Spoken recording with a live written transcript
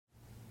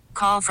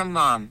Call from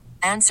mom.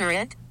 Answer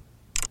it.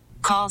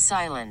 Call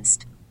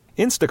silenced.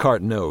 Instacart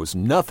knows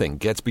nothing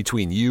gets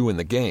between you and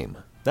the game.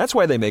 That's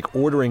why they make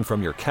ordering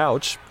from your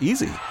couch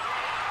easy.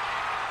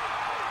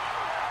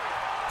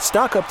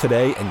 Stock up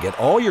today and get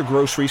all your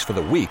groceries for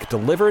the week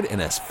delivered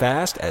in as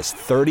fast as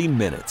 30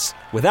 minutes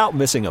without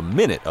missing a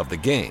minute of the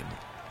game.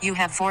 You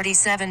have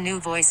 47 new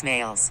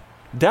voicemails.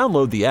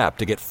 Download the app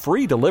to get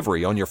free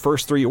delivery on your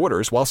first 3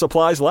 orders while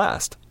supplies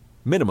last.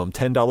 Minimum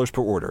 $10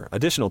 per order.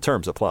 Additional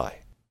terms apply.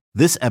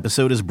 This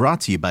episode is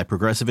brought to you by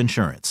Progressive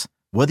Insurance.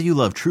 Whether you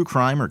love true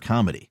crime or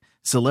comedy,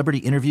 celebrity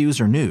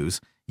interviews or news,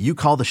 you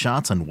call the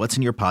shots on what's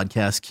in your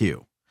podcast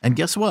queue. And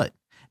guess what?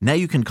 Now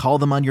you can call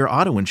them on your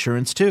auto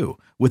insurance too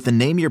with the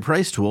Name Your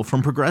Price tool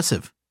from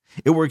Progressive.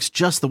 It works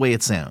just the way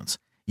it sounds.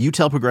 You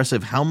tell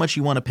Progressive how much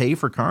you want to pay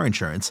for car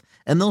insurance,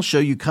 and they'll show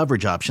you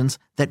coverage options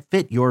that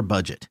fit your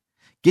budget.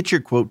 Get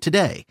your quote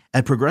today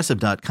at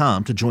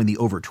Progressive.com to join the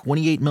over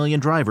 28 million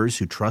drivers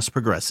who trust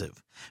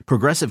Progressive.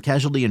 Progressive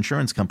Casualty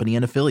Insurance Company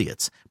and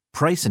Affiliates.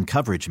 Price and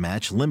coverage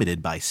match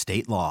limited by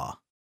state law.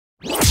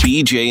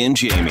 BJ and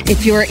Jamie.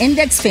 If your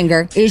index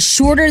finger is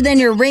shorter than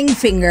your ring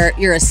finger,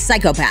 you're a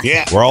psychopath.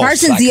 Yeah, we're all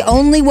Carson's the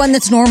only one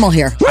that's normal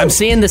here. I'm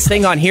seeing this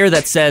thing on here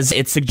that says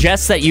it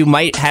suggests that you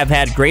might have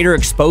had greater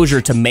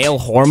exposure to male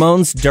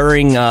hormones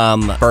during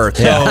birth.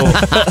 So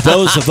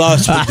those of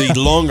us with the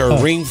longer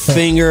ring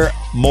finger,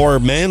 more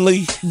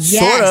manly?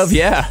 Yes. Sort of,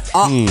 yeah.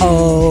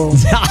 Uh-oh.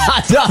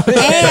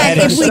 And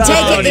if we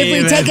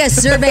take a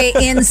survey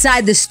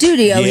inside the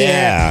studio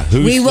here,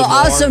 we will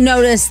also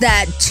notice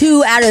that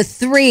 2 out of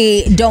 3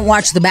 don't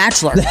watch The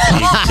Bachelor.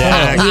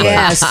 Exactly.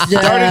 Yes.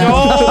 Starting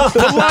all to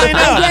line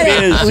up.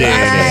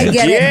 I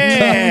get it.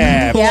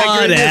 Yeah.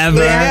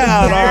 Whatever.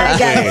 I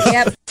got it.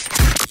 Yep.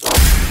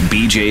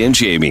 BJ and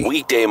Jamie.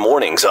 Weekday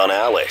mornings on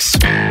Alice.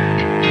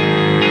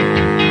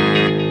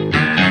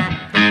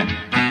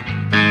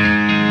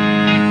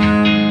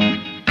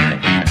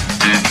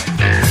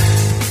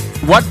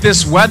 What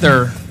this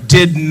weather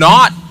did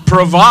not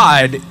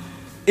provide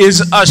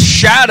is a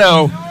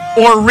shadow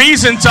or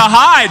reason to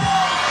hide.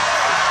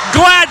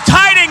 Glad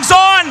tidings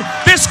on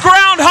this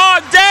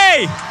Groundhog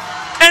Day.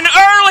 An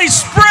early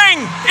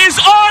spring is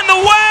on the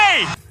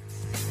way.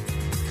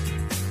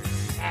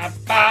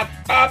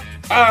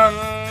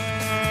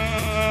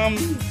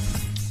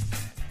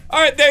 All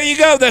right, there you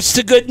go. That's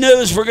the good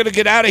news. We're going to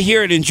get out of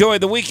here and enjoy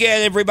the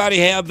weekend. Everybody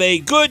have a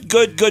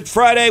good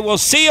Friday. We'll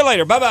see you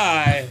later.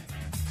 Bye-bye.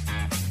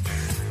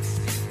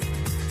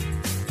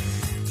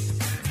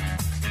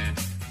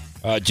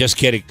 Just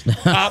kidding.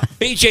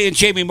 BJ and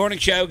Jamie Morning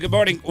Show. Good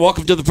morning.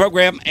 Welcome to the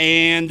program.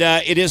 And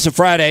it is a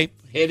Friday,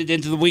 headed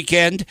into the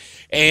weekend.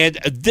 And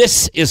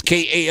this is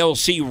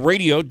KALC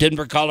Radio,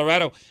 Denver,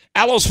 Colorado.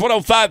 Alice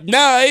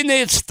 105.9.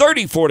 It's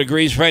 34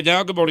 degrees right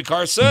now. Good morning,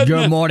 Carson.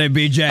 Good morning,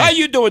 BJ. How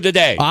you doing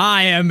today?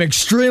 I am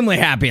extremely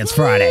happy it's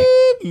Friday.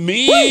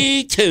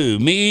 Me too.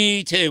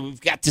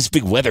 We've got this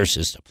big weather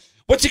system.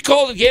 What's it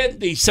called again?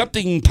 The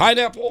something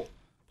pineapple?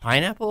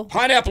 Pineapple?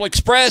 Pineapple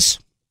Express?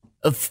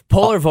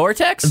 Polar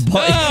vortex?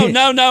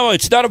 No.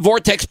 It's not a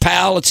vortex,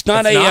 pal. It's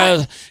not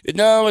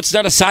it's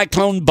not a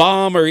cyclone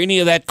bomb or any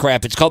of that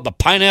crap. It's called the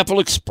Pineapple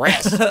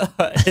Express.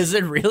 Is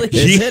it really?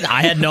 Is it?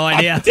 I had no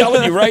idea. I'm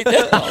telling you right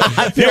now.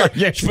 Here,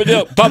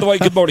 Spadil. By the way,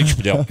 good morning,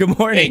 Spadil. Good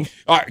morning. Hey,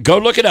 all right, go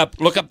look it up.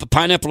 Look up the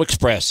Pineapple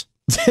Express.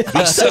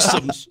 These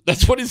systems.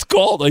 That's what it's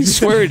called. I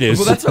swear it is.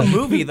 Well, that's a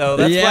movie, though.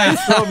 That's why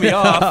it's throwing me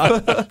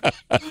off.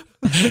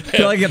 I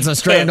feel like it's a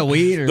strand of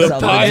weed or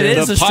something. It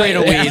is a strand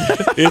of weed.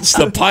 It's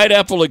the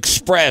Pineapple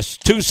Express.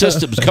 2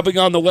 systems coming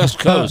on the West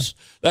Coast.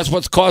 That's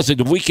what's causing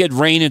the weekend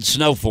rain and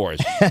snow for us.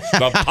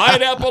 The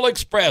Pineapple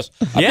Express.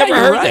 I've never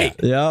heard right.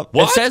 that. Yep.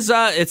 What?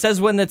 It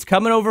says when it's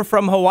coming over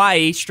from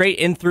Hawaii straight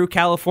in through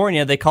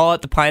California, they call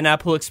it the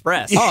Pineapple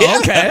Express. Oh,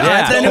 okay. All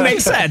right, then it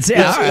makes sense.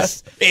 Yeah. All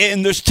right.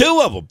 And there's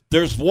 2 of them.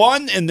 There's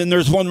one, and then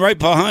there's one right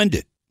behind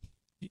it.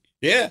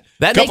 Yeah.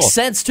 That makes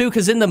sense, too,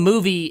 because in the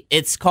movie,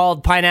 it's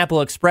called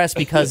Pineapple Express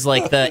because,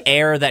 like, the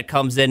air that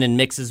comes in and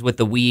mixes with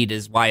the weed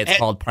is why it's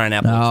called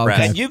Pineapple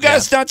Express. Have you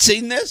guys not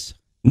seen this?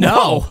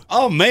 No.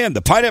 Oh, man,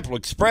 the Pineapple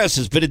Express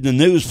has been in the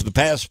news for the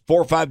past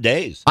 4 or 5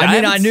 days.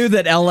 I knew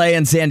that L.A.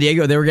 and San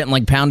Diego, they were getting,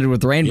 like, pounded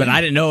with rain, but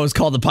I didn't know it was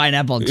called the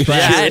Pineapple Express.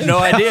 Yeah, I had no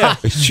idea.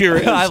 It sure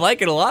is. I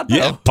like it a lot, though.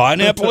 Yeah,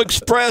 Pineapple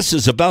Express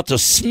is about to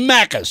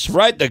smack us,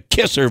 right? The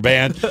kisser,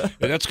 man.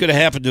 And that's going to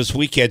happen this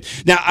weekend.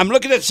 Now, I'm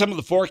looking at some of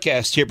the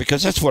forecasts here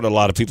because that's what a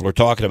lot of people are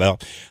talking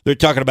about. They're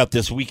talking about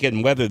this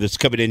weekend weather that's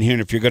coming in here,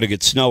 and if you're going to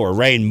get snow or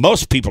rain,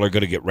 most people are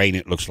going to get rain,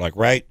 it looks like,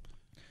 right?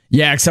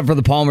 Yeah, except for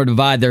the Palmer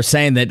Divide. They're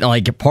saying that,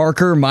 like,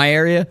 Parker, my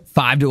area,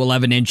 5 to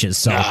 11 inches.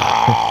 So,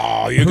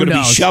 you're going to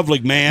be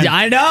shoveling, man. Yeah,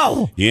 I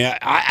know. Yeah,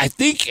 I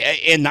think,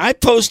 and I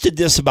posted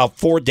this about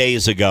 4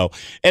 days ago.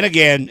 And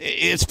again,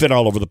 it's been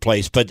all over the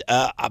place. But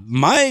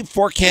my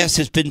forecast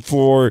has been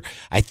for,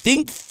 I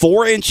think,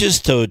 4 inches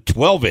to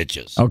 12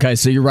 inches. Okay,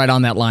 so you're right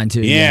on that line,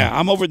 too. Yeah,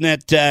 I'm over in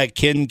that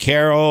Ken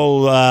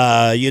Carroll,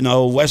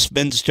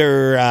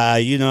 Westminster,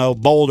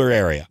 Boulder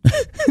area.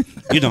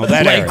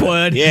 That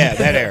Lakewood. area. Yeah,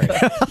 that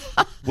area.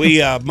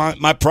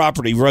 My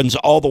property runs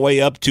all the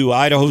way up to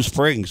Idaho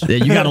Springs. Yeah,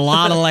 you got a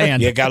lot of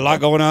land. Yeah, got a lot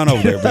going on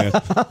over there, man.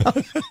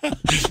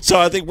 So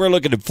I think we're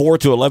looking at 4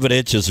 to 11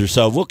 inches or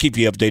so. We'll keep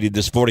you updated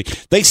this morning.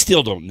 They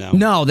still don't know.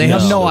 No, they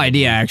have no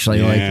idea, actually.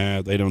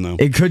 Yeah, they don't know.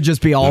 It could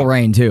just be all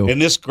rain, too.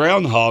 And this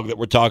groundhog that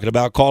we're talking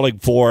about, calling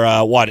for,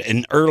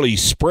 an early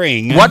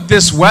spring. What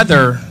this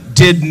weather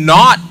did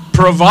not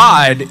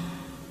provide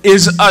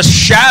is a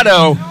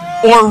shadow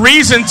or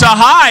reason to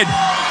hide.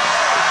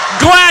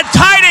 Glad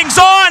tidings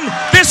on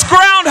this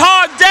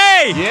Groundhog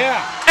Day.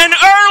 Yeah. An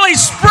early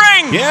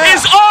spring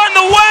is on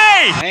the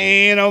way.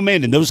 Man, oh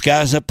man, and those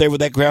guys up there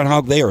with that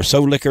groundhog, they are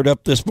so liquored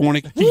up this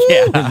morning.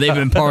 Yeah, they've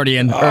been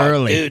partying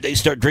early. Dude, they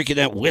start drinking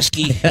that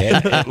whiskey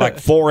at like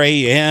 4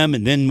 a.m.,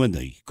 and then when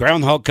the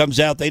groundhog comes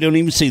out, they don't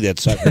even see that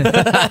sucker.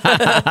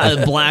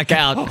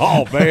 Blackout.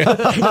 Oh, man.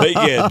 They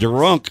get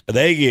drunk.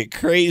 They get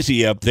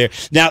crazy up there.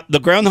 Now, the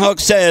groundhog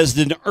says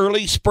that in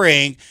early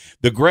spring,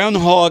 the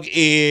groundhog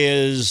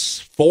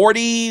is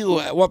 40,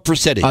 what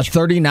percentage?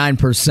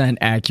 39%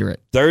 accurate.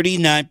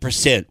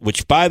 39%,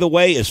 which, by the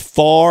way, is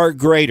far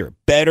greater,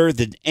 better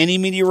than any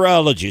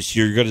meteorologist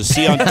you're going to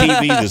see on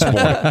TV this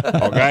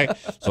morning, okay?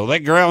 So that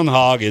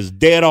groundhog is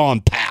dead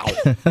on, pal.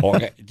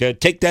 Okay?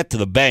 Take that to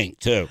the bank,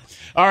 too.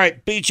 All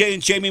right, BJ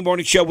and Jamie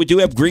Morning Show. We do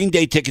have Green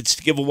Day tickets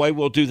to give away.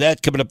 We'll do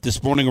that coming up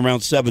this morning around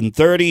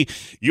 7:30.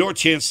 Your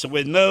chance to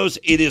win those.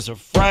 It is a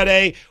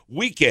Friday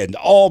weekend,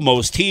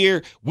 almost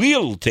here.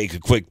 We'll take a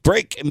quick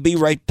break and be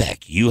right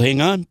back. You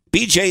hang on.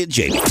 BJ and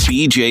Jamie.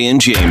 BJ and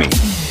Jamie.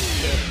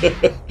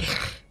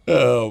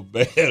 Oh,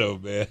 man, oh,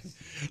 man.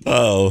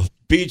 Oh,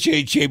 BJ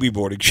and Jamie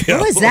Morning Show.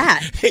 What was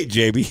that? Hey,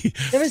 Jamie.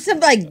 There was some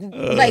like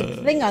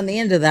thing on the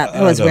end of that.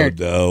 That was weird.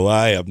 No,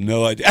 I have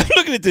no idea. I'm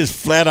looking at this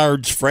Flat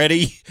Iron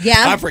Freddy.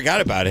 Yeah. I forgot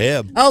about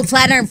him. Oh,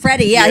 Flat Iron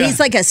Freddy. Yeah, he's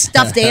like a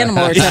stuffed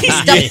animal or something.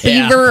 Stuffed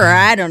beaver, or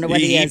I don't know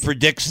what he is. He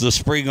predicts the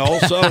spring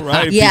also,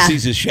 right? If Yeah. he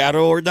sees his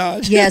shadow or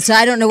not. Yeah, so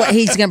I don't know what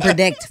he's going to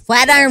predict.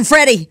 Flat Iron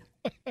Freddy.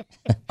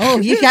 Oh,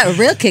 you got a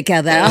real kick out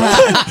of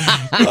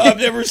that. I've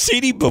never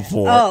seen him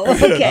before. Oh,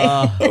 okay.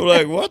 I'm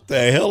like, what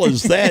the hell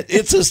is that?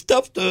 It's a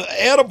stuffed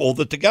animal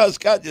that the guy's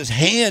got in his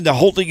hand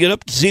holding it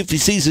up to see if he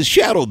sees his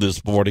shadow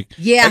this morning.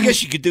 Yeah. I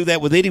guess you could do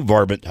that with any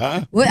varmint,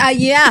 huh? Well,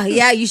 yeah,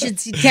 you should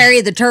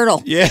carry the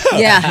turtle. Yeah.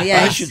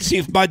 Yeah. I should see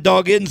if my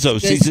dog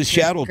Enzo sees his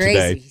shadow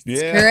today.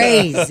 It's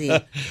crazy.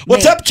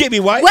 What's up,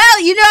 Jimmy White?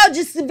 Well,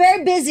 just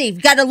very busy.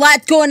 Got a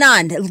lot going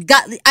on.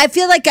 I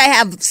feel like I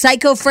have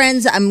psycho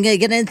friends. I'm going to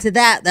get into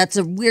that. That's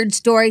a weird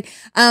story.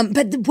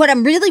 But what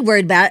I'm really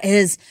worried about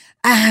is,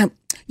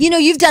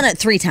 you've done it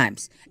 3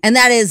 times, and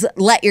that is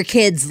let your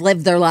kids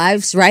live their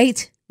lives,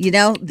 right?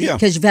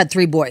 Because you've had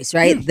 3 boys,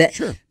 right?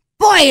 Sure.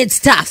 Boy, it's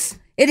tough.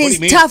 It is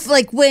tough,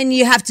 like when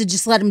you have to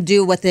just let them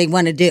do what they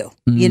want to do.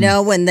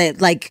 When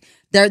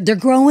they're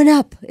growing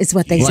up, is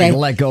what they say.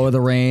 Let go of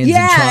the reins.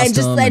 Yeah,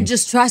 and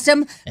just trust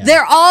them. Yeah.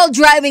 They're all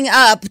driving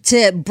up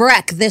to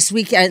Breck this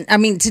weekend. I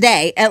mean,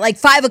 today at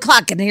like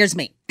 5:00, and here's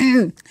me.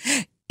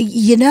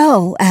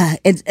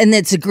 And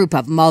it's a group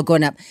of them all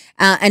going up,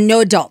 and no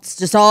adults,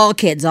 just all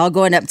kids, all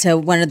going up to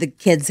one of the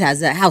kids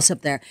has a house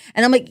up there.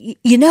 And I'm like,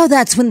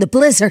 that's when the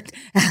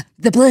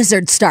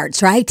blizzard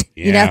starts, right?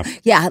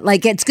 Yeah.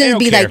 Like it's going to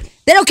be care. like,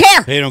 they don't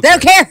care. They don't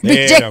care.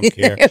 They don't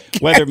care.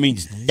 Weather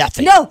means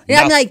nothing. No.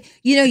 I'm like,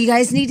 you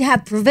guys need to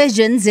have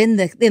provisions in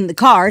the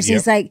cars. Yep.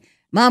 He's like,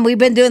 Mom, we've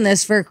been doing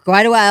this for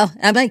quite a while.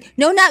 I'm like,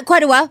 no, not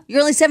quite a while. You're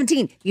only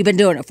 17. You've been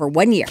doing it for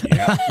 1 year.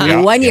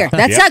 Yeah. 1 year.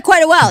 That's not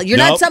quite a while. You're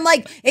not some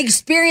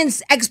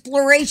experienced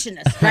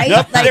explorationist, right?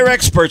 Nope, they're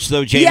experts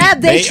though, Jamie. Yeah,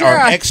 they sure are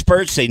are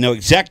experts. They know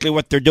exactly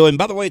what they're doing.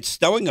 By the way, it's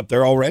snowing up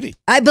there already.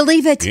 I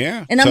believe it.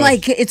 Yeah. And I'm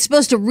like, it's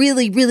supposed to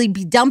really, really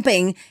be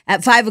dumping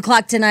at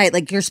 5:00 tonight.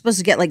 Like you're supposed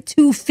to get like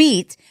 2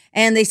 feet.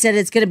 And they said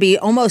it's going to be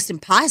almost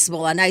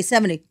impossible on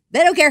I-70.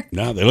 They don't care.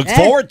 No, they look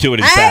forward to it.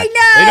 In fact, I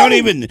know.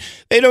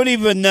 They don't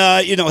even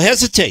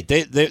hesitate.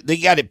 They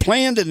got it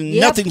planned, and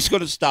nothing's going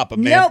to stop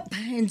them. Man. Nope.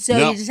 And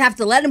so you just have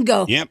to let them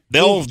go. Yep.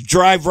 They'll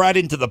drive right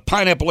into the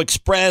Pineapple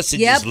Express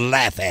and just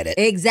laugh at it.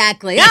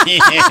 Exactly.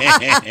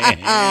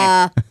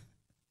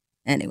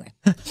 Anyway,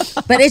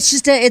 but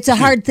it's a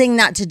hard thing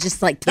not to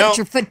just like put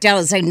your foot down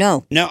and say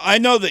no. Now I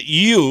know that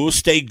you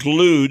stay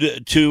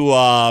glued to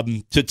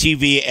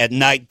TV at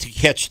night to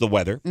catch the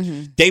weather.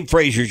 Mm-hmm. Dave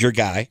Frazier's your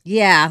guy.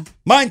 Yeah,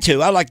 mine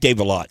too. I like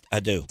Dave a lot. I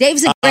do.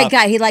 Dave's a great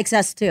guy. He likes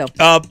us too.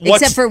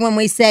 Except for when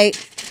we say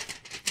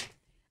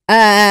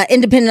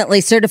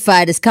independently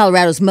certified as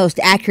Colorado's most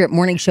accurate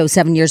morning show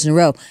 7 years in a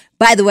row.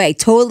 By the way,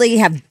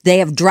 they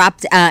have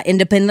dropped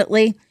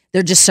independently.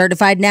 They're just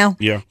certified now.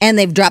 Yeah. And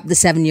they've dropped the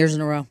 7 years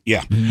in a row.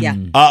 Yeah. Yeah.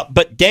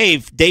 But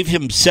Dave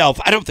himself,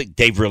 I don't think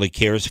Dave really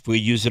cares if we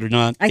use it or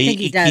not. I think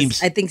he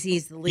does. I think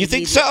he's the lead. You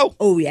think so?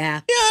 Oh,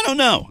 yeah. Yeah, I don't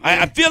know.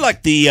 I feel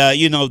like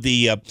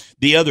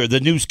the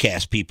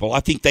newscast people,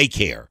 I think they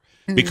care.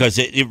 Because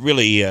it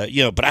really,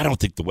 but I don't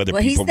think the weather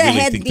people really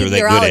think they're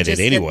that good at it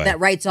anyway. That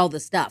writes all the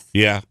stuff.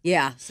 Yeah.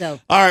 Yeah, so.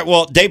 All right,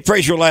 well, Dave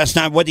Frazier last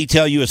night, what did he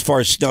tell you as far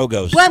as snow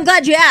goes? Well, I'm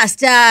glad you asked.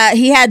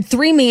 He had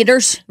 3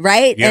 meters,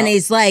 right? Yeah. And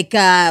he's like,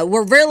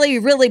 we're really,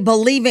 really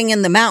believing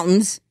in the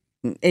mountains.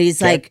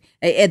 He's like,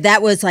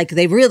 that was like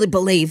they really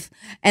believe.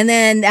 And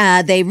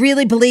then they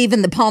really believe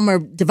in the Palmer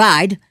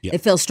divide. Yeah. They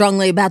feel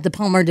strongly about the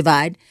Palmer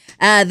divide.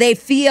 They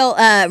feel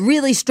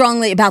really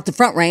strongly about the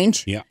Front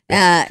Range. Yeah.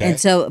 And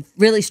so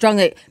really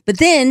strongly. But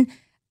then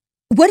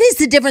what is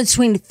the difference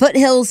between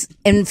foothills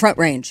and Front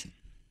Range?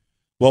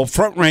 Well,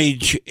 Front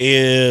Range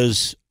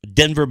is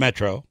Denver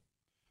Metro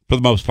for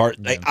the most part,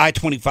 the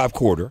I-25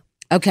 corridor.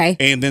 Okay.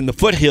 And then the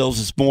foothills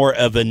is more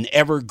of an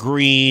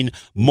Evergreen,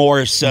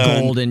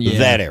 Morrison, Golden,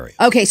 that area.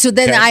 Okay, so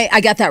then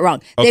I got that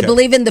wrong. They Okay.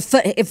 believe in the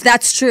foot, if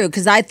that's true,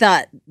 because I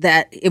thought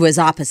that it was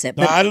opposite.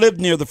 No, But I lived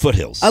near the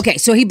foothills. okay,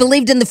 so he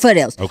believed in the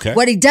foothills. Okay.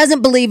 What he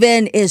doesn't believe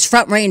in is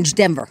Front Range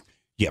Denver.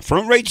 Yeah,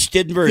 Front Range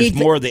Denver is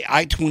more the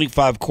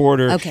I-25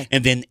 corridor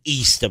and then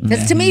east of that.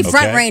 Because to me,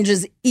 Front Range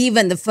is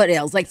even the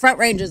foothills. Like Front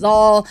Range is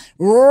all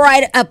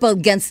right up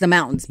against the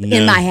mountains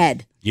in my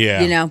head.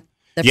 Yeah. You know?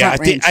 The Yeah,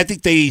 Front Range. I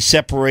think they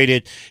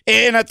separated,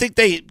 and I think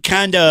they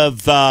kind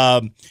of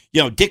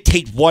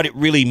dictate what it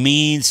really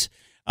means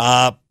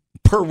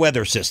per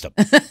weather system.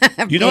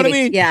 You know what I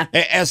Maybe, mean? yeah.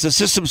 As the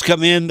systems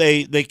come in,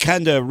 they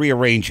kind of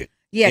rearrange it.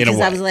 Yeah, in a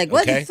because I way, was like,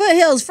 what okay?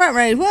 foothills, Front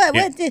Range? What?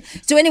 Yeah. What?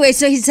 So anyway,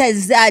 so he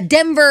says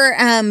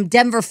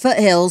Denver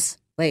foothills.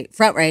 Wait,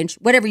 Front Range,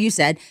 whatever you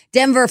said.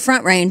 Denver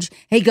Front Range.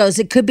 He goes,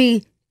 it could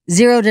be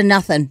 0 to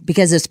nothing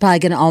because it's probably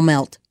going to all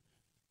melt.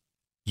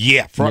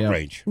 Yeah, Front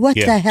Range. What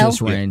Yeah. the hell?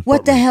 Just rain.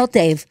 What the hell,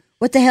 Dave?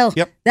 What the hell?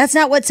 Yep. That's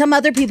not what some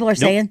other people are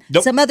saying.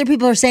 Nope. Some other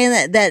people are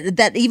saying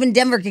that even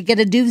Denver could get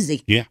a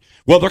doozy. Yeah.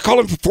 Well, they're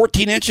calling for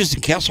 14 inches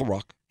in Castle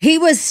Rock. He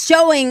was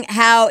showing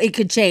how it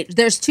could change.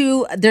 There's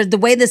the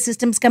way the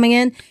system's coming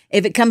in.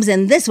 If it comes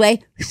in this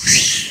way,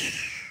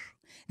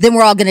 then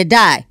we're all going to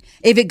die.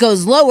 If it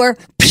goes lower,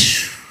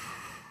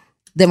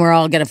 then we're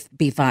all going to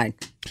be fine.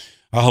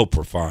 I hope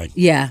we're fine.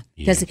 Yeah.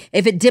 Because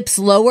if it dips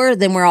lower,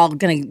 then we're all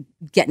going to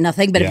get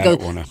nothing. But if it goes,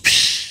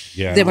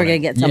 then we're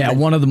going to get something. Yeah,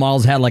 one of the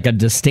models had like a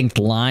distinct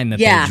line that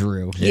they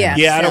drew. Yeah.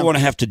 Yeah, I so- don't want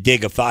to have to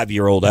dig a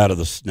 5-year-old out of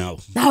the snow.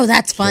 Oh,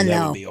 that's fun, That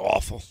though. would be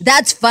awful.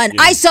 That's fun.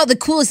 I saw the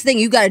coolest thing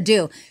you got to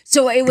do.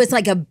 So it was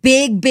like a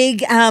big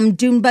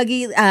dune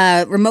buggy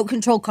remote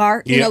control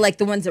car, you know, like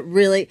the ones that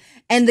really.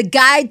 And the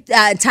guy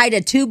tied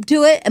a tube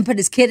to it and put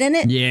his kid in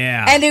it.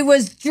 Yeah. And it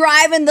was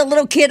driving the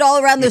little kid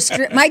all around the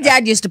street. My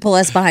dad used to pull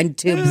us behind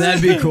tubes.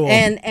 That'd be cool.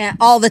 And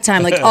all the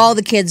time, like all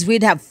the kids,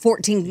 we'd have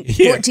 14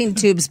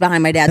 tubes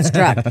behind my dad's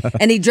truck.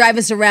 And he'd drive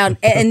us around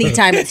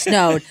anytime it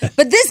snowed.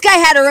 But this guy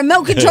had a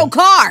remote control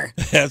car.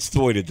 That's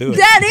the way to do it.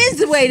 That is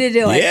the way to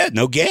do it. Yeah,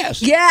 no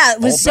gas. Yeah,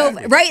 it was All so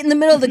backwards. right in the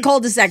middle of the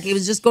cul-de-sac. He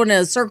was just going in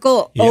a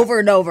circle over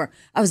and over.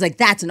 I was like,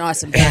 that's an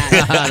awesome guy.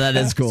 That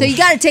is cool. So you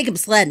got to take him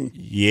sledding.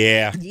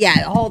 Yeah.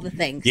 Yeah, all the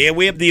things. Yeah,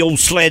 we have the old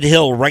sled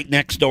hill right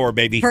next door,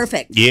 baby.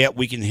 Perfect. Yeah,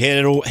 we can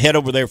head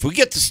over there if we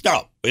get the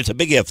snow. It's a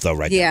big if, though,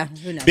 right Yeah, now.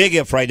 who knows? Big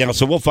if right now,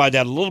 so we'll find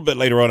out a little bit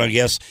later on, I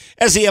guess,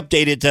 as they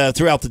update it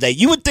throughout the day.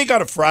 You would think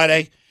on a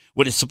Friday,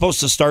 when it's supposed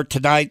to start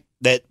tonight,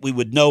 that we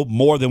would know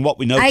more than what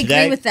we know I today.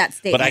 agree with that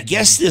statement. But I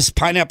guess this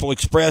Pineapple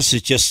Express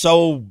is just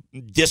so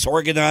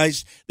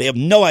disorganized, they have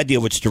no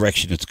idea which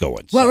direction it's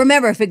going. Well, So-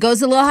 remember, if it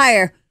goes a little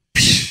higher,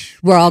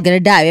 we're all going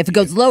to die. If it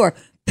goes lower,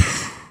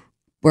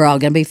 we're all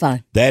going to be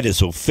fine. That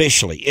is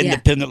officially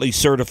independently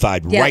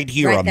certified Yeah, right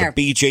here right on there.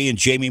 the BJ and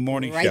Jamie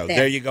Morning Right Show. there.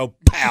 There you go,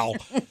 pal.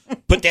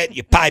 Put that in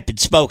your pipe and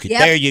smoke it. Yep.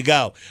 There you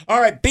go. All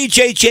right,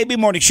 BJ and Jamie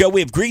Morning Show. We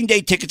have Green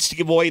Day tickets to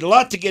give away. A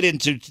lot to get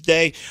into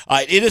today.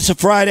 It is a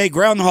Friday,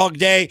 Groundhog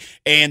Day,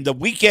 and the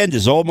weekend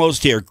is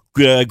almost here.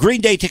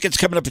 Green Day tickets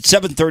coming up at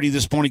 7:30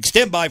 this morning.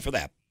 Stand by for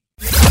that.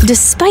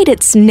 Despite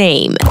its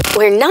name,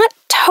 we're not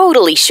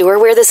totally sure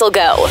where this will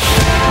go.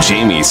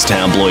 Jamie's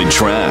tabloid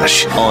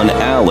trash on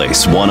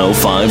Alice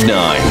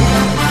 1059.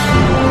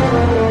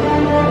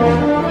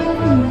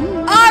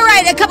 All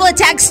right, a couple of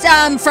texts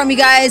from you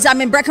guys.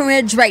 I'm in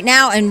Breckenridge right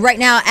now, and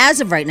as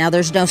of right now,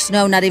 there's no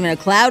snow, not even a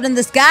cloud in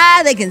the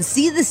sky. They can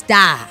see the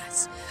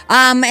stars.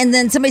 And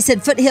then somebody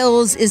said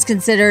foothills is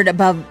considered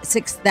above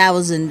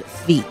 6,000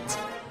 feet.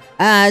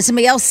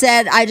 Somebody else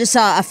said, I just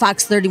saw a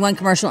Fox 31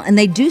 commercial, and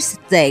they do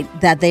say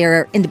that they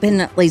are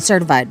independently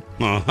certified.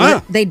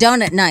 Uh-huh. They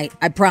don't at night,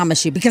 I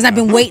promise you, because I've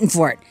been waiting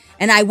for it.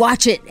 And I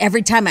watch it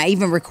every time I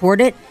even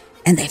record it,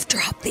 and they've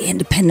dropped the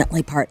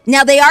independently part.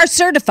 Now, they are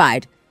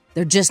certified.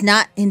 They're just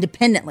not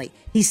independently.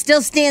 He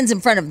still stands in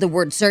front of the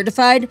word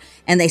certified,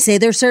 and they say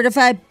they're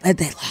certified, but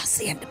they lost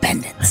the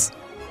independence.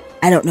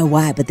 I don't know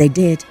why, but they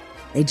did.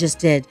 They just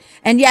did.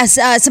 And yes,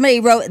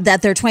 somebody wrote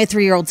that their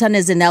 23-year-old son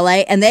is in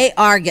L.A., and they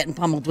are getting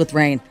pummeled with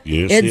rain.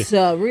 Yes, It's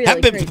really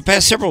have been crazy. for the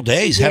past several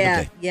days,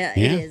 haven't they? Yeah,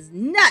 it is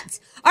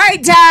nuts. All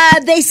right,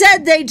 they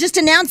said they just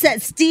announced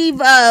that Steve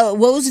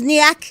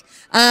Wozniak,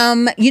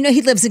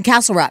 he lives in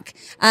Castle Rock.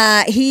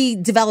 He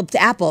developed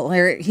Apple,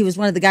 or he was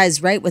one of the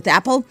guys, right, with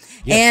Apple.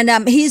 Yeah.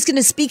 And he's going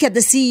to speak at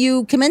the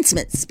CU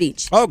commencement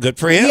speech. Oh, good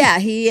for him. Yeah,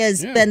 he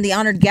has been the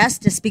honored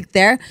guest to speak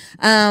there.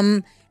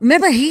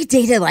 Remember, he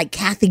dated like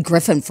Kathy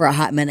Griffin for a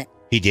hot minute.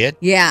 He did?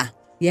 Yeah,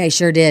 he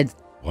sure did.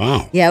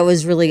 Wow. Yeah, it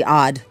was really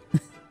odd.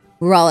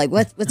 We were all like,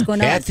 what's going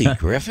Kathy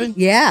Griffin? on?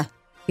 Yeah,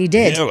 he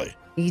did. Really?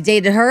 He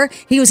dated her.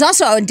 He was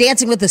also on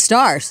Dancing with the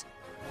Stars.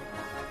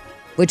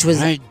 which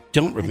was... I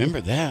don't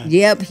remember that.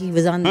 Yep, he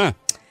was on... Huh.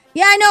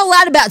 Yeah, I know a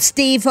lot about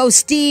Steve. Oh,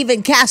 Steve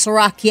in Castle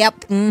Rock.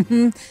 Yep.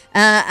 Mm-hmm.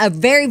 A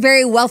very,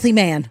 very wealthy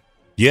man.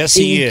 Yes,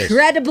 he is.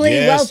 Incredibly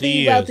Yes,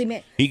 wealthy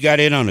man. He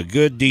got in on a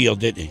good deal,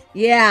 didn't he?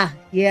 Yeah,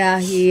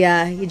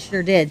 he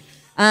sure did.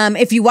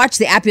 If you watch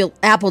the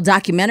Apple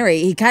documentary,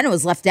 he kind of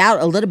was left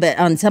out a little bit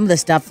on some of the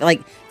stuff. Like,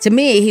 to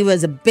me, he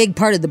was a big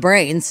part of the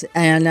brains,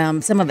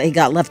 and some of it he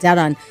got left out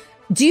on.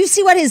 Do you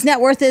see what his net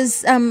worth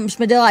is,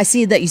 Schmidl? I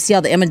see that you see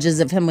all the images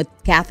of him with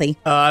Kathy.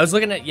 I was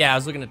looking at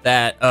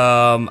that.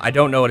 I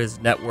don't know what his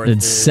net worth is.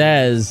 It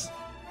says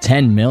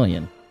 $10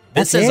 million.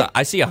 It says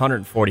I see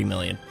 140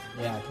 million.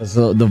 Yeah, because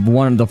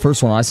the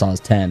first one I saw is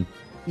 10.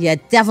 Yeah,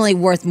 definitely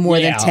worth more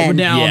than 10.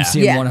 Now I'm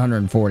seeing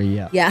 140,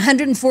 Yeah,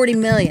 140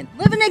 million.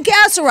 Living in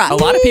Castle Rock. A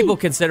lot of people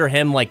consider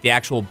him like the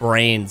actual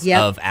brains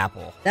of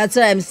Apple. That's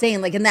what I'm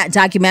saying. Like in that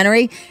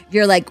documentary,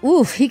 you're like,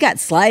 ooh, he got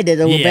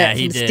slided a little bit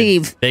from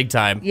Steve. Big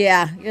time.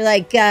 Yeah, you're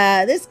like,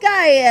 this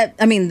guy,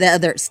 the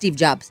other Steve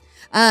Jobs.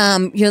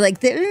 You're like,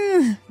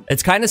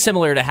 It's kind of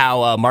similar to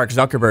how Mark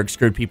Zuckerberg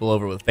screwed people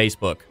over with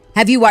Facebook.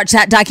 Have you watched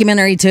that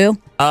documentary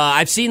too?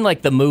 I've seen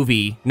like the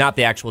movie, not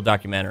the actual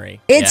documentary.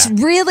 It's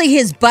really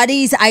his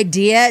buddy's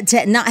idea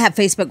to not have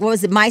Facebook. What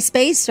was it?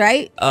 MySpace,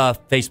 right?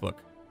 Facebook.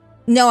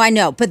 No, I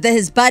know. But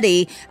his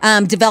buddy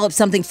developed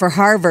something for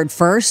Harvard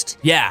first.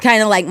 Yeah.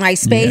 Kind of like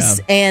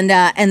MySpace.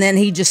 Yeah. And then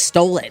he just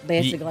stole it,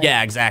 basically.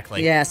 Yeah,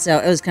 exactly. Yeah, so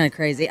it was kind of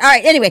crazy. All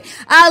right, anyway.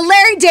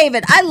 Larry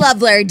David. I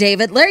love Larry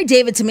David. Larry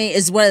David, to me,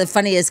 is one of the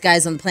funniest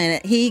guys on the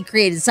planet. He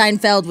created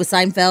Seinfeld with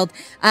Seinfeld.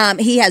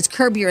 He has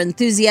Curb Your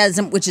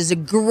Enthusiasm, which is a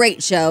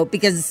great show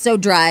because it's so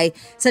dry,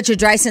 such a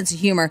dry sense of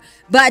humor.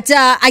 But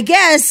I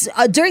guess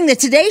during the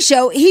Today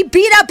Show, he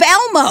beat up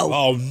Elmo.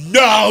 Oh,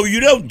 no, you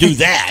don't do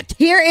that.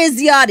 Here is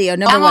the audio.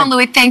 Number Elmo one.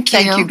 Louis, thank you.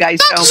 Thank you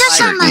guys so much.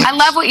 I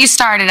love what you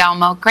started,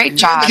 Elmo. Great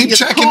job. Keep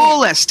checking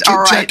coolest.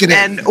 All right.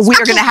 And we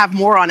are going to have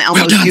more on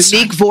Elmo's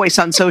unique voice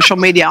on social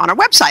media on our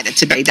website at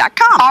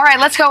today.com. All right,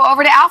 let's go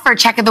over to Alfred,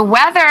 checking the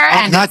weather.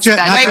 And not yet.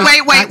 Wait. Oh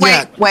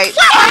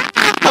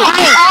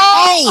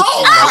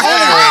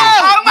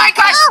my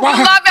gosh. You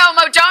love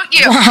Elmo, don't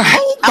you?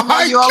 Elmo,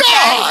 are you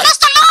okay?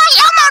 Mr. Larry,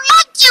 Elmo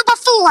liked you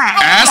before.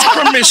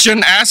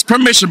 Ask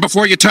permission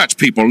before you touch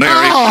people, Larry.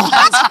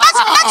 Let's get back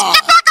on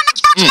the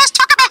couch. Let's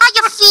talk about how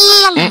you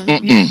feel.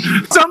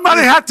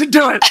 Somebody had to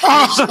do it.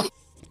 I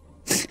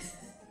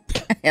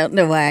don't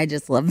know why. I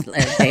just love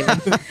Larry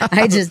David.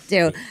 I just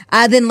do.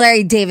 Then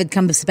Larry David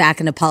comes back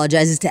and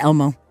apologizes to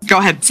Elmo. Go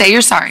ahead. Say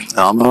you're sorry.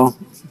 Elmo,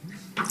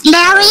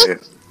 Larry?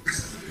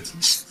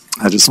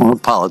 I just want to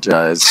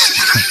apologize.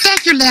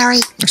 Thank you, Larry.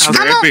 That's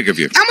very big of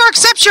you. Elmo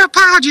accepts your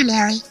apology,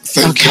 Larry.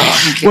 Thank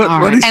God.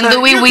 What And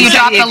Louis, will you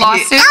drop the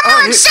lawsuit?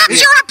 Elmo accepts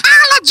your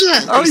apology.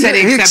 He said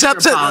he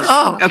accepts it.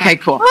 Oh, okay,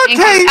 cool.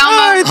 Okay,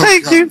 Elmo.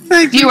 Thank you.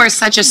 You are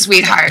such a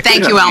sweetheart.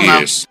 Thank you, Elmo.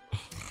 Yes.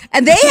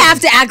 And they have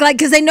to act like,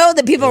 because they know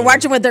that people are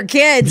watching with their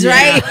kids,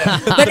 right?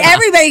 But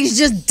everybody's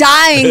just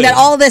dying that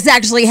all this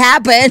actually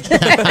happened.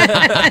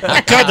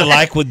 I kind of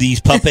like when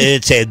these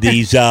puppets and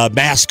these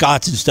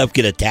mascots and stuff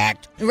get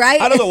attacked. Right?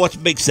 I don't know what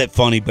makes that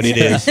funny, but it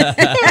is.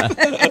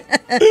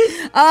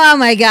 Oh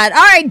my God. All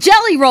right,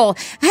 Jelly Roll.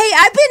 Hey,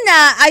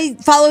 I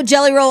follow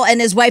Jelly Roll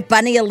and his wife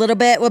Bunny a little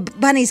bit. Well,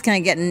 Bunny's kind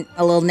of getting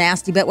a little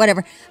nasty, but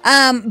whatever.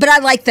 But I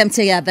like them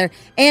together.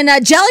 And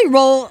Jelly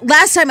Roll,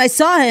 last time I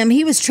saw him,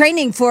 he was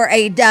training for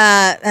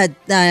not a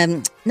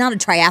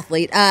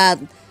triathlete, a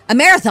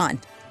marathon.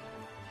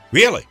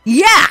 Really?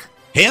 Yeah.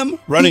 Him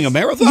running a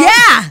marathon?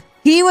 Yeah.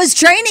 He was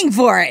training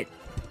for it.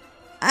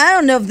 I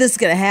don't know if this is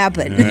going to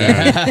happen.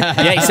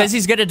 Yeah, he says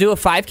he's going to do a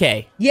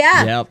 5K.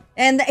 Yeah. Yep.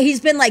 And he's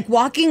been like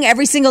walking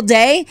every single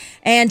day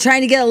and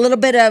trying to get a little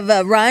bit of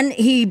a run.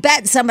 He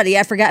bet somebody,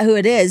 I forgot who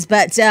it is,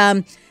 but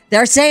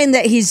they're saying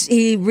that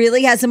he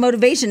really has some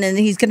motivation and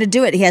he's going to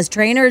do it. He has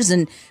trainers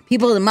and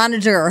people to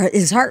monitor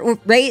his heart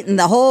rate and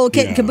the whole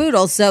kit and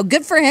caboodle. So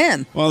good for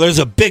him. Well, there's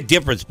a big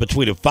difference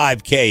between a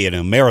 5K and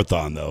a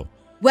marathon, though.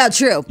 Well,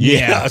 true.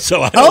 Yeah, so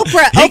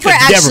Oprah could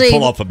actually never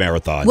pull off a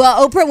marathon.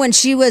 Well, Oprah, when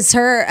she was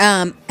her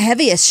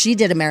heaviest, she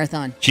did a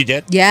marathon. She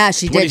did? Yeah,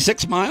 she did.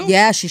 26 miles?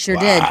 Yeah, she sure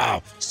did.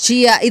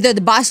 She either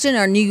the Boston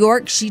or New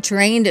York, she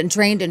trained and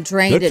trained and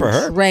trained Good for and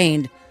her.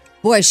 trained.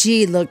 Boy,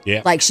 she looked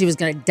like she was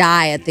going to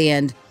die at the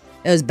end.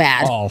 It was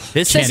bad. Oh,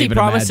 This says he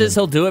promises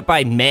he'll do it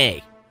by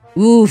May.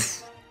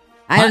 Oof.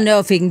 I don't know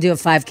if he can do a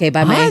 5K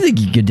by May. I think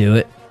he could do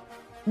it.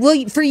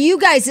 Well, for you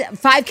guys,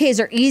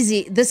 5Ks are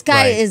easy. This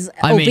guy is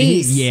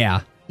obese.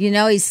 Yeah. You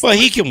know, he's. Well,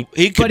 he can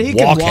But he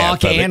walk can walk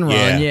half of it, and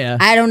run, yeah.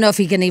 I don't know if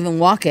he can even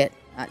walk it,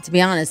 to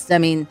be honest. I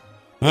mean.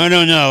 I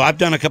don't know. I've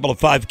done a couple of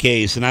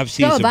 5Ks, and I've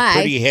seen So some have I.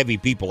 pretty heavy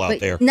people out But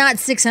there. not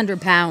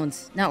 600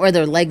 pounds. Not where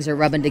their legs are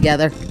rubbing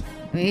together.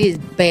 I mean, he's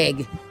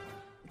big.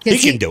 He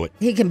can do it.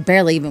 He can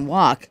barely even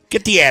walk.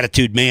 Get the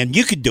attitude, man.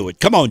 You can do it.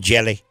 Come on,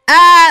 Jelly.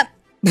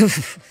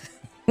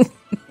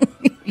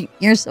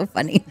 You're so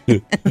funny.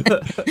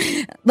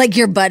 Like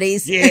your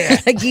buddies.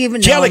 Yeah. Like you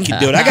even know Jelly him. can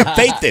do it. I got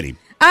faith in him.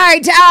 All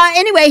right.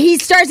 Anyway, he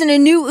stars in a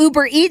new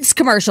Uber Eats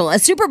commercial, a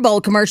Super Bowl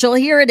commercial.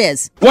 Here it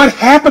is. What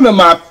happened to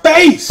my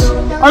face?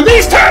 Are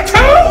these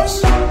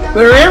tattoos?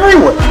 They're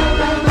everywhere.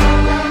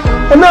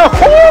 And they're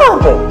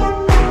horrible.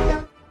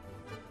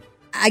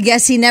 I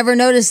guess he never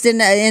noticed in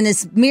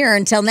his mirror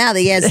until now that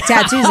he has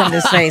tattoos on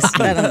his face.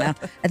 I don't know.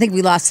 I think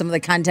we lost some of the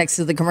context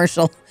of the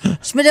commercial.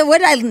 Schmidt, what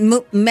did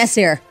I mess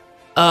here?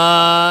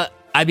 I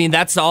mean,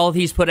 that's all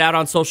he's put out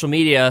on social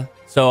media,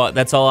 so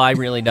that's all I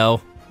really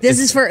know. This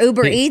is for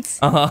Uber Eats?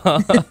 Uh-huh.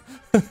 All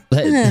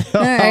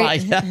right.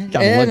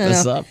 Gotta look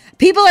this up.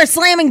 People are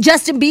slamming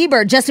Justin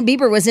Bieber. Justin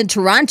Bieber was in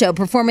Toronto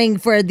performing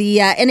for the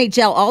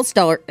NHL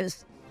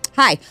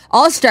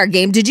All-Star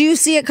game. Did you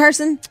see it,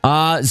 Carson?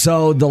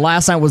 So the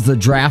last night was the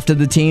draft of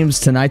the teams.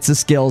 Tonight's the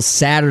skills.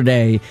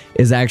 Saturday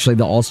is actually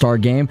the All-Star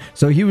game.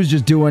 So he was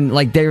just doing,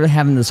 like, they were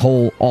having this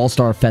whole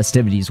All-Star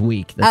festivities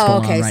week that's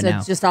going on right now. So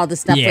it's just all the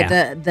stuff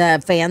with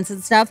the fans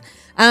and stuff.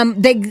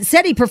 They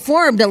said he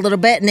performed a little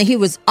bit and he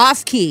was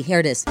off key. Here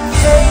it is.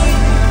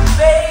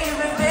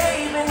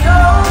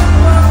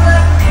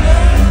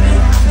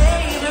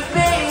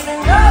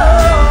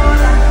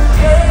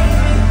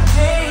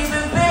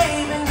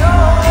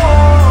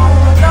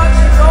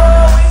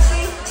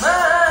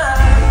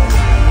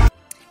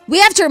 We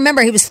have to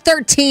remember he was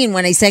 13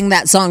 when he sang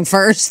that song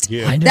first.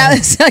 Yeah, I know. That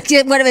was like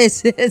one of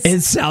his.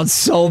 It sounds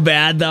so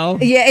bad, though.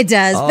 Yeah, it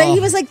does. But he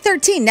was like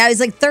 13. Now he's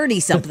like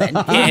 30 something.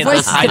 His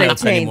voice is going to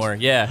change anymore.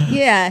 Yeah.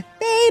 Yeah.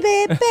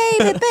 Baby.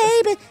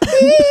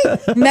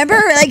 Remember,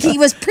 like he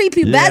was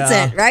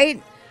prepubescent,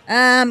 right?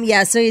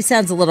 Yeah. So he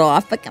sounds a little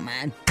off, but come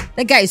on,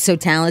 that guy is so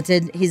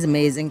talented. He's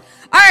amazing.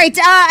 All right,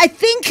 I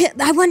think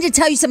I wanted to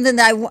tell you something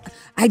that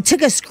I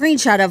took a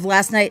screenshot of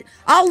last night.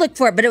 I'll look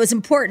for it, but it was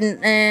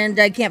important, and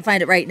I can't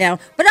find it right now.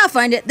 But I'll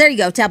find it. There you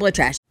go, tabloid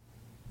trash.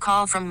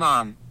 Call from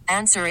mom.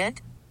 Answer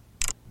it.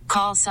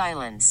 Call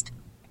silenced.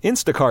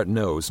 Instacart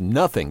knows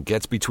nothing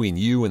gets between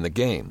you and the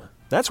game.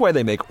 That's why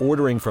they make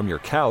ordering from your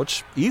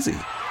couch easy.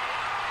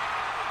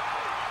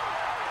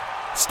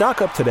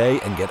 Stock up today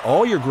and get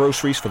all your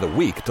groceries for the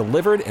week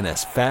delivered in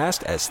as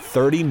fast as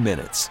 30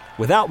 minutes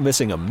without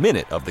missing a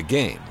minute of the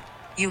game.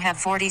 You have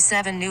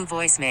 47 new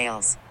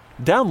voicemails.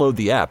 Download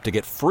the app to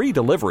get free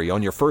delivery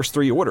on your first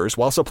 3 orders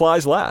while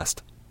supplies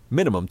last.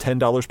 Minimum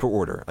 $10 per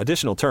order.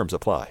 Additional terms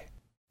apply.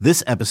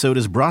 This episode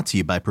is brought to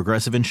you by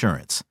Progressive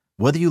Insurance.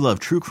 Whether you love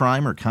true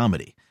crime or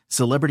comedy,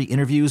 celebrity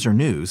interviews or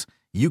news,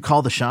 you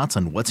call the shots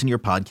on what's in your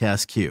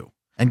podcast queue.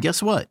 And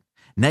guess what?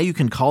 Now you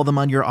can call them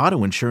on your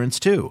auto insurance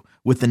too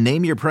with the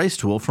Name Your Price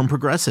tool from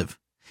Progressive.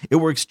 It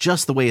works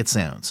just the way it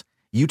sounds.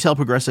 You tell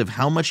Progressive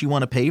how much you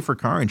want to pay for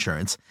car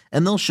insurance,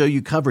 and they'll show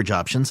you coverage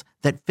options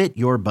that fit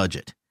your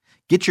budget.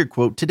 Get your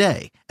quote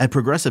today at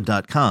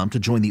Progressive.com to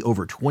join the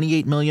over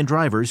 28 million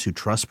drivers who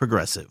trust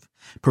Progressive.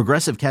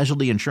 Progressive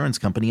Casualty Insurance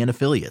Company and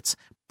Affiliates.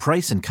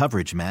 Price and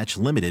coverage match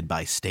limited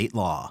by state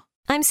law.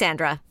 I'm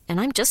Sandra, and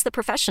I'm just the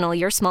professional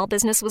your small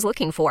business was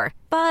looking for.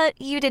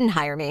 But you didn't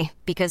hire me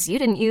because you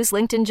didn't use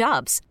LinkedIn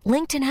Jobs.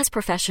 LinkedIn has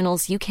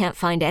professionals you can't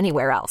find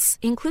anywhere else,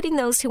 including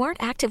those who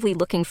aren't actively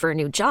looking for a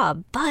new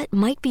job, but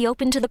might be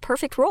open to the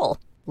perfect role,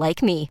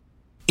 like me.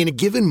 In a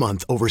given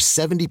month, over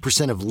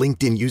 70% of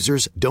LinkedIn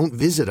users don't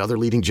visit other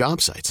leading job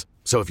sites.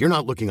 So if you're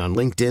not looking on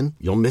LinkedIn,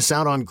 you'll miss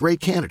out on great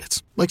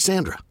candidates like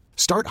Sandra.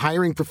 Start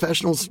hiring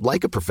professionals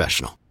like a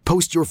professional.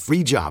 Post your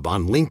free job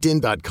on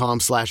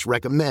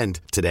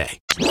linkedin.com/recommend today.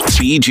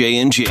 BJ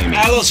and Jamie.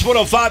 Alice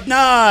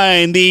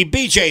 105.9, the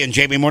BJ and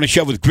Jamie Morning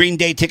Show with Green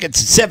Day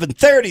tickets at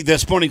 7:30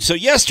 this morning. So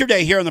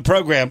yesterday here on the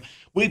program,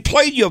 we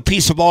played you a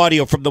piece of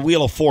audio from the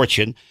Wheel of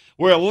Fortune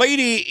where a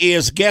lady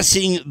is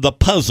guessing the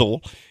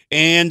puzzle.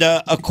 And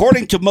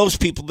according to most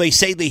people, they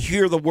say they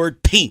hear the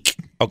word pink,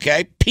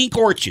 okay? Pink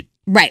orchid.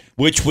 Right.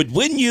 Which would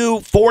win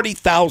you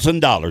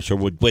 $40,000 or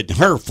would win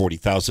her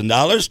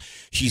 $40,000.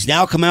 She's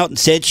now come out and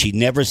said she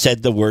never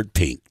said the word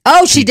pink.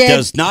 Oh, she did.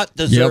 Does not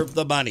deserve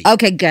the money.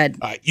 Okay, good.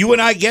 You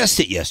and I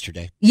guessed it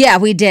yesterday. Yeah,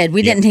 we did.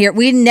 We didn't hear.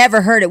 We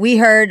never heard it. We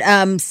heard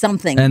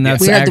something. And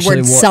that's we heard actually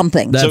the word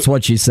something. That's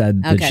what she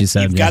said. Okay. That she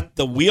said. You've got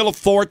the Wheel of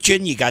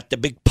Fortune. You got the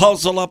big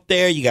puzzle up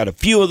there. You got a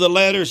few of the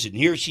letters, and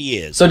here she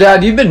is. So,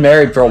 Dad, you've been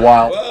married for a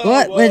while.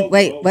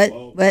 Wait,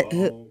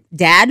 what?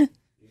 Dad?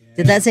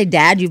 Did that say,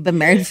 Dad, you've been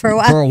married for a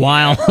while? For a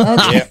while.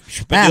 Okay. Yeah,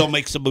 Spadil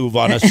makes a move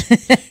on us.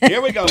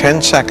 Here we go.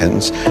 10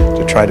 seconds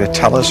to try to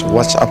tell us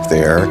what's up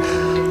there.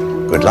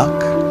 Good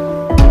luck.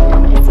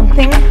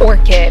 Something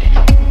orchid.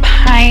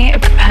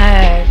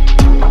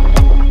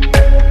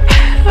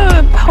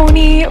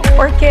 Pony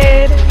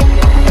orchid.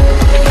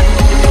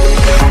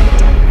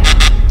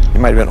 You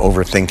might have been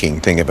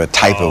overthinking, thinking of a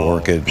type of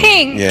orchid.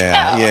 Pink.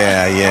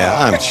 Yeah.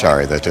 I'm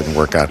sorry that didn't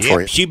work out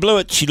for you. She blew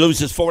it. She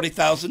loses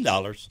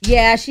 $40,000.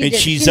 Yeah, she And did.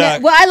 she's,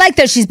 well, I like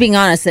that she's being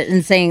honest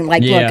and saying,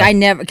 like, look, I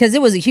never, because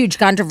it was a huge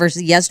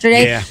controversy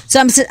yesterday. Yeah.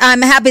 So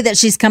I'm happy that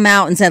she's come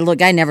out and said,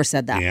 look, I never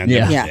said that. Yeah,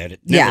 never said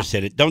it. Never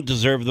said it. Don't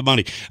deserve the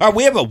money. All right,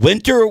 we have a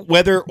winter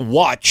weather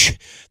watch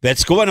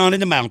that's going on in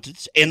the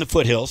mountains and the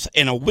foothills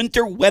and a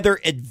winter weather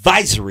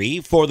advisory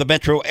for the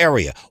metro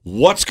area.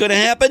 What's going to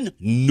happen?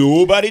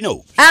 Nobody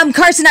knows.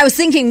 Carson, I was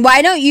thinking,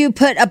 why don't you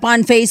put up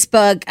on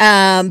Facebook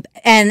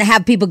and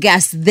have people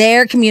guess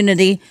their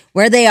community,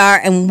 where they are,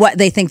 and what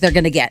they think they're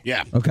going to get?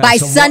 Yeah. Okay. By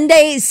so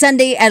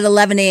Sunday at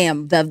 11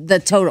 a.m.,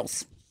 the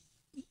totals.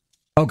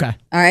 Okay.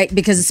 All right,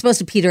 because it's supposed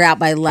to peter out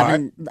by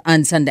 11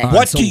 on Sunday.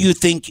 What do you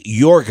think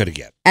you're going to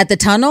get? At the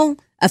tunnel,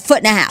 1.5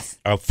 feet.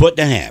 A foot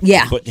and a half.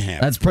 Yeah. A foot and a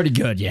half. That's pretty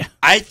good, yeah.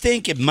 I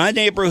think in my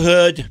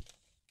neighborhood,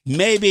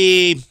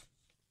 maybe,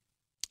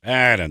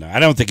 I don't know. I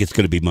don't think it's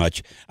going to be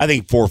much. I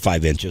think 4 or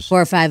 5 inches.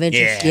 4 or 5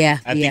 inches. Yeah.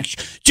 I think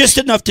just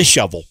enough to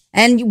shovel.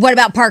 And what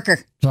about Parker?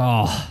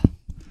 Oh,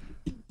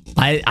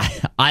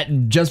 I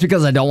just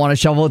because I don't want to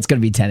shovel, it's going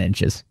to be 10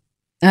 inches.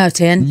 Oh,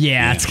 10?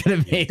 Yeah, it's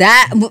going to be.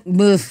 That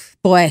move,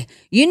 boy,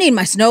 you need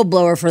my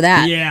snowblower for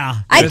that. Yeah.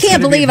 I can't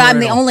believe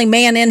I'm the only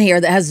man in here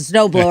that has a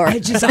snowblower. I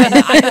just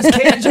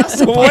can't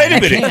justify it. Well, wait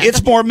a minute.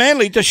 It's more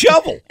manly to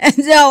shovel.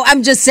 No,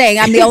 I'm just saying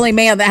I'm the only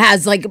man that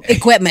has, like,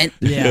 equipment.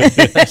 Yeah.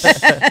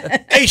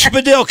 Hey,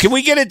 Spadil, can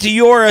we get into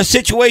your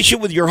situation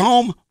with your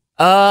home?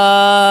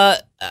 A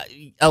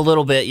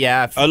little bit,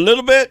 yeah. A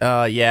little bit?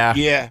 Yeah.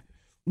 Yeah.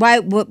 Why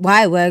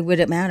would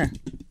it matter?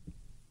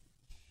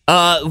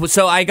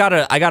 So I got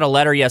a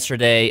letter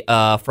yesterday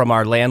from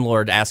our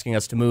landlord asking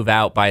us to move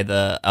out by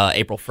the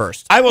April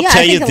 1st. I will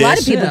tell you this. A lot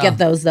of people get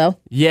those though.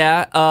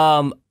 Yeah.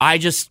 I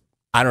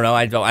don't know.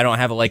 I don't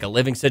have a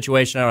living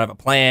situation. I don't have a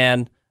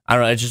plan. I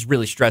don't know. It just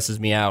really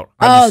stresses me out.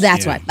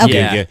 That's why. Okay.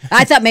 Yeah.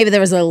 I thought maybe there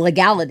was a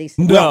legality.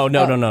 No.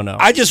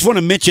 I just want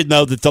to mention,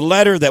 though, that the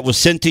letter that was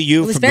sent to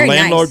you from the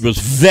landlord was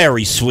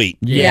very sweet.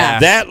 Yeah.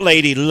 That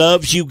lady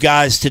loves you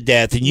guys to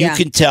death, and you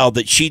can tell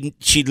that she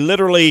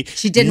literally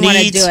didn't want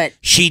to do it.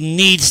 She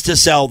needs to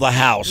sell the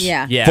house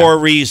Yeah. for a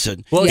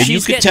reason. Well, and she's you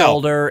can getting tell.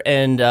 older,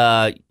 and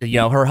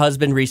her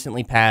husband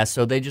recently passed,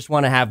 so they just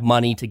want to have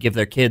money to give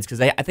their kids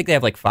because I think they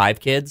have like 5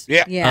 kids.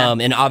 Yeah.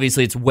 And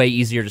obviously, it's way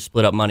easier to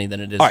split up money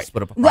than it is to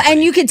split up a property. Well,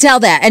 and you can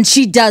tell that, and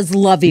she does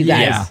love you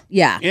guys.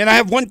 Yeah. And I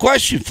have one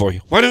question for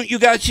you. Why don't you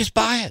guys just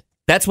buy it?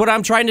 That's what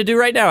I'm trying to do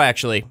right now,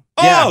 actually.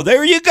 Oh,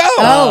 there you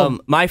go.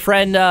 My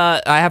friend,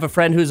 I have a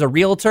friend who's a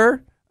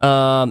realtor,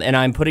 and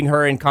I'm putting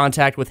her in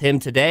contact with him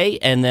today,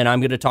 and then I'm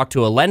going to talk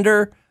to a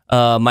lender.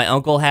 My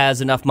uncle has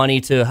enough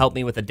money to help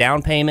me with a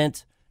down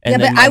payment, and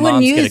then my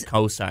mom's going to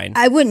co-sign.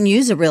 I wouldn't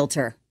use a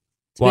realtor,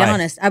 to Why? be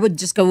honest. I would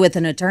just go with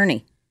an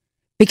attorney.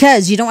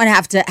 Because you don't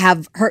want to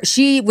have her.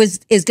 She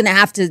is going to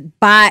have to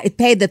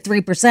pay the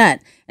 3%,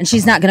 and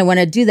she's not going to want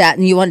to do that.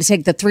 And you want to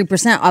take the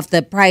 3% off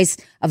the price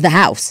of the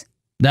house.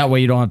 That way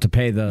you don't have to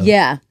pay the.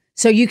 Yeah.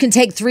 So you can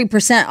take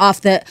 3%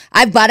 off the.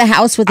 I've bought a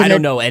house with. I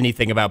don't know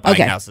anything about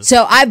buying houses.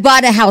 So I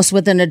bought a house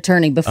with an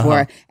attorney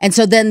before, and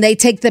so then they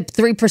take the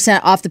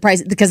 3% off the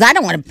price because I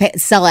don't want to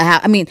sell a house.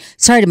 I mean,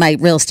 sorry to my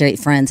real estate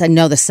friends, I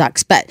know this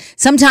sucks, but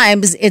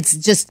sometimes it's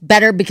just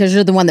better because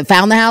you're the one that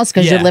found the house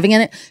because you're living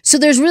in it. So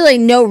there's really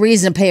no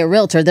reason to pay a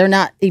realtor. They're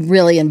not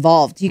really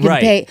involved. You can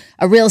pay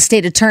a real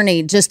estate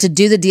attorney just to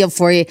do the deal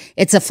for you.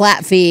 It's a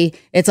flat fee.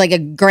 It's like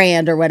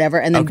 $1,000 or whatever,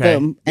 and then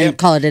boom, and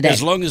call it a day.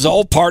 As long as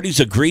all parties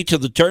agree to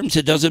the terms,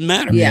 it doesn't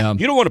matter. Yeah.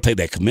 You don't want to pay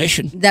that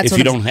commission That's if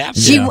you don't have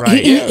to.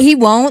 He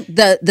won't.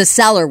 The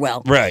seller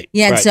will. Right.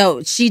 Yeah. And right.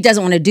 so she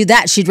doesn't want to do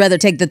that. She'd rather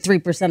take the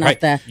 3% off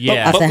the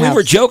off But the we house.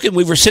 were joking.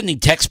 We were sending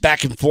texts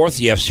back and forth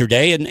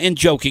yesterday and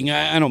joking.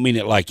 I don't mean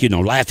it like,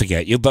 laughing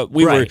at you, but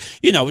we were,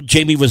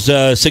 Jamie was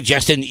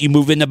suggesting you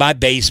move into my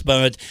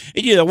basement.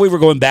 And, we were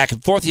going back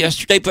and forth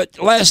yesterday.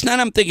 But last night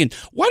I'm thinking,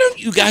 why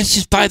don't you guys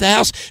just buy the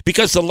house?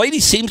 Because the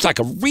lady seems like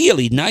a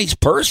really nice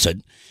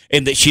person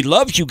and that she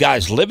loves you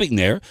guys living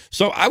there.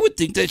 So I would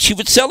think that she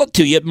would sell it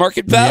to you at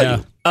market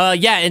value.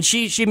 Yeah, and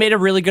she made a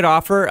really good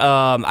offer.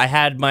 I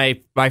had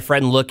my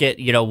friend look at,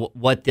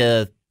 what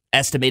the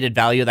estimated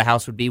value of the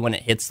house would be when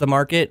it hits the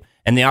market,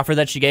 and the offer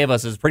that she gave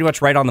us is pretty much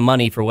right on the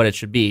money for what it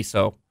should be.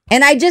 So.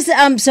 And I just,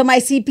 so my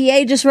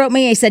CPA just wrote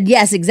me. He said,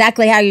 yes,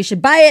 exactly how you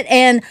should buy it.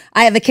 And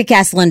I have a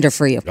kick-ass lender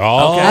for you. Oh,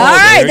 all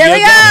right, there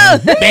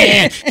we go.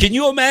 Man, can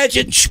you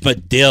imagine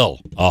Spadil,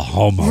 a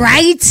homeowner?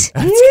 Right?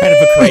 That's kind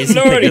of a crazy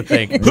thing to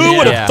think. Who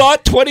would have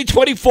thought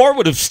 2024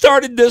 would have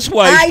started this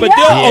way?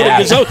 Spadil owning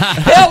his own.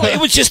 Hell, it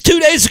was just 2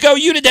 days ago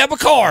you didn't have a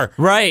car.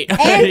 Right.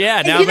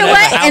 And now you know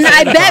what? And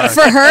I bet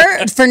for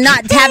her, for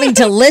not having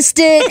to list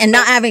it and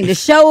not having to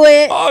show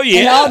it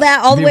and all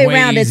that, all the way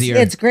around,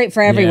 it's great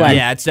for everyone.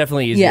 Yeah, it's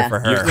definitely easier for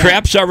her. Your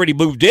crap's already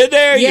moved in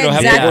there. You don't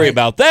have to worry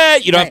about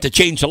that. You don't have to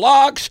change the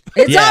locks.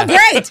 It's all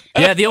great.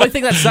 Yeah, the only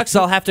thing that sucks is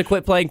I'll have to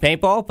quit playing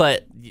paintball,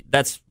 but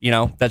that's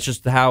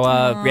just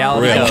how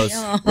reality goes.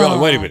 Really?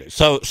 Wait a minute.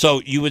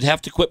 So you would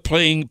have to quit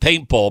playing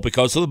paintball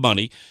because of the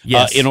money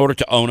in order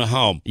to own a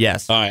home.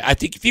 Yes. All right. I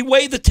think if you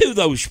weigh the two,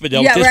 though,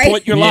 Spadil, at this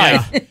point in your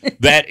life,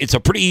 that it's a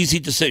pretty easy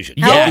decision.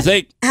 Yeah. You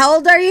think? How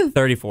old are you?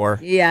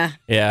 34. Yeah.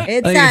 Yeah.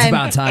 It's I think it's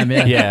about time,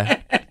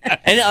 Yeah.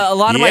 And a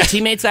lot of my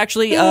teammates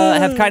actually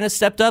have kind of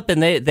stepped up,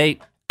 and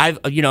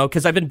I've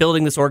because I've been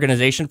building this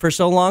organization for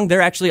so long,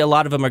 they're actually, a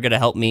lot of them are going to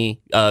help me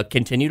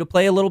continue to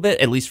play a little bit,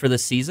 at least for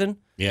this season.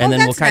 Yeah. And then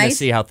we'll that's kind of nice.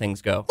 see how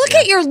things go. Look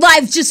at your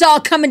lives just all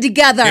coming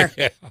together.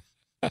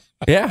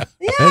 Yeah.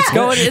 It's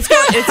going.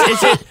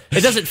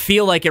 It doesn't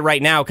feel like it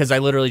right now because I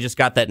literally just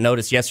got that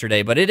notice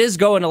yesterday, but it is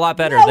going a lot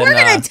better. We're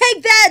going to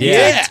take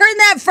that, turn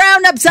that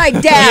frown upside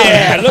down.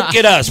 Yeah, look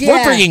at us.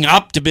 We're bringing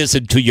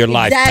optimism to your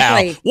life,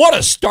 pal. What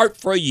a start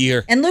for a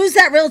year. And lose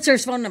that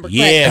realtor's phone number quick.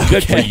 Yeah,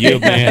 good for you,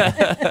 man.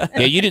 Yeah,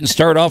 you didn't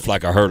start off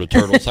like a herd of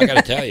turtles, I got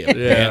to tell you.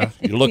 Man.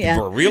 You're looking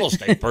for a real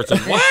estate person.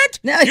 What?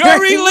 No, you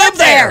already live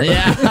there.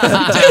 Yeah.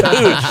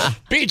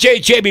 Dude, BJ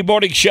and Jamie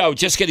Morning Show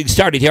just getting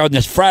started here on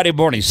this Friday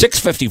morning,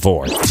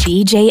 6:54.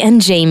 BJ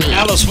and Jamie.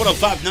 Alice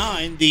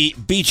 105.9, the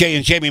BJ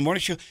and Jamie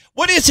Morning Show.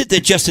 What is it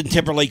that Justin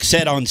Timberlake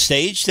said on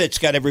stage that's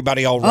got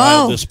everybody all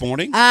riled this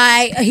morning?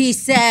 He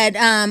said,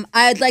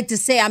 I'd like to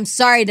say I'm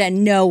sorry to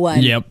no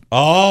one. Yep.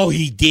 Oh,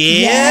 he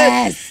did?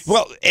 Yes.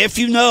 Well, if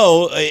you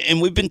know,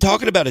 and we've been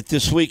talking about it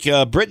this week,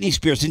 Britney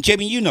Spears, and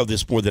Jamie, you know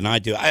this more than I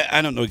do.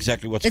 I don't know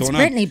exactly what's going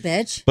on. It's Britney,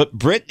 bitch. But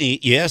Britney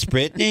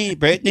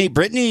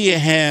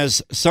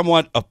has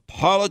somewhat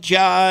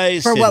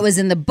apologized. For what was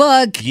in the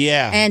book.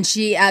 Yeah. And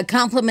she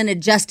complimented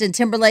Justin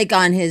Timberlake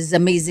on his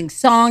amazing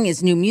song,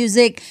 his new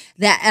music,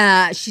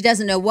 that she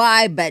doesn't know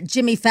why, but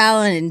Jimmy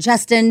Fallon and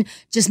Justin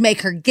just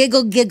make her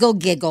giggle, giggle,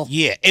 giggle.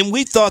 Yeah, and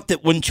we thought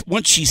that once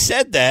she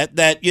said that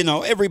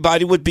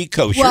everybody would be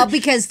kosher. Well,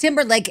 because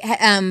Timberlake,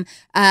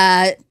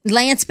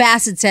 Lance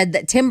Bassett said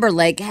that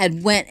Timberlake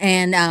had went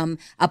and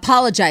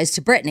apologized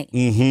to Britney.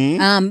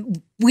 Mm-hmm.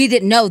 We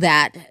didn't know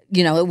that.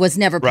 It was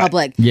never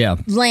public. Yeah.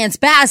 Lance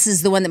Bass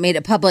is the one that made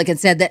it public and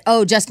said that,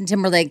 Justin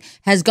Timberlake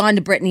has gone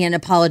to Britney and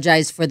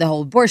apologized for the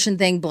whole abortion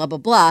thing, blah, blah,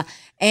 blah.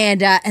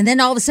 And then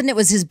all of a sudden it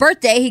was his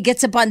birthday. He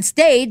gets up on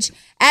stage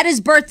at his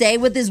birthday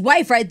with his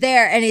wife right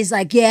there. And he's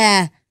like,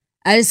 yeah,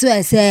 I just want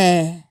to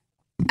say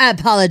I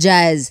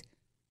apologize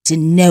to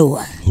no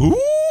one.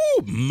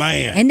 Ooh,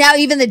 man. And now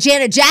even the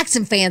Janet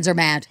Jackson fans are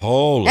mad.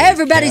 Holy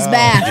Everybody's cow.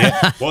 mad.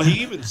 Yeah. Well,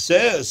 he even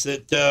says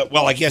that,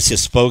 I guess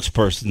his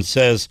spokesperson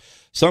says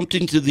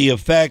something to the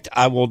effect,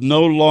 I will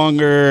no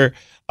longer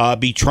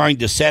be trying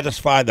to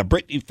satisfy the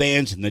Britney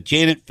fans and the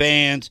Janet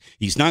fans.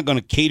 He's not going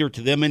to cater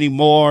to them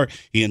anymore.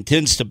 He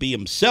intends to be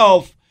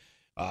himself.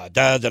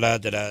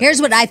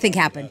 Here's what I think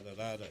happened.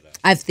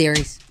 I have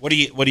theories. What do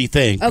you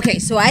think? Okay,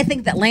 so I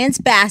think that Lance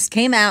Bass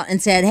came out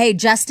and said, hey,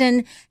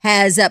 Justin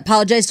has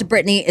apologized to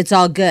Britney. It's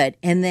all good.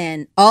 And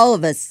then all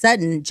of a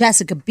sudden,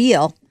 Jessica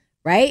Biel,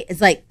 right? It's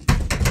like,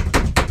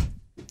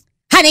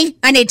 honey,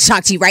 I need to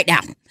talk to you right now.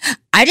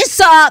 I just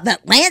saw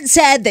that Lance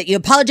said that you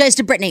apologized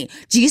to Britney.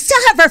 Do you still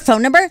have her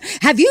phone number?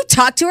 Have you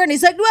talked to her? And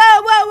he's like,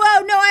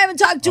 whoa, no, I haven't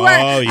talked to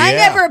her. Yeah. I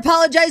never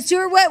apologized to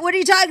her. What are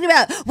you talking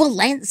about? Well,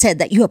 Lance said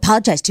that you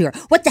apologized to her.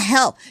 What the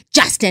hell?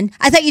 Justin,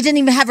 I thought you didn't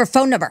even have her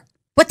phone number.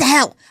 What the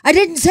hell? I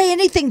didn't say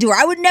anything to her.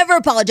 I would never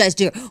apologize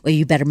to her. Well,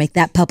 you better make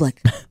that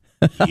public.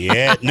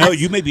 Yeah, no,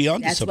 you may be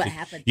onto That's something. what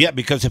happened. Yeah,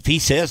 because if he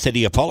says that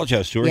he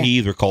apologized to her, Yeah. he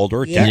either called her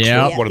or Yeah. texted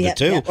Yeah. her, one of the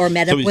two. Or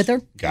met up he's with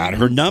her. Got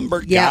her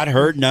number, Yeah.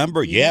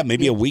 Yeah,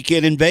 maybe a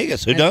weekend in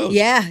Vegas. Who knows?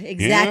 Yeah,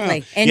 exactly.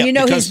 Yeah. And Yeah,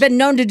 he's because- been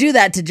known to do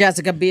that to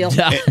Jessica Biel.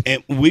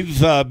 and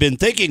we've been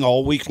thinking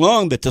all week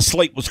long that the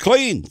slate was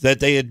clean, that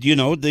they had,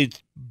 they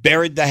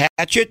buried the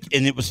hatchet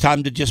and it was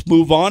time to just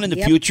move on and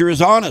the future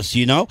is on us,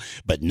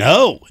 But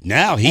no,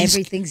 now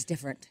Everything's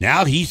different.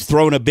 now he's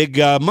thrown a big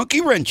monkey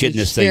wrench in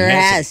this thing. Sure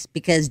hasn't he? has,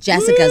 because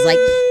Jessica's like,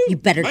 you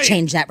better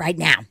change that right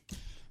now.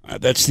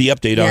 That's the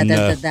update Yeah, on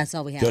that's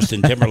all we have.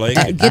 Justin Timberlake.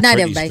 and Good night,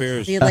 Britney everybody.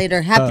 Spears. See you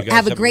later.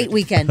 Have a great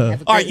weekend.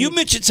 Have a All right, great you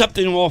mentioned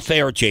something off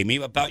air, Jamie,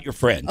 about your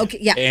friend. Okay,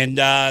 yeah. And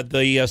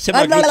the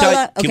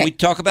semaglutide. Can okay. we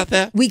talk about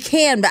that? We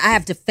can, but I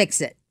have to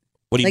fix it.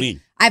 What do you Like,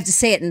 mean? I have to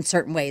say it in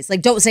certain ways.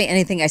 Like, don't say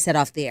anything I said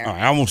off the air. All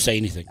right, I won't say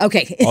anything.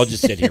 Okay. I'll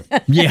just sit here.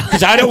 Yeah.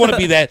 Because I don't want to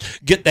be that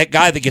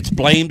guy that gets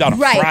blamed on a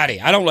Right. Friday.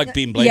 I don't like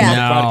being blamed Yeah. on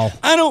a Friday.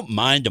 No. I don't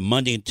mind a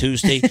Monday and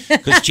Tuesday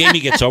because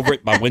Jamie gets over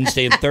it by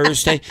Wednesday and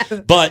Thursday.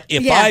 But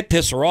if Yeah. I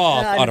piss her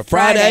off On on a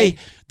Friday. Friday,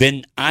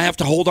 then I have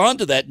to hold on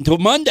to that until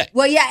Monday.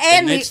 Well, yeah,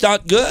 and it's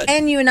not good.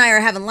 And you and I are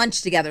having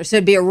lunch together, so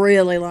it'd be a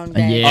really long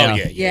day. Yeah.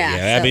 Oh,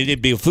 yeah. I so- mean,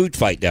 it'd be a food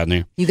fight down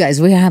there. You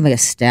guys, we're having a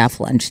staff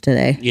lunch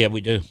today. Yeah,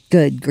 we do.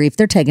 Good grief,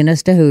 they're taking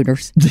us to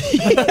Hooters.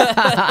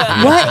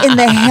 What in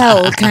the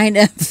hell kind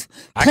of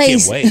I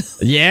place? can't wait.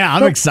 Yeah,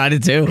 I'm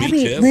excited too. I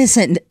mean, too.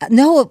 listen,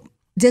 no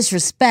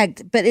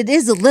disrespect, but it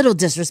is a little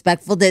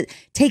disrespectful to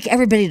take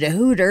everybody to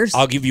Hooters.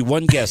 I'll give you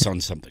one guess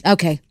on something.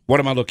 Okay, What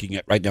am I looking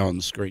at right now on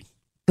the screen?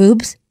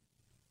 boobs.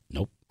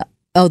 Nope.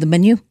 Oh, the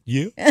menu.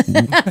 You?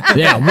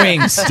 Yeah,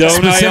 wings.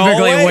 Don't I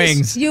Specifically always?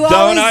 wings. You Don't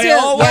always I do.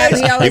 always? Yeah,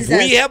 he always If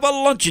we does. have a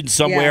luncheon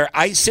somewhere,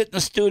 I sit in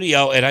the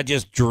studio and I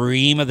just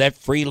dream of that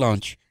free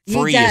lunch. He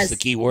Free does. is the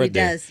key word He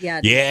there. does,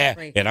 yeah, Yeah.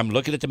 free. And I'm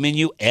looking at the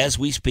menu as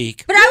we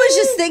speak. But I was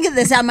just thinking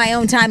this on my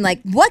own time,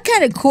 like, what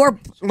kind of corp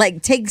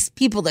takes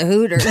people to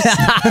Hooters?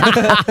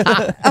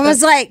 I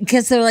was like,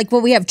 because they're like,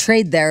 well, we have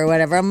trade there or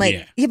whatever. I'm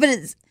like, yeah, but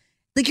it's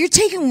like you're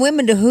taking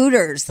women to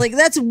Hooters. Like,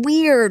 that's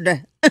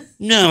weird.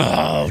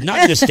 No,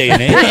 not this day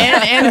and age.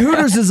 And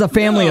Hooters is a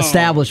family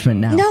establishment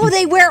now. No,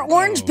 they wear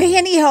orange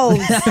pantyhose.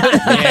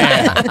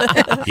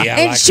 Yeah,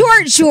 and like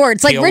short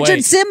shorts like Can't Richard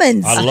wait.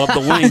 Simmons. I love the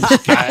wings.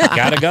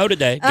 Gotta go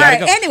today. All Gotta right,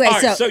 go. anyway,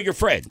 All right, so your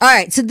friend. All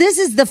right, so this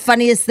is the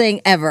funniest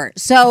thing ever.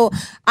 So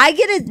I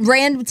get a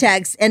random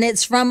text, and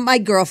it's from my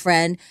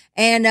girlfriend,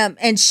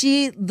 and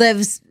she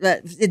lives.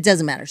 It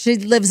doesn't matter. She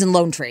lives in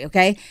Lone Tree,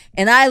 okay,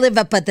 and I live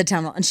up at the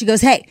tunnel. And she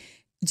goes, "Hey,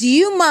 do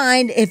you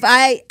mind if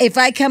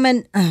I come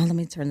in? Oh, let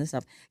me turn this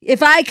up.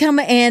 If I come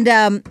and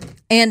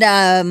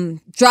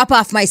drop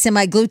off my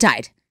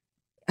semaglutide."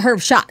 Her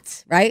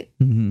shots, right?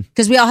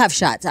 Because we all have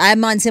shots.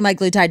 I'm on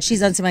semaglutide.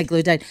 She's on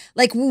semaglutide.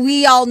 Like,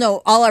 we all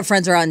know all our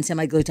friends are on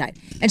semaglutide.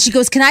 And she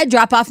goes, "Can I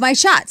drop off my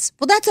shots?"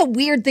 Well, that's a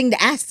weird thing to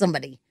ask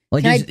somebody.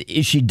 Like, Can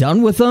is she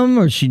done with them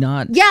or is she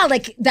not? Yeah,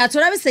 like, that's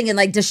what I was thinking.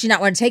 Like, does she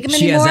not want to take them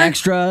anymore? She has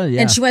extra,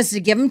 yeah. And she wants to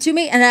give them to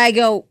me. And I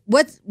go,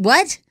 What?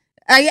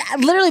 I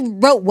literally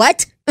wrote,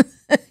 "What?"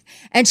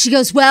 And she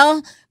goes,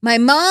 "Well, my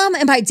mom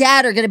and my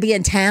dad are going to be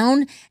in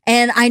town.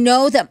 And I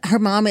know that her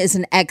mom is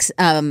an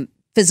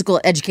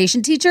physical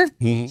education teacher.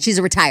 She's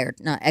a retired,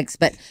 not ex,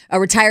 but a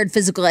retired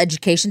physical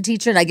education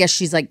teacher. And I guess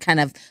she's like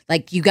kind of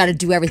like, you got to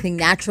do everything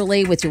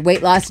naturally with your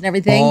weight loss and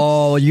everything.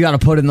 Oh, you got to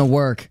put in the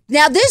work.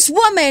 Now, this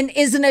woman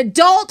is an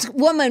adult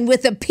woman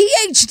with a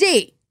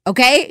PhD.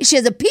 Okay, she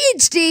has a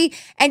PhD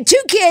and 2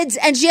 kids,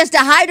 and she has to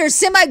hide her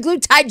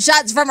semaglutide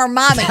shots from her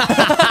mommy.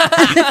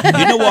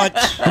 You know what?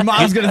 Her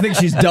mom's gonna think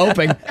she's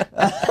doping.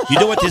 You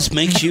know what this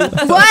makes you?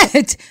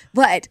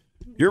 What?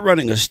 You're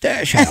running a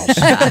stash house.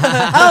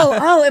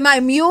 Oh, am I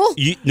a mule?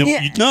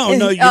 No,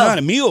 you're not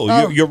a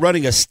mule. You're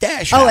running a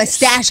stash house. Oh, a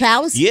stash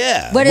house?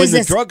 Yeah. What when is the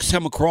this? drugs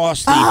come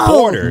across the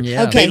border,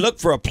 okay. they look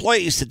for a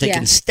place that they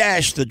can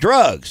stash the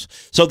drugs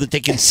so that they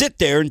can sit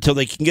there until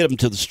they can get them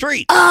to the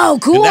street. Oh,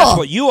 cool. And that's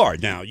what you are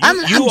now. You I'm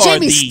are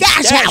Jamie's the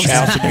stash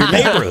house. in your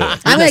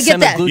neighborhood. I'm going to get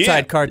that.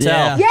 Semaglutide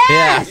cartel.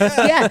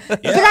 Yeah. But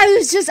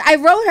I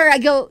wrote her, I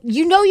go,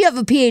 you have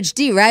a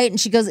PhD, right? And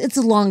she goes, it's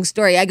a long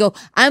story. I go,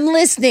 I'm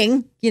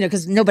listening,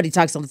 because nobody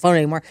talks on the phone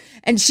anymore.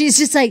 And she's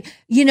just like,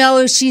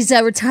 she's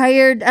a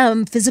retired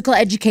physical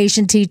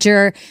education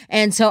teacher.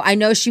 And so I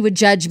know she would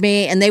judge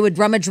me, and they would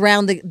rummage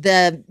around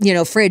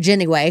the fridge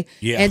anyway.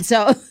 Yeah. And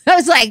so I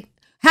was like,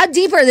 how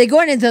deep are they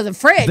going into the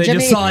fridge? They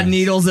just saw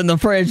needles in the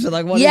fridge. They're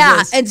like, what is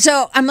this? And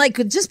so I'm like,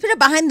 just put it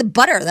behind the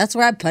butter. That's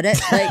where I put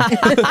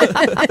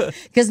it.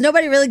 Because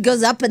nobody really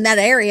goes up in that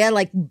area,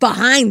 like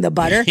behind the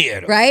butter,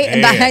 right?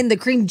 And behind the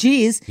cream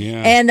cheese.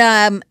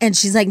 Yeah. And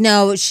she's like,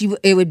 no,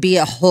 it would be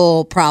a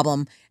whole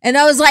problem. And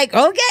I was like,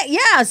 okay,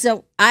 yeah.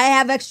 So I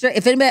have extra.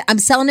 If anybody, I'm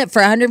selling it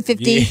for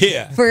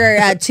 $150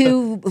 for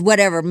 2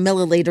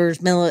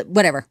 milliliters,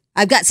 whatever.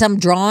 I've got some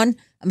drawn.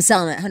 I'm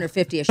selling it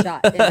 $150 a shot.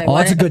 Oh,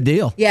 that's a good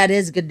deal. Yeah, it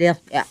is a good deal.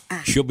 Yeah.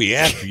 She'll be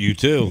after you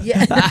too.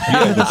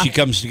 Yeah. When she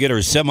comes to get her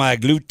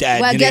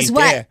semaglutide. Well, guess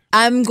what? There.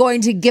 I'm going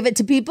to give it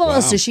to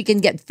people so she can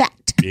get fat.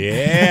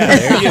 Yeah,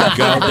 there you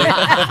go.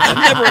 I've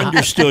never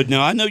understood.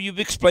 Now, I know you've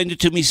explained it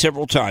to me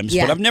several times,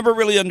 but I've never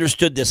really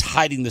understood this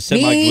hiding the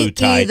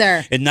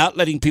semaglutide and not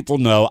letting people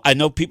know. I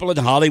know people in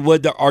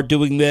Hollywood that are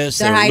doing this.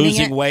 They're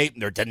losing weight,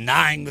 and they're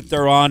denying that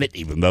they're on it,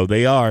 even though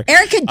they are.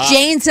 Erica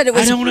Jane said it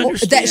was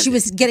that she it.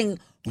 Was getting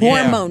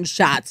hormone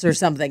shots or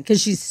something because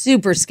she's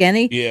super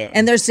skinny. Yeah.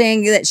 And they're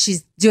saying that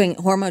she's doing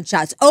hormone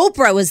shots.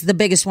 Oprah was the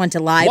biggest one to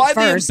lie Why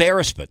first. the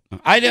embarrassment?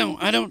 I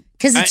don't.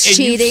 Because it's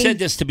cheating. And you've said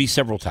this to me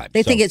several times.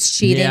 They think it's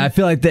cheating. Yeah, I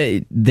feel like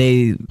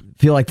they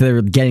feel like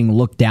they're getting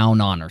looked down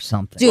on or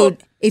something.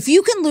 Dude, if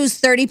you can lose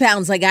 30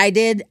 pounds like I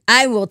did,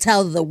 I will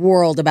tell the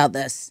world about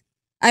this.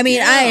 I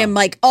mean, I am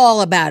like all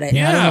about it.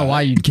 Yeah, I don't know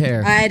why you'd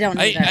care. I don't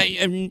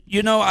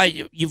know.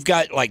 You've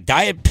got like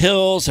diet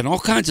pills and all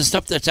kinds of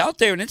stuff that's out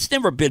there, and it's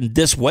never been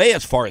this way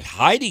as far as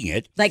hiding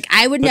it. Like,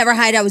 I would never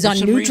hide. I was on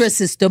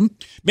Nutrisystem.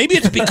 Maybe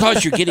it's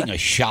because you're getting a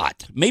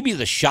shot. Maybe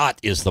the shot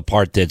is the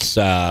part that's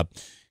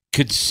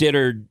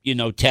considered,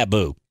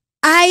 taboo.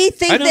 I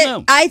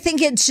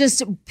think it's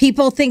just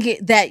people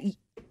think that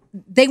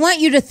they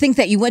want you to think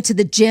that you went to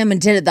the gym and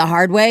did it the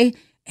hard way.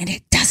 And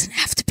it doesn't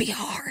have to be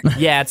hard.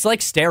 Yeah, it's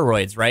like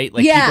steroids, right?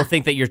 Like people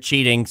think that you're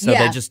cheating, so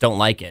they just don't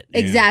like it.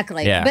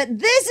 Exactly. Yeah. But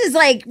this is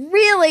like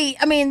really,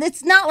 I mean,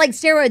 it's not like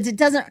steroids. It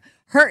doesn't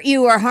hurt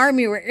you or harm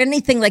you or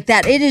anything like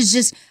that. It is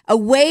just a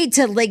way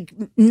to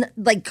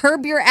like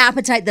curb your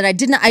appetite that I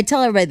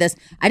tell everybody this.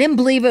 I didn't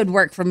believe it would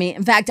work for me.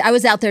 In fact, I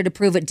was out there to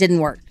prove it didn't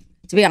work,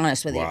 to be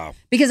honest with you.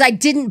 Because I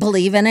didn't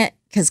believe in it.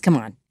 Because come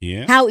on.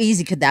 Yeah. How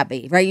easy could that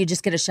be, right? You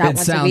just get a shot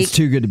once a week. It sounds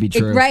too good to be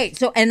true. Right.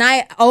 So, and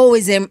I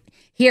always am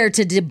here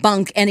to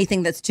debunk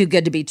anything that's too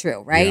good to be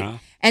true, right? Yeah.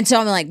 And so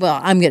I'm like, well,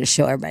 I'm going to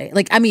show everybody.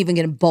 Like, I'm even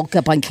going to bulk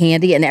up on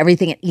candy and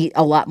everything and eat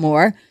a lot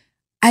more.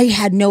 I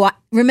had no.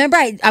 Remember,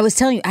 I was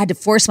telling you I had to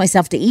force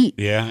myself to eat.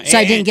 Yeah. So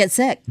I didn't get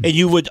sick. And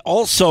you would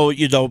also,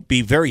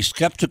 be very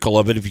skeptical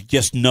of it if you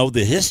just know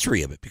the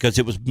history of it, because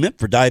it was meant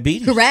for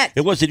diabetes. Correct.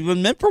 It wasn't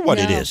even meant for what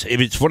it is.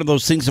 It's one of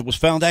those things that was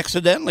found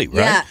accidentally,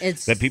 right? Yeah,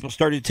 that people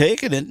started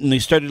taking it and they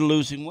started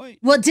losing weight.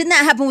 Well, didn't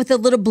that happen with the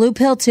little blue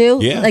pill too?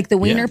 Yeah. Like the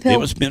wiener pill? It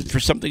was meant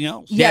for something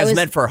else. Yeah, it was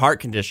meant for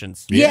heart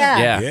conditions.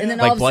 Yeah. And then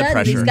like all of a blood sudden,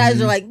 pressure. these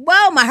guys are like,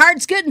 "Whoa, my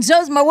heart's good, and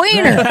so's my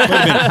wiener." Wait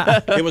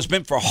a minute. It was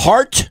meant for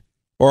heart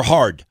or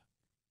hard?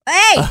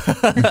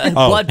 Hey,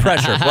 blood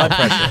pressure. All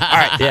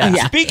right.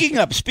 Yeah. Speaking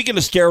of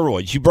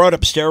steroids, you brought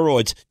up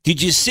steroids.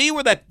 Did you see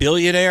where that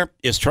billionaire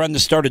is trying to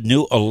start a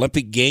new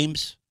Olympic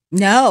Games?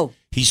 No.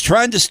 He's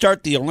trying to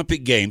start the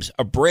Olympic Games,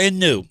 a brand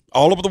new,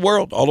 all over the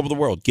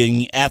world,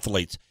 getting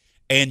athletes.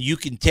 And you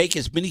can take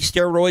as many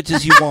steroids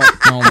as you want.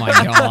 Oh, my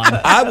God.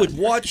 I would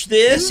watch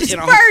this.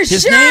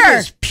 His name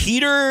is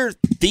Peter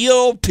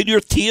Thiel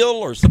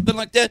or something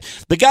like that.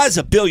 The guy's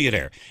a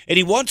billionaire. And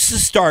he wants to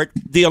start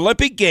the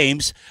Olympic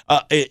Games,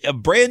 a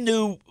brand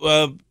new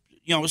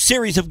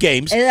series of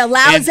games. It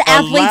allows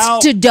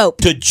athletes to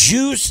dope. To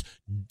juice,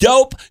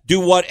 dope, do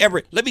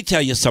whatever. Let me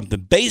tell you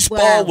something.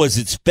 Baseball was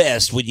its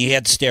best when you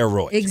had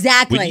steroids.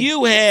 Exactly. When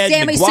you had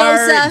Sammy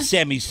McGwire Sosa. and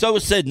Sammy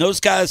Sosa and those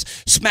guys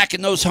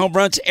smacking those home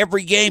runs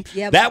every game,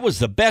 that was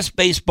the best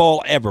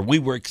baseball ever. We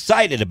were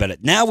excited about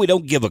it. Now we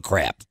don't give a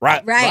crap,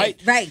 right? Right,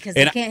 because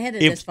they can't hit it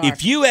this far.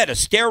 If you had a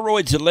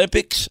steroids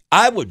Olympics,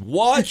 I would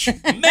watch.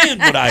 Man,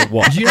 would I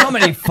watch. Do you know how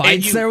many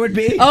fights there would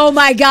be? Oh,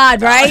 my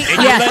God, right?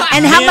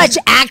 And how much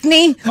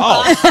acne?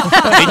 Oh,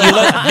 and you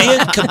let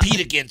men compete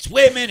against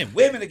women and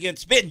women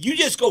against men. You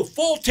just go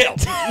full tilt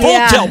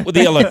with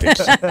the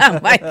Olympics. Oh,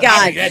 my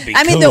God.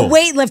 I mean, the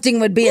weightlifting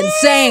would be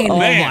insane. Oh,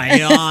 my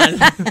God.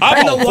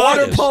 And the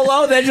water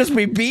polo, they'd just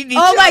be beating each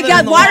other. Oh, my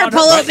God. in the Water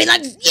polo would be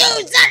like, you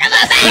son of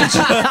a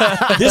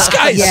bitch. This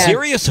guy's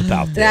serious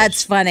about this.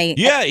 That's funny.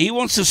 Yeah, he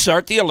wants to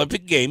start the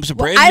Olympic Games, a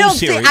brand new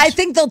series. I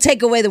think they'll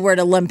take away the word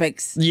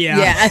Olympics.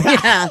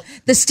 Yeah.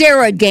 The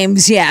steroid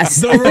games,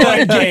 yes. The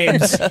roid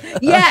games.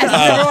 Yes,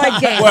 the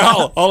roid games.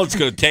 Well, all it's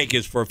going to take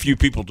is for a few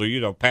people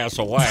to, pass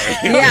away.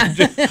 Yeah.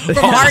 From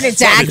heart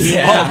attacks.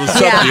 All of a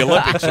sudden, the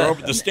Olympics are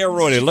over. The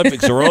steroid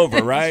Olympics are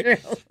over, right?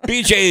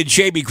 BJ and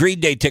Jamie, Green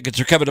Day tickets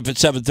are coming up at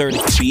 7:30.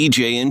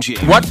 BJ and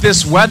Jamie. What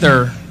this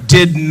weather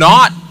did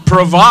not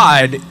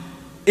provide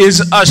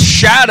is a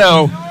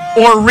shadow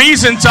or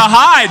reason to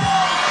hide.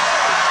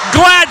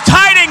 Glad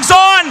tidings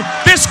on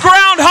this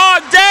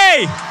Groundhog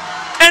Day.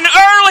 An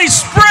early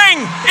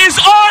spring is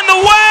on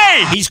the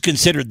way. He's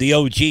considered the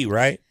OG,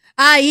 right?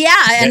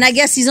 And I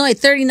guess he's only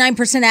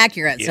 39%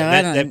 accurate. So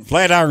I don't know. That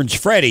Flat Iron's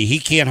Freddy, he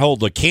can't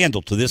hold a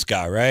candle to this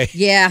guy, right?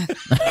 Yeah.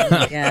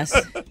 Yes.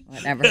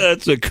 Whatever.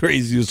 That's the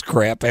craziest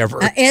crap ever.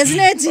 Isn't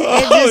it?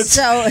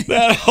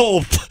 That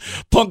whole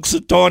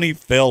Punxsutawney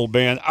Phil,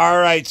 man. All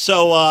right,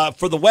 so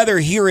for the weather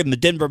here in the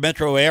Denver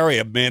metro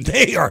area, man,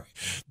 they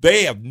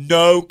have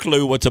no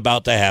clue what's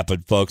about to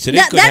happen, folks. And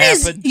it could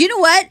happen. You know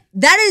what?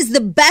 That is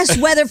the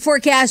best weather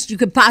forecast you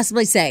could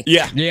possibly say.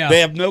 Yeah.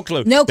 They have no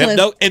clue. No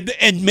clue.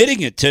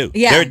 Admitting it too.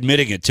 Yeah. They're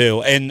admitting it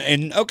too.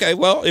 And okay,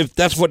 well, if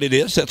that's what it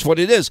is, that's what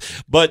it is.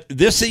 But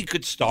this thing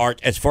could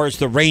start, as far as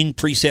the rain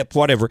precip,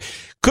 whatever,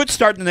 could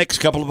start in the next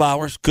couple of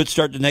hours, could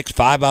start in the next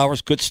 5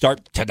 hours, could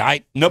start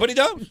tonight. Nobody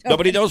knows.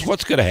 Nobody knows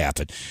what's going to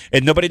happen.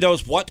 And nobody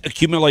knows what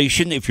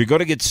accumulation, if you're going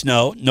to get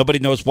snow, nobody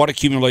knows what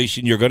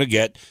accumulation you're going to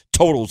get,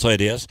 totals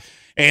that is.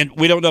 And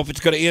we don't know if it's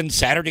going to end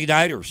Saturday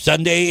night or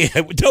Sunday.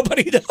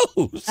 Nobody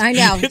knows. I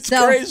know. It's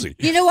crazy.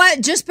 You know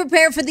what? Just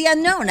prepare for the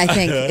unknown, I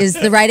think, is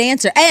the right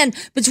answer. And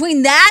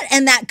between that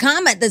and that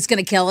comet that's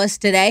going to kill us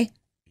today.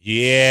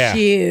 Yeah.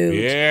 Huge.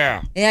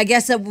 Yeah. Yeah, I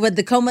guess with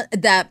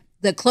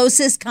the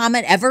closest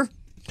comet ever.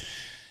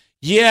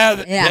 Yeah,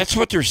 that's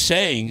what they're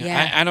saying.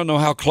 Yeah. I don't know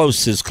how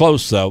close is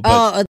close, though.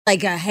 But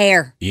like a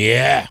hair.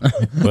 Yeah.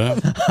 Well,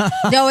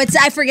 no,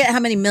 I forget how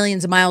many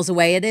millions of miles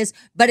away it is,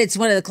 but it's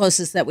one of the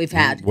closest that we've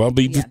had. Well,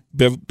 be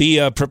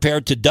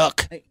prepared to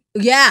duck.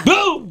 Yeah.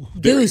 Boom!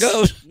 There it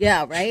goes.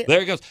 Yeah, right?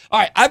 There it goes. All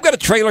right, I've got a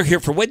trailer here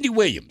for Wendy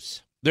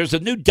Williams. There's a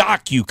new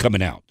docu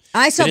coming out.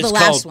 I saw the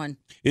last one.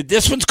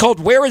 This one's called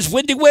Where is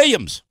Wendy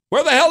Williams?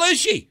 Where the hell is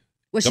she?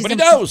 Well, Nobody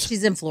knows.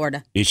 She's in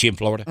Florida. Is she in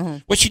Florida? Mm-hmm.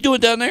 What's she doing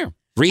down there?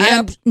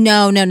 Rehab?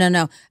 No.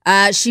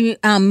 She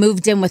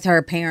moved in with her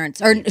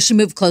parents, or she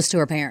moved close to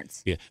her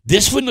parents. Yeah.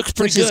 This one looks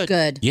pretty good. Which is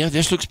good. Yeah,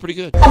 this looks pretty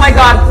good. Oh my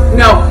God,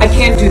 no, I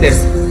can't do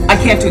this. I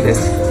can't do this.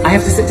 I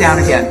have to sit down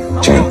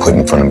again. She was put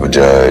in front of a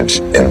judge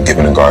and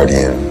given a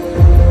guardian.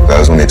 That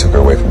was when they took her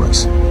away from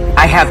us.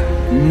 I have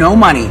no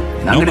money.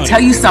 And I'm going to tell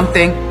you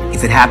something.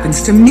 If it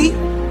happens to me,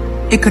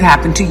 it could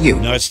happen to you.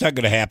 No, it's not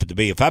going to happen to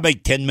me. If I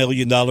make $10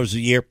 million a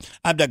year,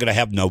 I'm not going to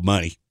have no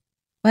money.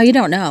 Well, you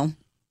don't know.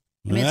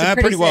 I mean, I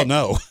pretty well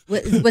know.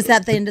 Was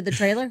that the end of the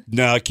trailer?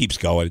 No, it keeps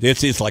going.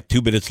 It's like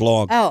 2 minutes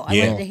long. Oh, I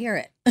wanted to hear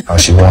it. How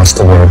she wants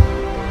to work,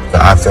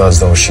 but I feel as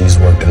though she's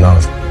worked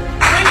enough.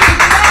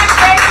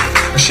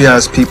 She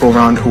has people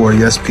around who are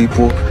yes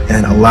people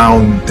and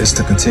allowing this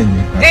to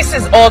continue. This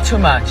is all too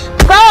much.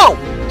 Go!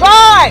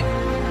 Drive!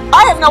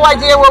 I have no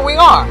idea where we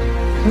are.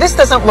 This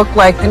doesn't look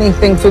like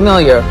anything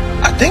familiar.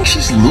 I think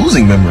she's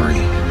losing memory.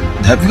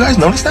 Have you guys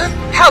noticed that?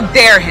 How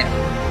dare him?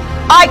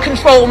 I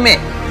control men.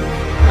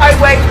 I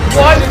weigh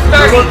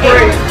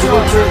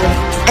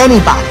 138.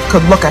 Anybody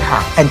could look at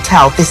her and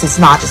tell this is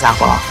not just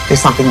alcohol. There's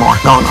something more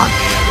going on.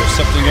 There's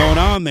something going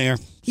on there.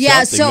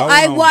 Yeah, so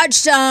I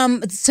watched,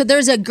 so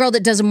there's a girl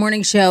that does a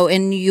morning show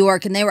in New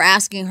York, and they were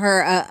asking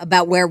her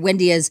about where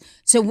Wendy is.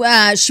 So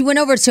she went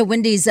over to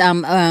Wendy's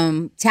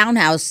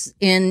townhouse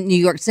in New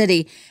York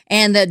City,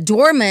 and the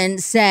doorman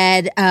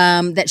said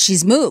that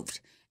she's moved.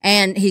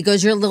 And he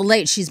goes, you're a little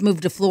late. She's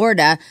moved to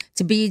Florida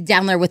to be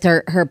down there with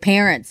her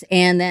parents.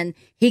 And then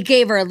he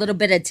gave her a little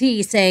bit of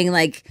tea saying,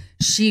 like,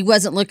 she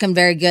wasn't looking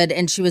very good,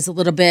 and she was a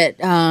little bit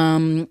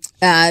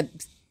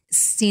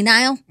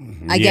senile,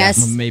 I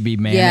guess. Maybe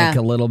manic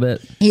a little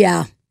bit.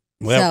 Yeah.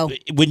 Well, So-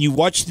 when you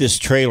watch this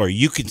trailer,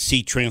 you can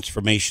see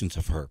transformations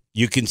of her.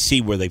 You can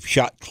see where they've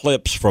shot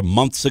clips from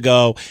months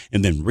ago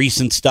and then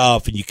recent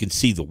stuff, and you can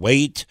see the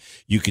weight.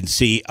 You can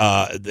see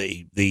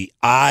the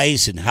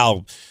eyes and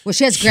how Well,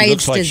 she has she Graves'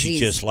 looks like disease. she's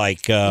just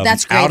like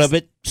That's out Graves'. of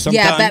it sometimes.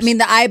 Yeah, but I mean,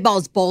 the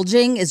eyeballs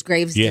bulging is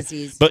Graves'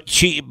 disease.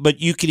 But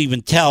you can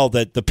even tell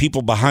that the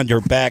people behind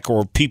her back,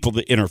 or people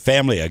in her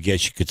family, I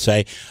guess you could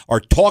say, are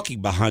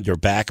talking behind her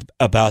back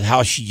about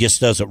how she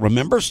just doesn't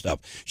remember stuff.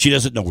 She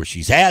doesn't know where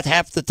she's at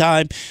half the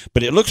time,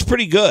 but it looks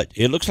pretty good.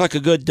 It looks like a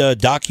good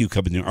docu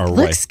coming our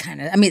way. Looks kind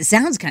of, I mean, it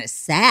sounds kind of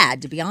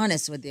sad, to be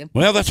honest with you.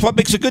 Well, that's what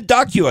makes a good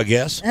docu, I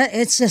guess.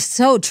 It's just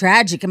so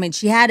tragic. I mean,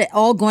 she had it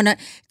all going on.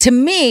 To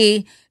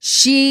me,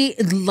 she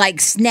like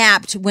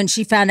snapped when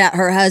she found out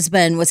her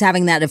husband was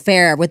having that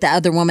affair with the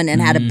other woman and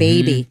had a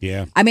baby.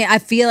 Yeah. I mean, I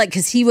feel like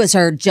because he was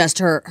her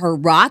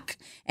rock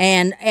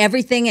and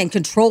everything, and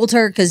controlled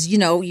her, because, you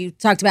know, you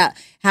talked about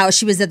how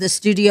she was at the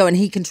studio and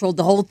he controlled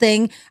the whole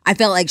thing. I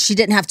felt like she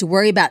didn't have to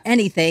worry about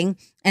anything.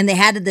 And they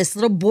had this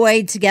little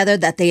boy together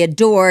that they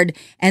adored.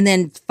 And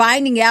then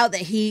finding out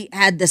that he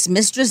had this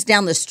mistress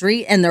down the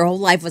street and their whole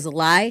life was a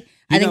lie.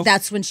 I think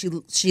that's when she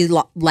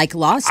lost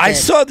it. I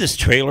saw this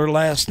trailer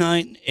last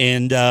night,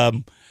 and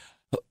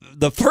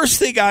the first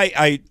thing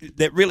I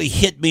that really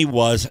hit me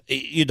was,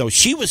 you know,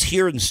 she was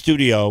here in the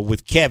studio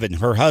with Kevin,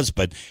 her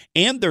husband,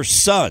 and their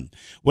son.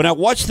 When I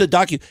watched the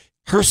docu,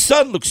 her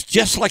son looks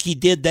just like he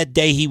did that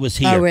day he was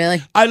here. Oh,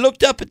 really? I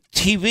looked up at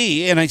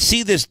TV and I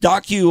see this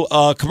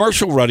docu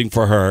commercial running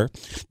for her,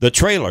 the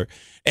trailer,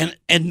 and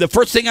the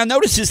first thing I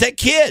noticed is that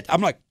kid.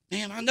 I'm like,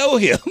 man, I know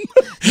him.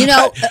 You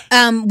know,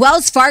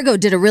 Wells Fargo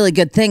did a really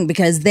good thing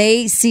because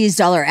they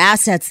seized all her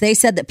assets. They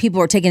said that people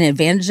were taking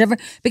advantage of her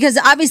because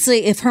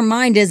obviously if her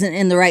mind isn't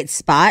in the right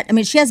spot, I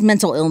mean, she has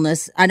mental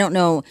illness. I don't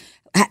know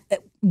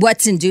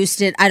what's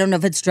induced it. I don't know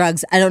if it's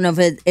drugs. I don't know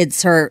if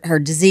it's her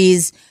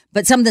disease,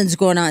 but something's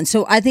going on.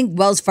 So I think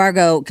Wells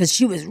Fargo, because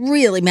she was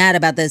really mad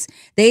about this,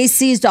 they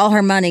seized all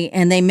her money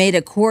and they made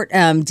a court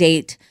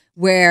date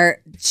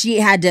where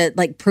she had to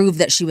like prove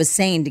that she was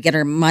sane to get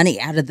her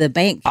money out of the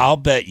bank. I'll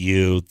bet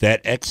you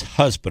that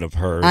ex-husband of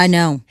hers, I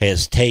know,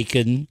 has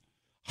taken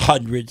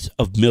hundreds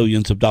of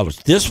millions of dollars.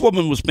 This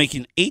woman was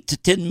making $8 to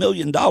 $10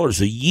 million a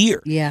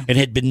year, and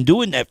had been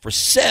doing that for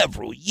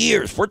several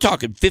years. We're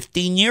talking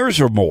 15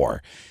 years or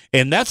more.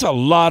 And that's a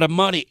lot of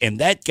money. And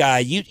that guy,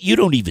 you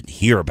don't even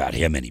hear about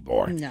him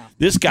anymore. No.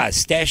 This guy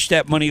stashed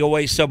that money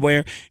away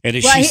somewhere. And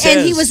as she says,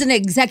 and he was an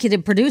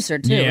executive producer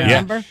too,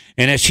 remember? Yeah.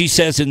 And as she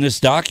says in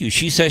this docu,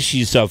 she says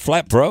she's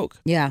flat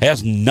broke. Yeah.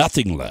 Has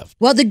nothing left.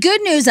 Well, the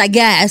good news, I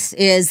guess,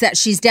 is that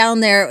she's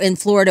down there in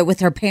Florida with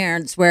her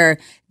parents where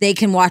they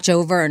can watch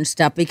over and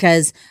stuff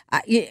because,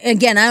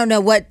 again, I don't know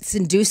what's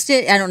induced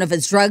it. I don't know if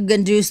it's drug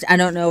induced. I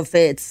don't know if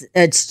it's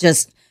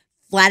just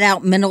flat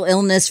out mental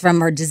illness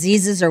from her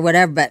diseases or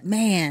whatever, but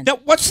man. Now,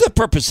 what's the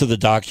purpose of the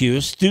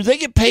docus? Do they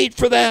get paid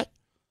for that?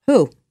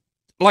 Who?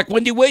 Like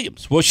Wendy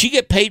Williams. Will she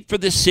get paid for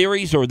this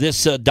series or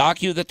this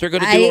docu that they're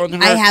going to do on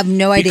her? I have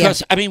no idea.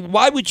 Because, I mean,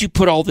 why would you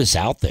put all this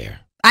out there?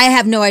 I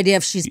have no idea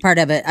if she's part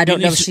of it. I don't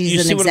know if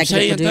she's an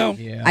executive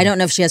producer. Yeah. I don't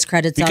know if she has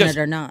credits on it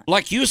or not.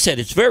 Like you said,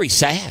 it's very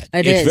sad.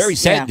 It's very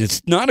sad. Yeah.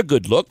 It's not a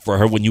good look for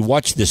her when you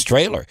watch this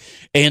trailer.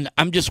 And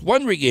I'm just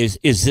wondering, is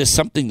this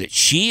something that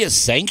she is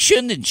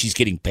sanctioned and she's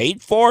getting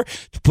paid for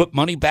to put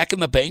money back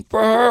in the bank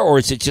for her? Or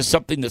is it just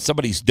something that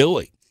somebody's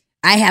doing?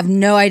 I have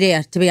no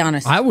idea, to be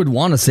honest. I would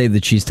want to say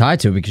that she's tied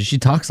to it because she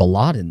talks a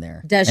lot in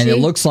there. Does and she? it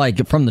looks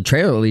like, from the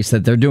trailer at least,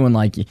 that they're doing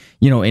like,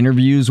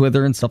 interviews with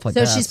her and stuff like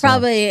that. So she's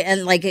probably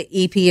like an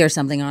EP or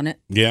something on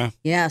it. Yeah.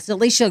 Yeah, so at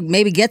least she'll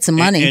maybe get some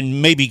money.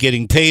 And maybe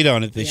getting paid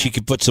on it that she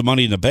could put some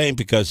money in the bank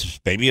because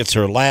maybe it's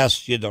her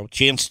last,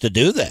 chance to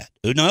do that.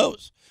 Who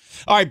knows?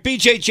 All right,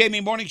 BJ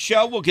Jamie Morning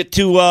Show. We'll get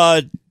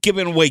to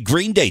giving away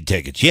Green Day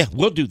tickets. Yeah,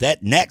 we'll do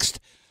that next.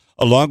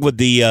 Along with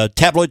the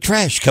tabloid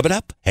trash coming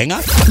up. Hang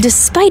on.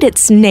 Despite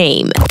its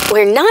name,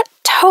 we're not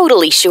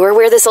totally sure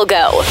where this will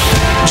go.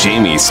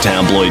 Jamie's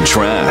tabloid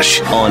trash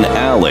on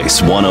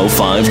Alice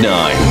 105.9.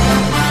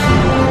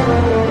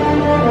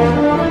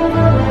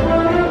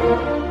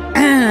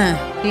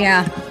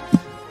 Yeah.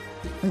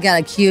 got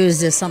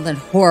accused of something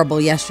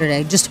horrible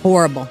yesterday. Just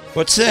horrible.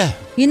 What's that?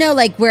 You know,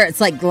 like where it's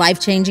like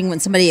life-changing when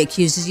somebody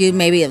accuses you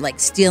maybe of like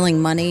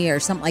stealing money or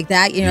something like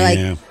that. You're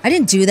like, I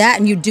didn't do that.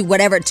 And you do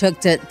whatever it took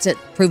to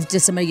prove to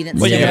somebody you didn't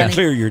steal Well, you got money. to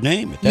clear your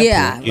name at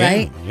that point.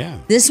 Right? Yeah.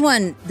 This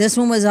one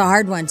was a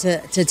hard one to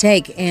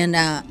take. And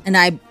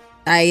I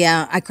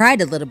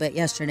cried a little bit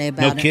yesterday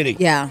about it. No kidding.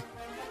 Yeah.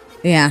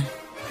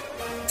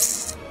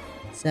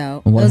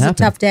 So What it was happened?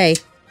 a tough day.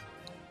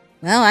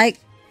 Well,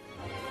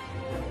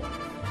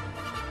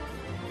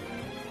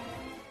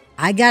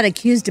 I got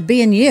accused of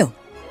being you,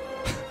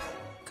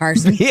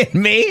 Carson. Being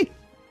me?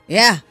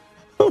 Yeah.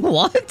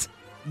 What?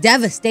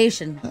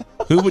 Devastation.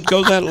 Who would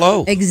go that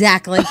low?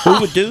 Exactly.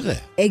 Who would do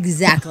that?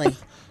 Exactly.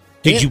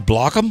 Did you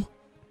block them?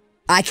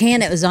 I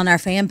can. It was on our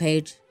fan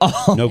page.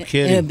 Oh, no It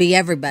kidding. would be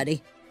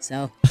everybody.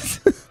 So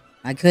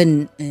I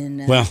couldn't.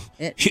 And Well,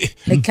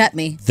 it cut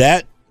me.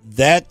 That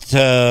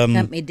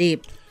Cut me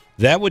deep.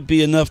 that would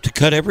be enough to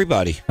cut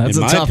everybody. That's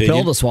in a my tough opinion.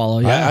 pill to swallow,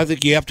 yeah. I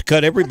think you have to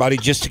cut everybody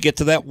just to get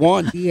to that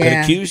one Yeah.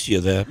 that accused you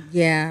of that.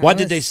 Yeah. Why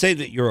did they say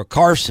that you're a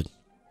Carson?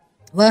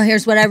 Well,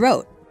 here's what I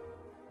wrote.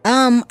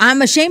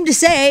 I'm ashamed to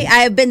say I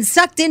have been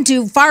sucked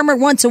into Farmer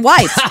Wants a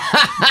Wife.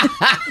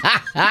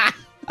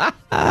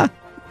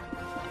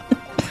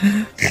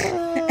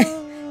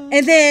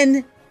 And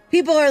then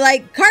people are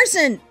like,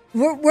 Carson,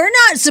 we're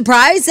not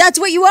surprised. That's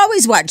what you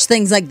always watch,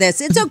 things like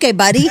this. It's okay,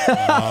 buddy.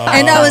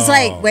 And I was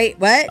like, wait,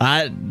 what?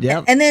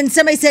 Yep. And then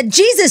somebody said,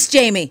 Jesus,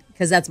 Jamie,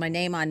 because that's my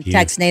name on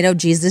TextNado,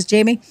 Jesus,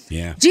 Jamie.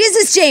 Yeah.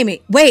 Jesus,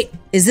 Jamie. Wait,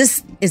 is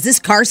this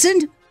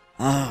Carson?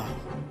 Oh.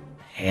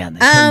 Man, they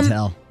couldn't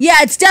tell. Yeah,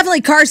 it's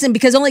definitely Carson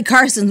because only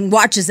Carson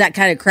watches that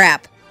kind of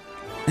crap.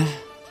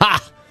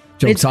 Ha!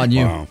 Joke's on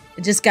you. Wow.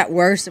 It just got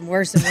worse and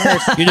worse and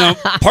worse. You know,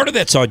 part of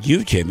that's on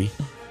you, Jimmy.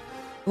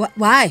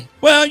 Why?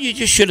 Well, you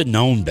just should have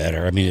known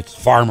better. I mean, it's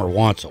Farmer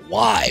Wants a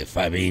Wife.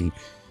 I mean,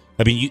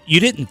 you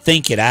didn't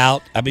think it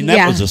out. I mean,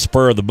 that was a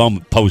spur of the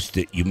moment post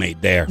that you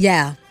made there.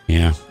 Yeah.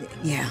 Yeah.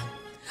 Yeah.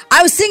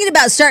 I was thinking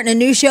about starting a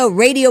new show,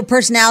 Radio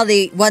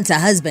Personality Wants a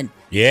Husband.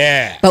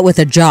 Yeah. But with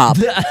a job.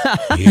 You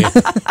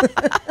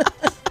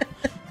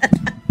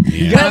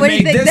gotta What do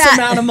you make think this that-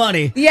 amount of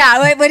money.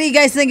 Yeah, what do you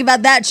guys think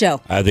about that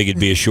show? I think it'd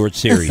be a short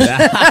series.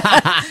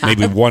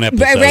 Maybe one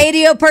episode.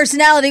 Radio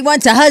Personality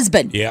Wants a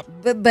Husband. Yep.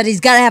 But he's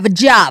got to have a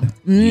job.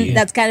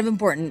 That's kind of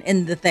important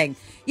in the thing.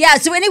 Yeah,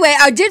 so anyway,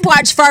 I did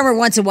watch Farmer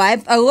Wants a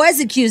Wife. I was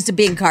accused of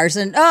being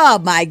Carson. Oh,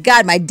 my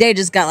God, my day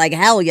just got like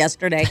hell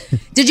yesterday.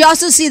 Did you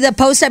also see the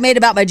post I made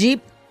about my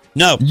Jeep?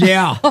 No.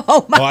 Yeah.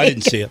 Oh, my I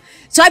didn't see it.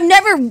 So I've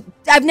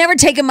never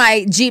taken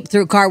my Jeep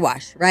through a car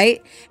wash,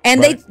 right?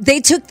 And they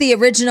took the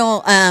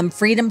original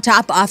Freedom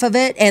top off of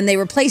it and they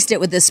replaced it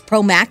with this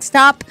Pro Max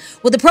top.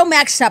 Well, the Pro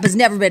Max top has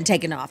never been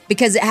taken off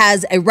because it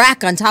has a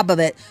rack on top of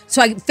it.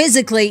 So I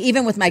physically,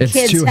 even with my It's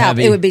kids' too help,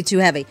 heavy. it would be too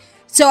heavy.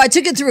 So I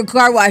took it through a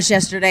car wash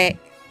yesterday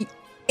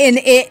and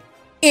it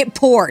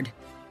poured.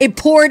 It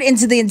poured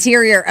into the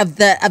interior of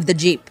the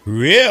Jeep.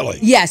 Really?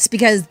 Yes,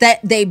 because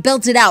they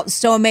built it out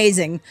so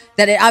amazing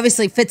that it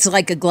obviously fits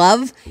like a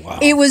glove. Wow.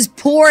 It was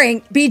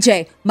pouring.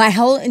 BJ, my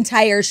whole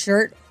entire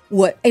shirt.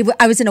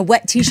 I was in a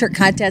wet T-shirt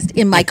contest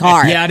in my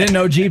car. Yeah, I didn't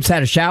know Jeeps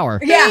had a shower.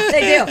 Yeah,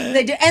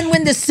 they do. And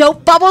when the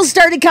soap bubbles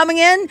started coming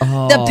in,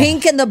 the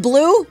pink and the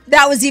blue,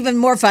 that was even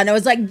more fun. I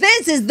was like,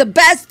 this is the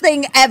best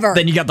thing ever.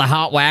 Then you got the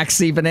hot wax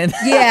seeping in.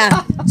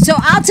 Yeah. So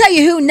I'll tell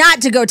you who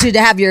not to go to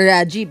have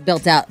your Jeep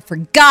built out. For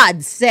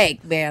God's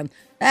sake, man.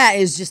 That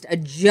is just a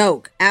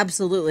joke.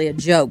 Absolutely a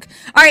joke.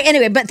 All right,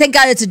 anyway, but thank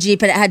God it's a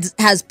Jeep and it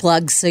has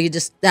plugs. So you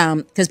just,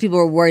 because people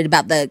were worried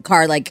about the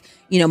car, like,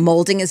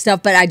 molding and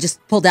stuff, but I just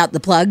pulled out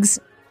the plugs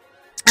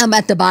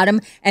at the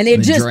bottom and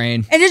it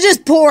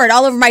just poured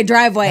all over my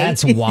driveway.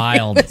 That's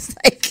wild. It was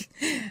like,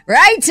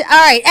 right? All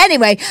right.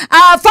 Anyway,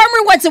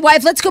 Farmer Wants a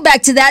Wife. Let's go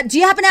back to that. Do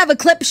you happen to have a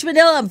clip,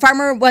 Schmidl, of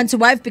Farmer Wants a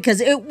Wife? Because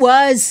it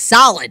was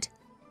solid.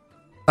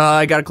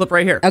 I got a clip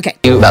right here. Okay.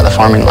 About the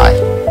farming life.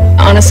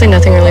 Honestly,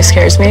 nothing really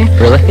scares me.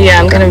 Really?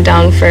 Yeah, I'm kind of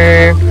down for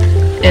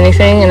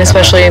anything, and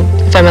especially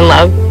if I'm in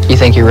love. You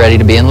think you're ready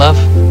to be in love?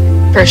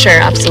 For sure,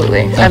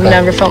 absolutely. I've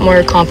never felt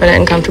more confident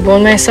and comfortable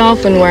in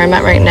myself than where I'm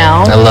at right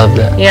now. I love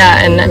that.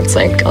 Yeah, and it's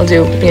like I'll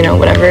do,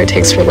 whatever it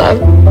takes for love.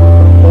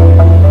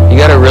 You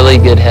got a really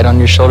good head on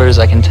your shoulders,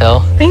 I can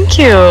tell. Thank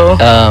you.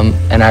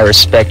 And I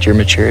respect your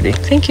maturity.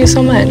 Thank you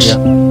so much. Yeah.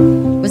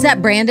 Was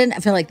that Brandon? I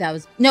feel like that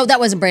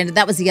wasn't Brandon.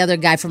 That was the other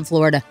guy from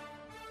Florida.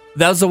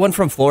 That was the one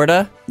from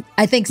Florida?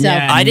 I think so.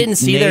 Yeah. I didn't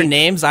see their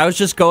names. I was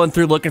just going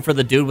through looking for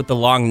the dude with the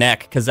long neck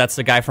because that's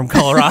the guy from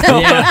Colorado.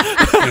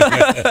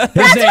 That's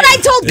what I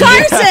told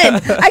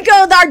Carson. I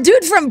go, our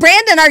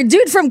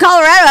dude from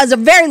Colorado has a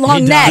very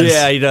long neck.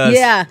 Yeah, he does.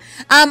 Yeah.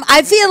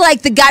 I feel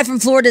like the guy from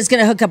Florida is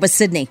going to hook up with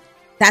Sydney.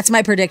 That's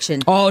my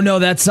prediction. Oh no,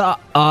 that's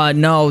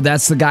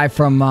that's the guy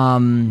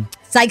from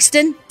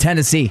Sykeston,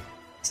 Tennessee.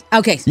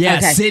 Okay. Yeah,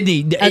 okay.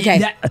 Sydney.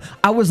 Okay.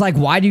 I was like,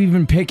 why do you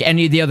even pick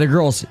any of the other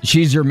girls?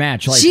 She's your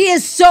match. Like, she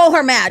is so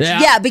her match.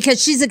 Yeah. Yeah,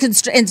 because she's in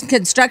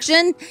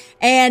construction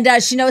and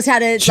she knows how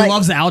to. She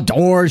loves the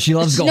outdoors. She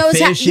loves going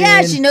fishing.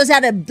 She knows how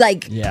to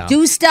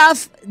do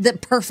stuff.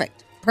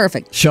 Perfect.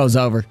 perfect. Show's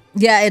over.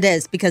 Yeah, it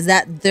is because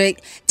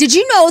did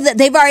you know that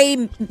they've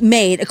already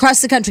made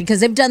across the country, because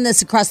they've done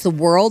this across the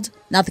world,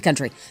 not the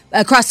country,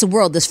 across the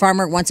world, this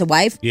farmer wants a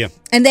wife. Yeah.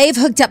 And they've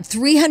hooked up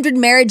 300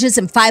 marriages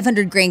and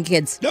 500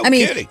 grandkids. No I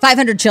mean, kidding.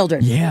 500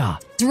 children. Yeah.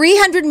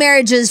 300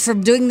 marriages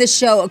from doing this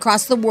show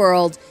across the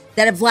world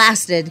that have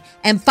lasted,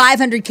 and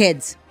 500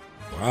 kids.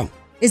 Wow.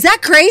 Is that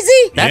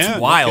crazy? That's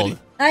wild.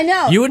 I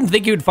know. You wouldn't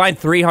think you would find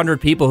 300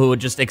 people who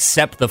would just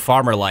accept the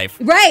farmer life.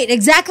 Right,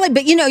 exactly.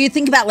 But, you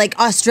think about like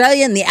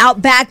Australia and the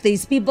outback,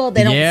 these people,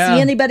 they don't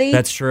see anybody.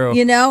 That's true.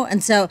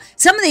 And so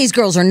some of these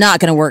girls are not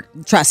going to work.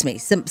 Trust me.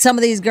 Some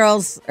of these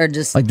girls are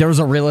just... Like there was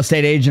a real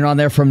estate agent on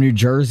there from New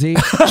Jersey.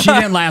 She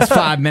didn't last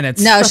 5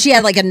 minutes. No, she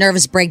had like a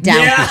nervous breakdown.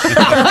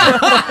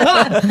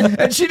 Yeah.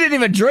 And she didn't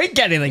even drink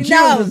anything. She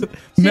was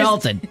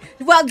melted.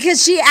 Well,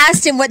 because she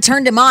asked him what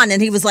turned him on,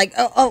 and he was like,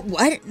 oh,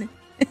 what?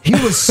 He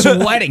was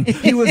sweating.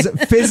 He was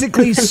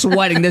physically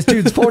sweating. This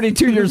dude's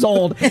 42 years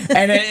old,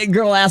 and a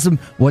girl asked him,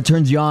 "What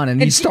turns you on?"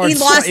 And he starts. He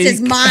lost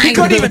his mind. He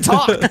couldn't even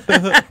talk.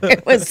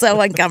 It was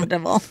so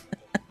uncomfortable.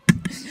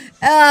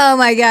 Oh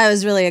my God, it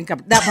was really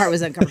uncomfortable. That part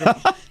was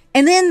uncomfortable.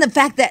 And then the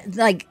fact that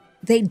like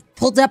they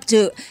pulled up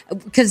to,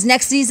 because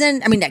next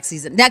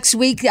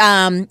week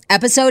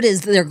episode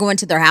is they're going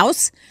to their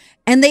house,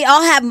 and they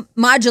all have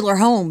modular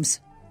homes.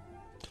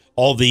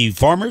 All the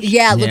farmers?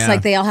 Yeah, it looks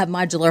like they all have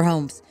modular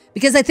homes.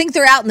 Because I think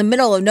they're out in the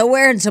middle of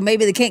nowhere, and so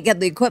maybe they can't get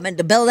the equipment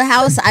to build a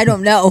house. I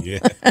don't know.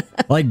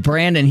 Like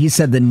Brandon, he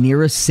said the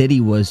nearest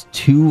city was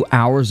 2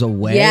 hours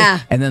away.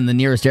 Yeah. And then the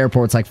nearest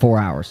airport's like 4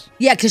 hours.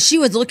 Yeah, because she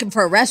was looking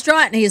for a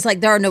restaurant, and he's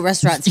like, there are no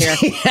restaurants here.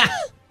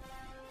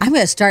 I'm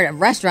going to start a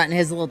restaurant in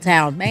his little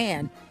town.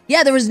 Man.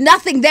 Yeah, there was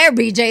nothing there,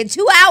 BJ.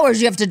 2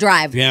 hours you have to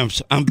drive. Yeah,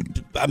 I'm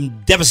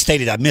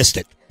devastated. I missed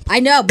it. I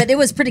know, but it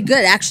was pretty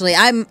good, actually.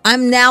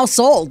 I'm now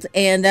sold,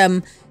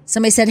 and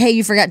somebody said, hey,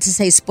 you forgot to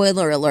say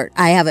spoiler alert.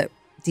 I have it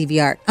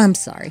DVR. I'm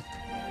sorry.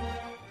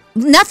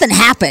 Nothing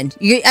happened.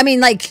 You're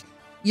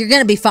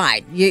going to be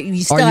fine.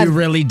 You still Are you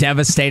really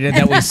devastated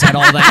that we said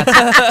all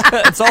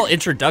that? It's all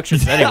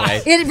introductions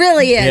anyway. It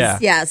really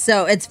is. Yeah,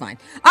 so it's fine.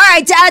 All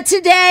right,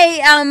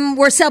 today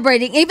we're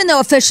celebrating, even though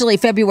officially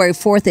February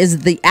 4th is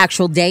the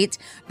actual date,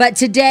 but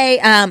today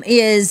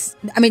is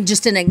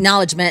just an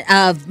acknowledgement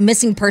of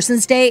Missing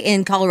Persons Day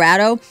in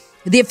Colorado.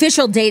 The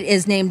official date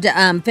is named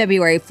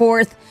February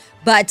 4th.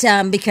 But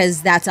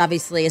because that's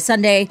obviously a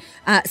Sunday,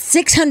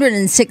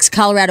 606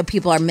 Colorado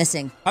people are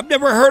missing. I've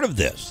never heard of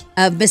this.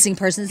 Of Missing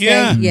Persons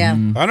Day? Yeah.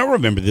 I don't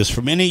remember this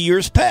from any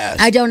years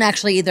past. I don't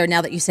actually either,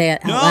 now that you say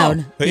it out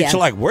loud. It's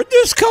like, where'd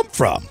this come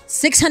from?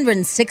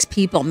 606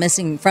 people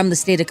missing from the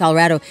state of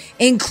Colorado,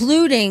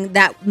 including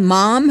that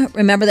mom,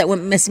 remember, that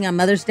went missing on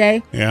Mother's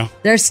Day? Yeah.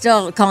 They're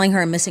still calling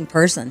her a missing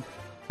person.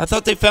 I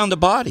thought they found the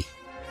body.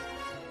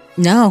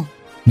 No.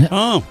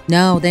 Oh.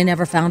 No, they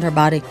never found her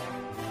body.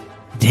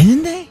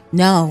 Didn't they?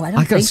 No, I don't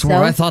I could have think so.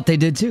 sworn I thought they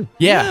did too.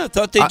 Yeah, I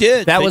thought they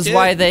did. That was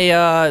why they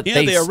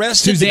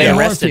arrested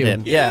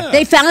him. Yeah.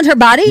 They found her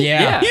body?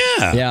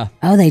 Yeah.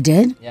 Oh, they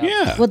did?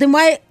 Yeah. Well, then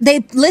why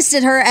they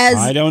listed her as...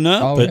 I don't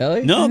know. Oh, but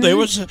really? No, it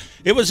was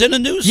in a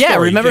news Yeah,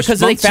 story remember, just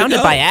because they months found it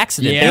ago. by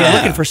accident. They Yeah. were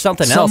looking for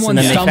something else, and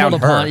then they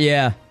found her.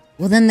 Yeah.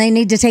 Well, then they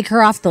need to take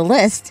her off the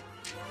list.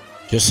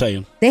 Just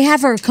saying. They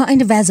have her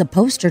kind of as a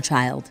poster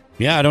child.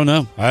 Yeah, I don't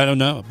know.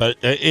 But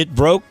it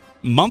broke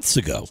months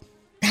ago.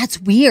 That's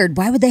weird.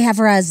 Why would they have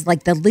her as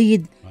like the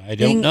lead I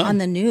don't thing know. on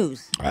the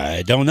news?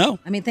 I don't know.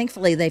 I mean,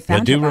 thankfully they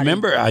found I do her body.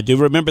 remember. I do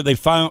remember they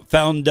found her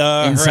out in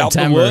the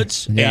September.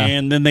 woods, Yeah.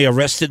 and then they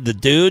arrested the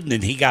dude, and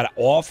then he got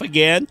off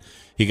again.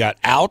 He got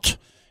out,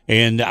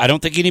 and I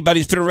don't think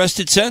anybody's been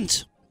arrested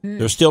since.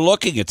 They're still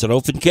looking. It's an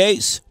open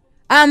case.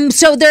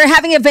 So they're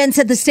having events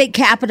at the state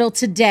capitol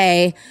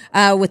today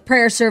with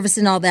prayer service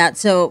and all that.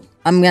 So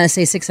I'm going to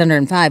say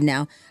 605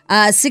 now.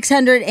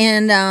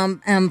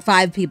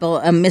 605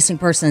 people missing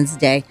persons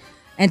day.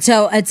 And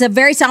so it's a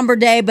very somber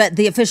day, but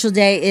the official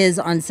day is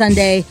on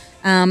Sunday.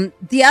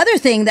 The other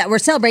thing that we're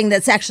celebrating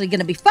that's actually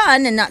going to be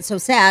fun and not so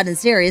sad and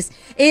serious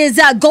is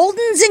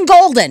Goldens and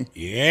Golden.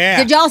 Yeah.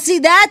 Did y'all see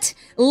that?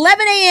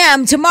 11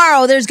 a.m.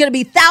 tomorrow, there's going to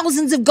be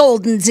thousands of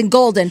Goldens and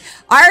Golden.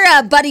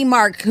 Our buddy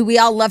Mark, who we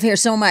all love here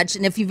so much,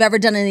 and if you've ever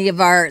done any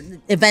of our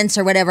events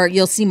or whatever,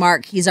 you'll see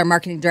Mark. He's our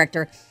marketing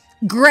director.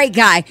 Great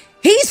guy.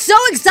 He's so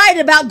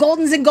excited about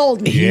Goldens and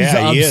Golden. He's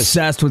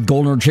obsessed with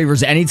golden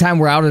retrievers. Anytime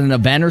we're out at an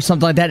event or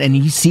something like that and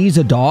he sees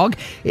a dog,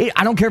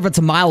 I don't care if it's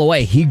a mile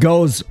away. He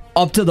goes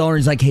up to the owner.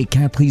 He's like, hey,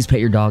 can I please pet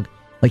your dog?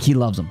 Like, he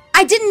loves them.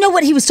 I didn't know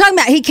what he was talking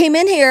about. He came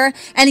in here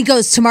and he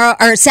goes,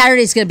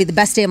 Saturday is going to be the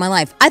best day of my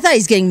life. I thought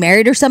he's getting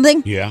married or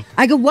something. Yeah.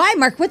 I go, why,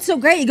 Mark? What's so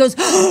great? He goes,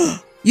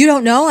 you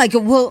don't know? I go,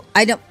 well,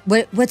 I don't.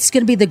 What's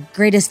going to be the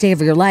greatest day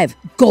of your life?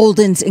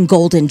 Goldens and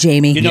Golden,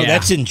 Jamie. You know,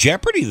 that's in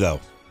jeopardy, though.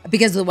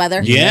 Because of the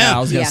weather?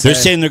 Yeah. They're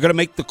saying they're going to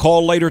make the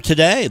call later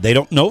today. They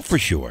don't know for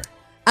sure.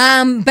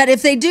 But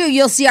if they do,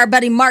 you'll see our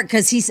buddy Mark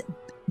because he's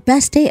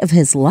best day of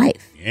his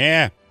life.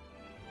 Yeah.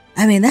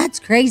 I mean, that's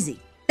crazy.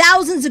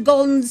 Thousands of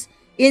Goldens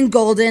in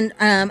Golden.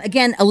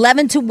 Again,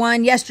 11 to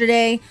 1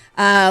 yesterday,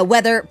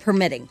 weather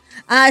permitting.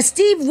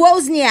 Steve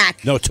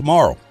Wozniak. No,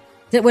 tomorrow.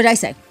 What did I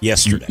say?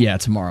 Yesterday. Yeah,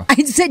 tomorrow. I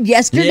said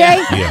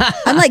yesterday? Yeah.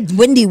 I'm like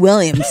Wendy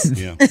Williams.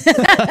 Yeah.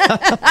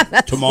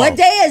 Tomorrow. What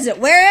day is it?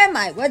 Where am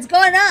I? What's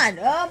going on?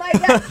 Oh, my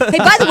God. Hey,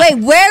 by the way,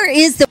 where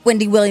is the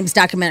Wendy Williams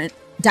documentary?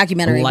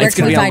 Where It's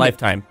can going we to be on find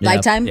Lifetime. it?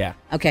 Lifetime? Yeah.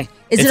 Okay.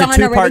 Is It's it a on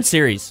two-part already?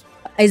 series.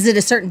 Is it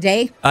a certain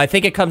day? I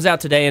think it comes out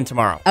today and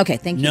tomorrow. Okay,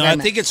 thank you No, very I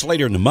much. think it's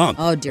later in the month.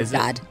 Oh, dear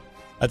God.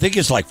 I think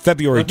it's like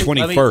February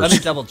 21st. Let me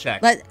double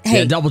check.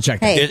 Hey, double check.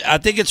 Hey. I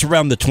think it's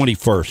around the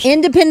 21st.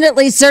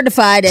 Independently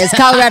certified as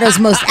Colorado's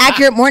most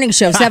accurate morning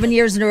show 7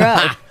 years in a row.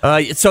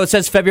 So it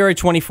says February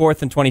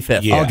 24th and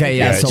 25th. Yeah. Okay,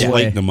 yeah, it's so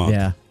late in the month.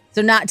 Yeah.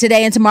 So not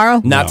today and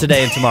tomorrow? Not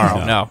today and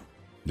tomorrow. No.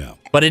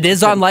 But it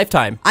is on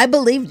Lifetime. I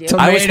believed you.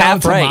 I was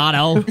half right.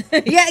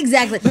 Yeah,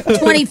 exactly.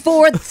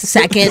 24th,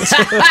 second,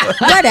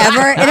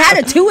 whatever. It had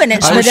a 2 in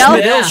it,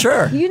 Schmidl. Schmidl,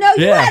 sure. You know,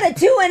 you had a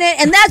 2 in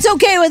it, and that's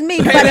okay with me,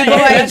 buddy boy.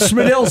 That's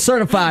Schmidl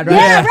certified, right?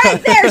 Yeah,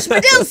 right there.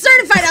 Schmidl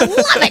certified. I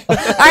love it. All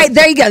right,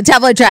 there you go.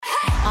 Tablet track.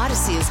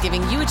 Odyssey is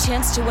giving you a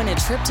chance to win a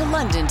trip to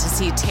London to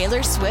see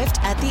Taylor Swift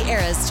at the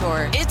Eras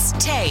Tour. It's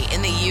Tay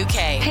in the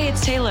UK. Hey,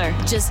 it's Taylor.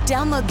 Just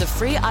download the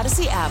free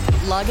Odyssey app,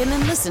 log in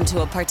and listen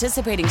to a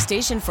participating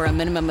station for a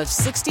minimum of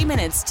 60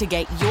 minutes to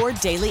get your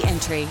daily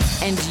entry.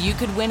 And you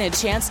could win a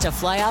chance to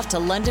fly off to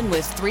London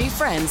with 3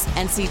 friends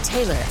and see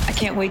Taylor. I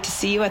can't wait to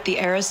see you at the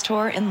Eras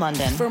Tour in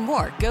London. For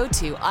more, go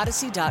to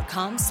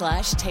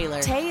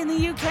odyssey.com/Taylor. Tay in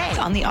the UK. It's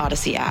on the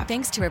Odyssey app.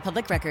 Thanks to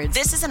Republic Records.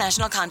 This is a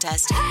national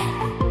contest.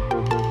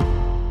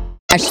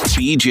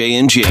 BJ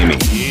and Jamie.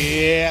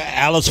 Yeah,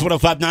 Alice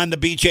 105.9, the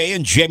BJ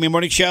and Jamie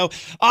Morning Show.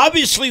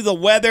 Obviously, the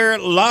weather,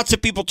 lots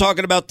of people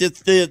talking about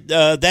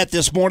that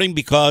this morning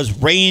because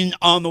rain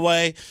on the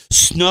way,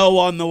 snow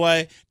on the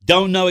way.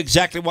 Don't know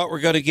exactly what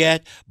we're going to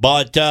get,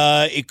 but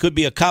it could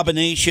be a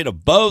combination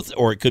of both,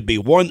 or it could be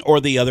one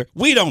or the other.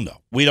 We don't know.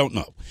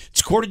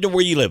 It's according to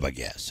where you live, I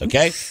guess,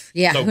 okay?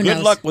 Yeah, so who good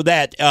knows? luck with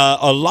that.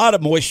 A lot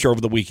of moisture over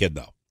the weekend,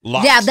 though.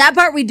 Lots. Yeah, that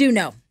part we do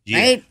know, Yeah.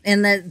 right?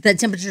 And the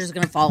temperature is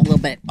going to fall a little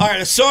bit. All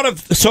right, I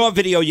saw a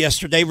video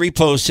yesterday,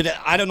 reposted it.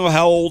 I don't know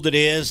how old it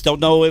is. Don't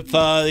know if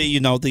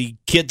the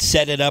kid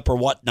set it up or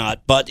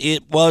whatnot, but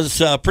it was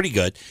pretty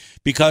good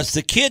because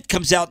the kid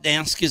comes out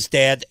and asks his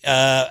dad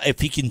if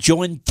he can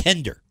join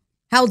Tinder.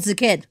 How old's the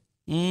kid?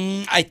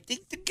 I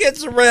think the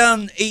kid's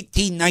around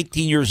 18,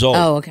 19 years old.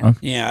 Oh, okay.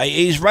 Yeah,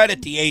 he's right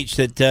at the age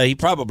that he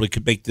probably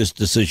could make this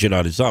decision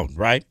on his own,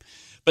 right?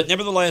 But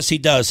nevertheless, he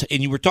does.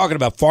 And you were talking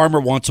about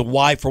farmer wants a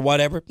wife or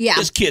whatever. Yeah.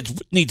 This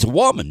kid needs a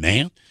woman,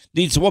 man.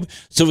 Needs a woman.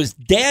 So his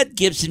dad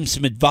gives him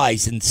some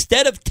advice.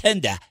 Instead of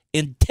Tinder,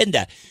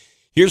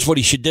 here's what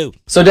he should do.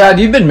 So,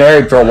 Dad, you've been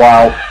married for a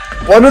while.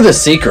 What are the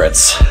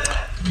secrets?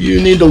 You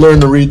need to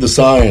learn to read the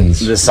signs.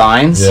 The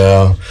signs?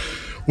 Yeah.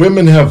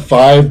 Women have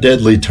 5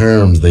 deadly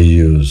terms they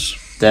use.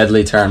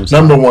 Deadly terms.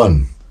 Number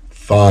 1,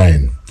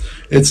 fine.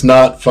 It's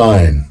not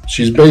fine.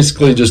 She's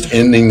basically just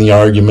ending the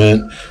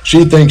argument.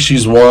 She thinks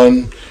she's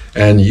won,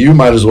 and you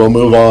might as well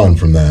move on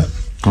from that.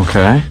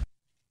 Okay.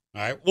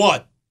 All right,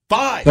 what?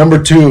 5.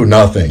 Number 2,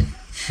 nothing.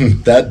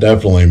 That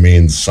definitely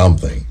means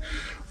something.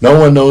 No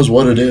one knows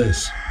what it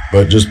is,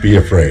 but just be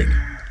afraid.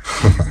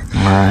 All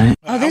right.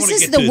 Oh, this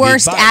is the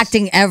worst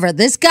acting ever.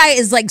 This guy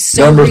is like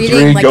so Number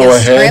reading 3, like go a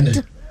ahead.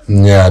 script.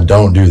 Yeah,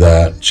 don't do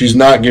that. She's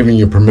not giving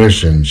you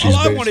permission. She's All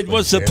I wanted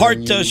was the part,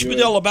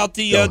 Schmidl, about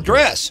the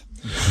dress.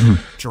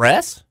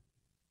 Dress?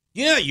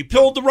 Yeah, you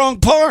pulled the wrong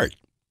part.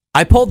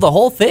 I pulled the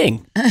whole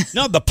thing.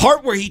 No, the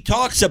part where he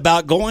talks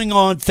about going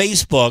on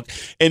Facebook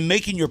and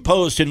making your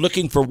post and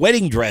looking for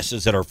wedding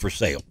dresses that are for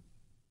sale.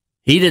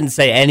 He didn't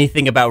say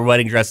anything about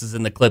wedding dresses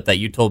in the clip that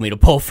you told me to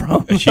pull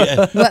from.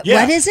 Yeah.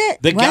 What is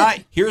it? The What?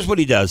 guy, here's what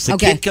he does. The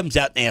Okay. kid comes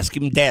out and asks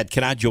him, Dad,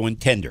 can I join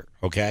Tinder?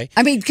 Okay.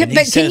 I mean, And he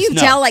but can says you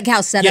no. tell like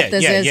how set up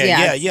this is?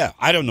 Yeah.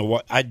 I don't know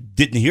what. I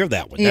didn't hear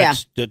that one. Yeah.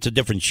 That's a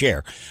different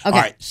share. Okay. All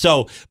right.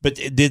 So, but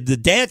the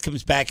dad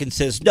comes back and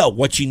says, no,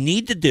 what you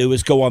need to do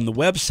is go on the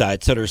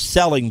websites that are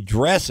selling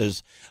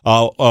dresses,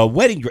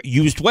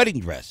 used wedding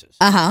dresses.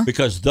 Uh-huh.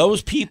 Because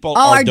those people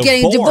are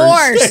getting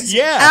divorced.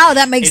 Yeah. Oh,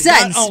 that makes And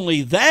sense. Not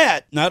only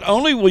that, not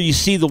only will you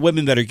see the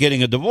women that are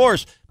getting a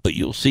divorce, but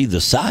you'll see the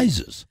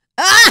sizes.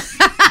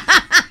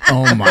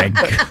 Oh my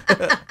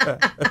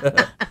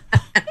God.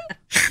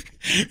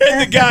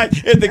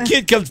 And the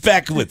kid comes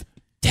back with,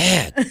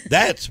 Dad,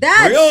 that's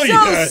That's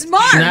brilliant. so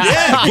smart.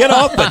 Yeah, get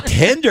off of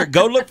Tinder.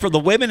 Go look for the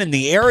women in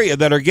the area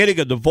that are getting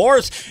a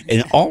divorce,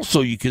 and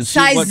also you can see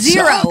Size what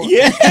 0.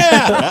 Yeah,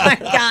 Oh my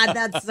God,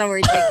 that's so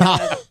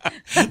ridiculous.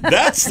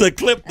 that's the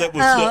clip that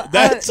was. Oh,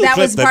 That's the that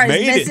clip was that part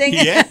made missing?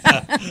 it. Yeah,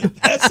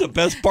 that's the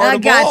best part I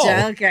of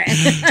gotcha. all. Okay.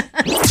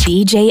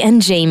 BJ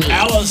and Jamie.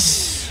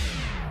 Alice.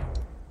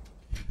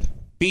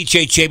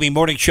 BJ Jamie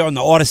Morning Show on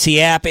the Odyssey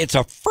app. It's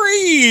a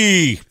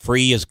free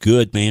is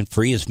good, man.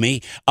 Free is me.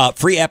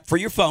 Free app for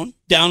your phone.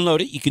 Download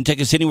it. You can take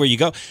us anywhere you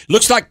go.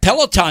 Looks like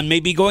Pelton may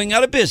be going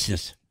out of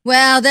business.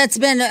 Well, that's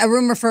been a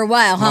rumor for a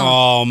while, huh?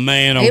 Oh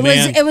man,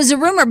 It was a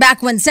rumor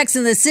back when Sex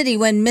and the City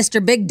when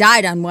Mr. Big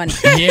died on one.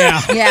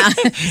 Yeah. Yeah.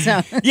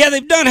 So Yeah,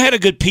 they've not had a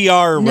good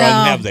PR run,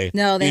 have they?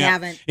 No, they Yeah.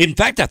 haven't. In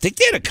fact, I think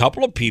they had a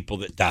couple of people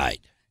that died.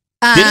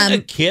 Didn't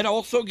a kid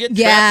also get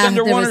trapped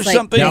under one or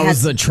something? That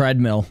was the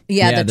treadmill.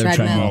 Yeah, the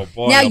treadmill. Oh,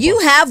 boy, now, you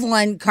have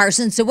one,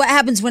 Carson. So what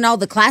happens when all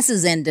the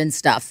classes end and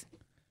stuff?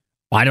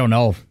 I don't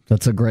know.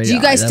 That's a great. Do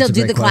you guys that's still a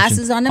do great the question.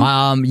 classes on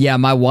them? Yeah,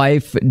 my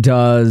wife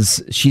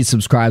does. She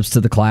subscribes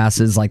to the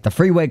classes, like the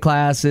freeway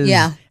classes.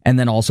 Yeah. And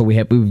then also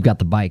we've got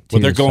the bike too.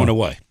 Well, they're going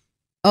away.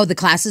 Oh, the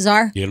classes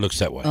are? Yeah, it looks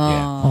that way.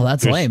 Yeah. Oh,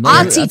 that's lame.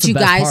 I'll That's teach the you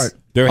best guys. part.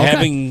 They're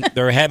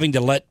Okay. having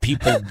to let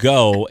people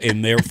go,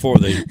 and therefore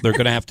they're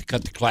going to have to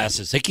cut the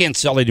classes. They can't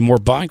sell any more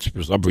bikes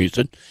for some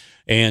reason,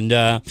 and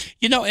and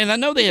I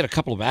know they had a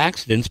couple of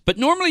accidents, but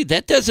normally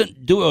that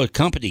doesn't do a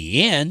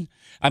company in.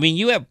 I mean,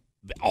 you have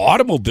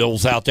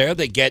automobiles out there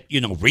that get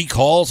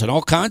recalls and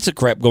all kinds of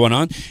crap going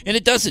on, and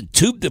it doesn't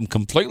tube them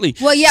completely.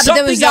 Well, yeah, but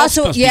there was Something else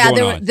also must be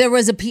going on. there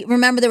was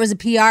remember there was a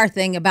PR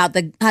thing about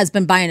the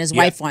husband buying his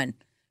wife one.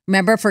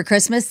 Remember for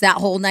Christmas that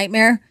whole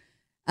nightmare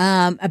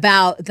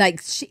about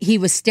like he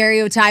was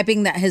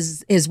stereotyping that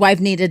his wife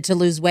needed to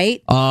lose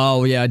weight.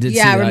 Oh yeah, I did.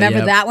 Yeah, see that. remember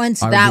Yep. that one?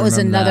 So I that was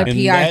remember another that. And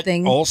PR that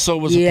thing. also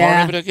was a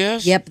part of it, I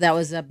guess. Yep, that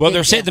was a. Well, big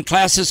they're saying deal. the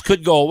classes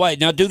could go away.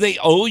 Now, do they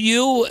owe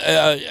you?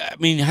 I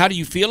mean, how do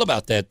you feel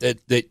about that?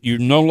 That you're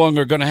no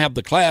longer going to have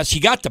the class. You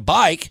got the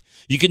bike.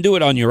 You can do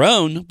it on your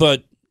own,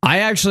 but I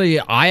actually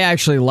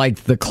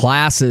liked the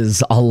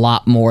classes a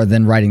lot more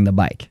than riding the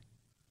bike.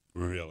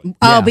 Really?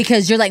 Oh,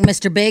 because you're like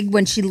Mr. Big.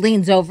 When she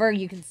leans over,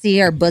 you can see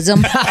her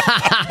bosom.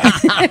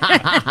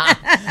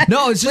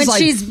 No, it's just when like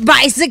she's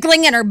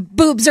bicycling and her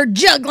boobs are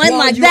juggling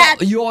like you, that.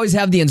 You always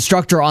have the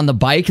instructor on the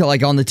bike,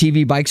 like on the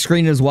TV bike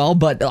screen as well.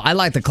 But I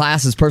like the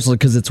classes personally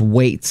because it's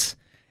weights.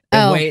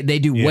 They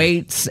do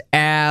weights,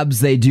 abs.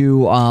 They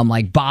do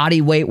like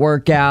body weight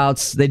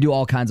workouts. They do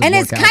all kinds of And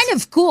workouts. it's kind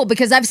of cool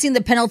because I've seen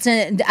the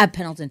Peloton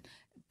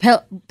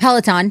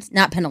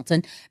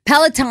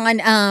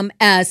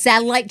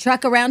satellite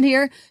truck around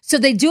here. So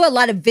they do a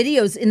lot of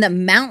videos in the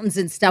mountains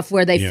and stuff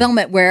where they film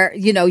it where,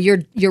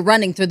 you're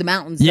running through the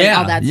mountains and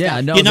all that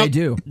stuff. No, they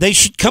do. They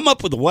should come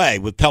up with a way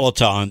with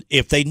Peloton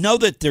if they know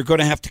that they're going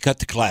to have to cut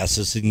the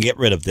classes and get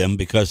rid of them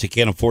because they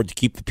can't afford to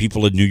keep the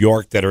people in New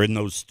York that are in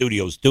those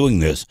studios doing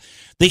this.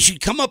 They should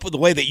come up with a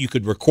way that you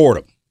could record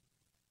them.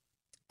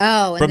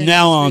 Oh, From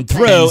now on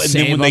through, and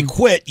then when they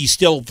quit, you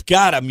still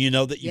got them,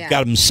 that you've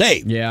got them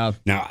saved. Yeah.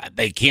 Now,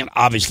 they can't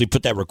obviously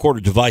put that recorder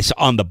device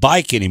on the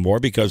bike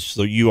anymore because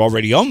you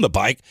already own the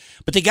bike,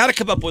 but they got to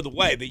come up with a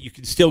way that you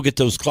can still get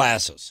those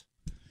classes.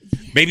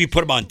 Maybe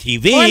put them on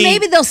TV. Or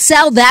maybe they'll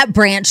sell that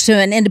branch to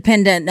an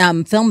independent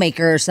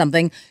filmmaker or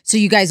something so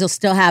you guys will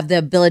still have the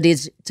ability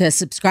to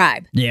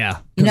subscribe. Yeah.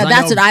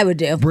 That's what I would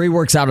do. Bree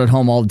works out at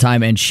home all the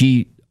time, and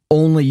she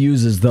only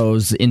uses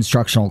those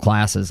instructional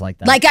classes like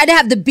that. Like I'd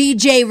have the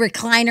BJ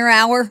recliner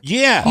hour.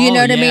 Yeah. You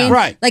know what I mean?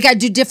 Right. Like I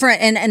do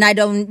different and I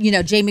don't,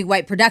 Jamie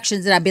White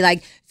Productions, and I'd be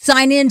like,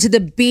 sign in to the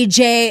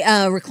BJ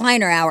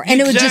recliner hour. And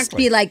it would just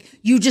be like,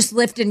 you just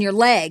lifting your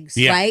legs,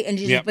 right? And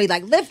you just be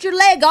like, lift your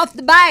leg off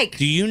the bike.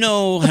 Do you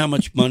know how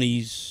much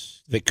money's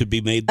that could be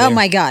made there? Oh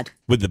my God.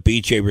 With the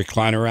BJ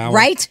recliner hour?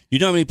 Right? You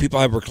know how many people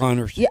have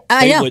recliners? Yeah,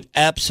 I know. They would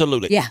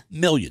absolutely. Yeah.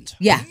 Millions.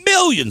 Yeah.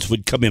 Millions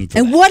would come in for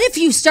And that. what if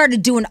you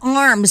started doing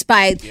arms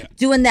by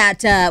doing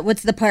that,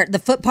 what's the part, the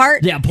foot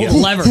part? Yeah, pull the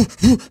lever.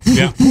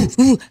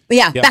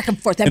 Yeah, back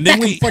and forth, and back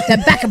and forth,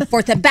 and back and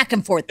forth, and back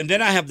and forth. And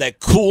then I have that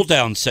cool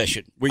down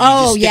session where you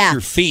just stick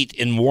your feet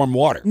in warm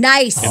water.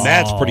 Nice. And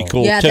that's pretty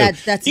cool, yeah, too.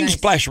 That's you nice. can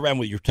splash around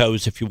with your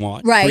toes if you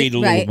want. Right, Create a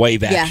little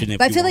wave action if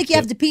But I you feel want like you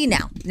have to pee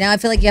now. Now I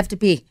feel like you have to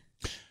pee.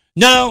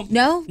 No.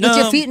 No? With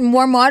your feet in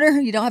warm water,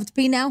 you don't have to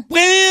pee now?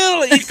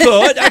 Well, you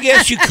could. I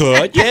guess you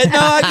could. Yeah, no,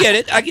 I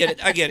get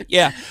it.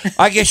 Yeah,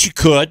 I guess you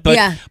could.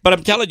 But but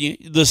I'm telling you,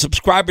 the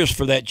subscribers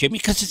for that, Jimmy,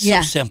 because it's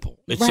so simple.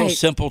 It's so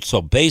simple,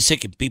 so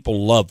basic, and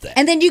people love that.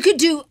 And then you could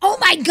do, oh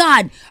my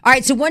God. All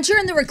right, so once you're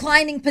in the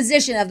reclining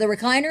position of the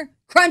recliner,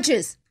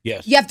 crunches.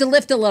 Yes. You have to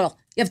lift a little.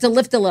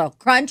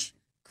 Crunch,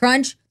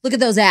 crunch. Look at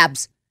those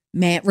abs.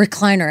 Man,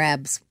 recliner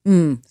abs.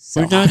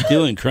 We're not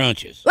doing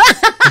crunches.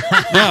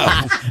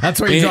 No.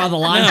 That's where you draw the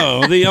line.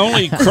 No, the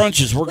only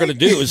crunches we're going to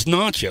do is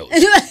nachos.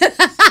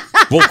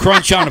 We'll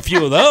crunch on a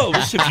few of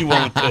those if you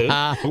want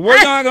to. But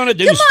we're not going to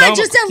do Come on, stomach.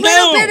 just a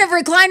little bit of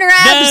recliner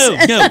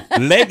abs.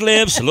 No. Leg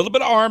lifts, a little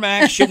bit of arm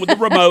action with the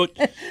remote,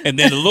 and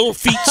then a little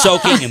feet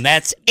soaking, and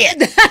that's it.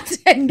 That's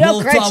it. No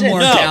Little thumb crunches.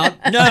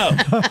 workout.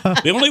 No.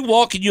 The only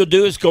walking you'll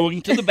do is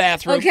going to the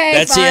bathroom. Okay,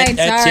 that's fine. it.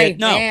 That's Sorry, it.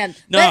 No. man.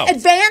 No. But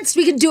advanced,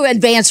 we can do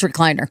advanced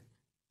recliner.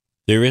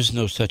 There is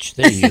no such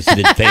thing as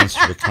an advanced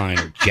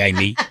recliner,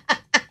 Jamie.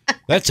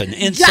 That's an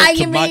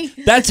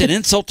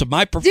insult to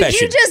my profession.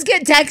 Did you just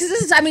get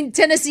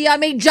Tennessee on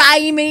me,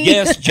 Jamie?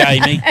 Yes,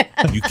 Jamie.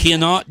 You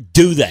cannot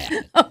do that.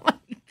 Oh my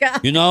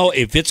God.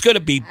 If it's going to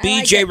be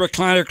BJ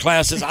recliner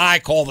classes, I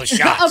call the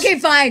shots. Okay,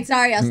 fine.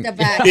 Sorry, I'll step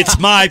back. It's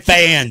my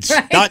fans,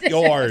 not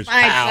yours.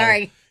 Fine, pal.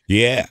 sorry.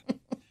 Yeah.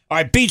 All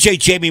right, BJ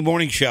Jamie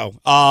Morning Show.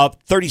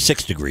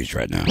 36 degrees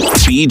right now.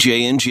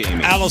 BJ and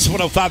Jamie. Alice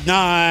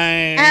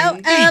 105.9. Out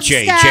BJ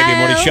of Jamie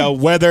Morning style. Show.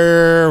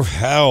 Weather.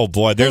 Oh,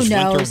 boy. There's Who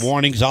knows? winter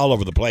warnings all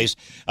over the place.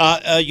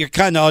 You're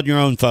kind of on your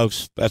own,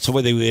 folks. That's the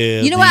way they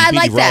You know what? I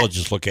like that.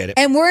 meteorologists look at it.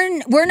 And we're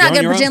not going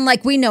to your pretend own?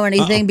 like we know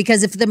anything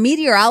because if the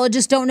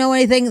meteorologists don't know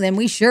anything, then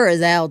we sure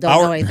as hell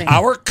don't know anything.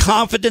 Our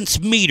confidence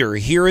meter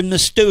here in the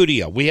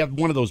studio, we have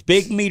one of those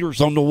big meters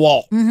on the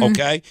wall,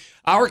 okay?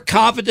 Our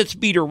confidence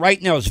meter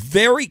right now is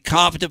very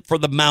confident for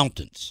the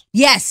mountains.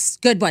 Yes,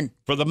 good one.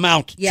 For the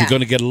mountains. Yeah. You're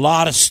going to get a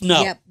lot of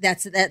snow. Yep,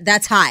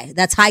 that's high.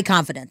 That's high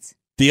confidence.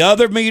 The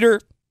other meter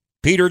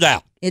petered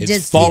out. It It's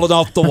did fallen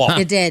off the wall.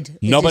 It did.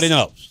 Nobody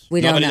knows. We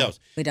don't Nobody know. knows.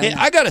 We don't Hey,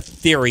 know. I got a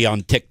theory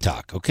on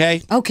TikTok,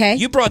 okay? Okay.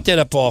 You brought that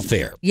up off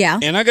air. Yeah.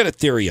 And I got a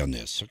theory on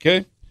this,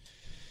 okay?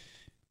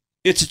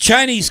 It's a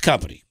Chinese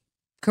company.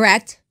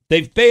 Correct.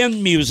 They've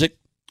banned music,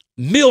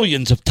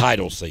 millions of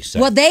titles, they say.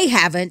 Well, they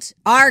haven't.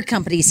 Our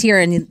companies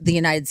here in the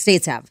United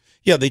States have.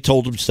 Yeah, they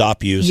told them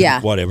stop using Yeah.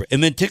 whatever.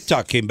 And then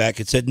TikTok came back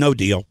and said, no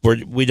deal.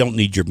 We don't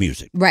need your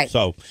music. Right.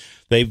 So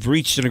they've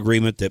reached an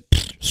agreement that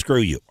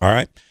screw you, all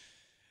right?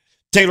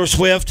 Taylor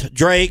Swift,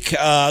 Drake,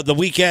 The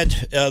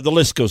Weeknd, the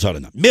list goes on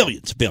and on.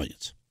 Millions.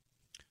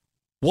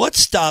 What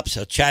stops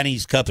a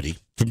Chinese company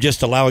from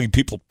just allowing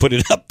people to put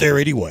it up there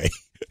anyway?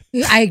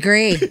 I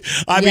agree.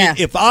 I mean,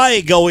 if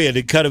I go in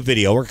and cut a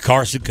video, or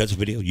Carson cuts a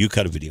video, you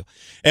cut a video,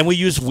 and we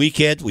use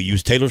Weeknd, we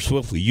use Taylor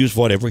Swift, we use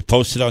whatever, we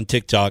post it on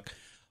TikTok,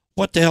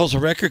 what the hell's a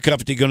record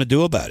company going to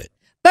do about it?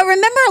 But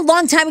remember a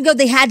long time ago,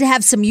 they had to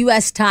have some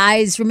U.S.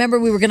 ties. Remember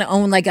we were going to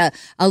own like a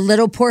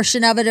little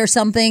portion of it or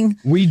something?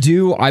 We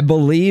do. I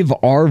believe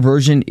our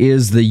version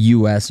is the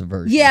U.S.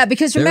 version. Yeah,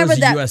 because remember There's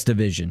a that U.S.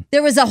 division.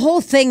 there was a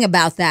whole thing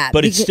about that.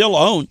 But it's still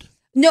owned.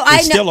 No, I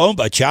It's know. still owned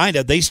by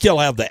China. They still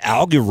have the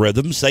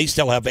algorithms. They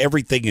still have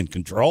everything in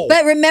control.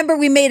 But remember,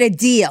 we made a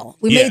deal.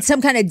 We Yeah. made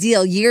some kind of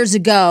deal years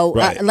ago,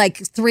 Right. like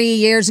 3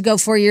 years ago,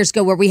 4 years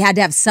ago, where we had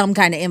to have some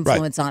kind of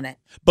influence on it.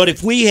 But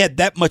if we had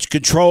that much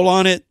control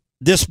on it,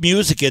 this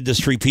music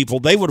industry people,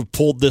 they would have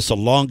pulled this a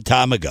long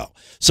time ago.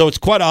 So it's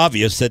quite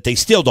obvious that they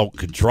still don't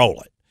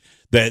control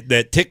it,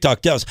 that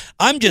TikTok does.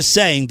 I'm just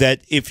saying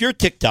that if you're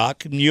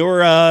TikTok and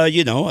you're, a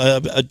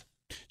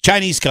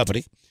Chinese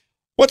company,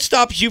 what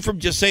stops you from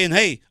just saying,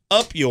 hey,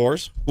 up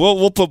yours,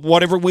 we'll put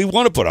whatever we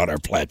want to put on our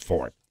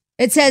platform?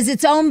 It says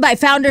it's owned by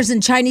founders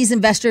and Chinese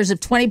investors of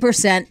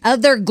 20%,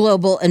 other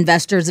global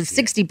investors of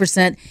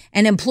 60%,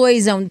 and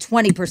employees own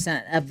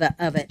 20%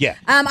 of it. Yeah.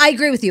 I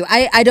agree with you.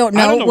 I don't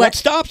know. I don't know what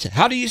stops it.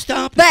 How do you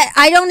stop it? But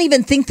I don't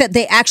even think that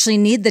they actually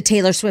need the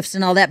Taylor Swifts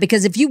and all that,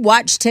 because if you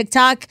watch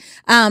TikTok,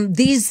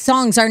 these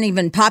songs aren't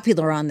even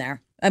popular on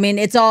there. I mean,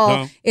 it's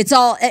all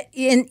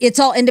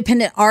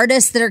independent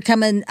artists that are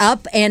coming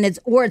up, and it's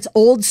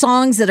old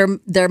songs that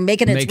they're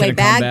making its way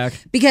back.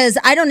 Because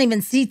I don't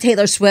even see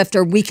Taylor Swift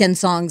or Weeknd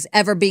songs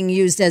ever being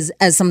used as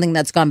something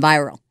that's gone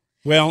viral.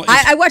 Well,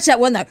 I watched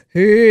that one, that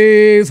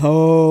Heave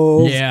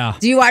Ho. Yeah.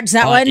 Do you watch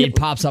that one? It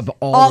pops up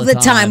all the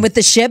time with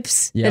the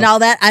ships and all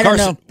that. I don't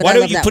Carson, know. But why I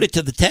don't love you that put one. it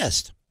to the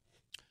test?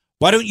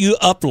 Why don't you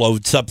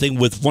upload something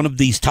with one of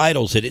these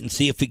titles in it and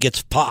see if it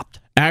gets popped?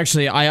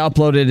 Actually, I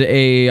uploaded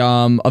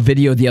a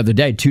video the other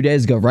day, 2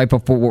 days ago, right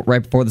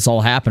before this all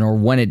happened, or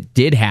when it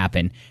did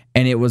happen,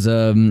 and it was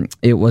a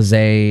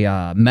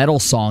metal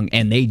song,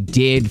 and they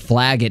did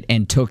flag it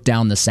and took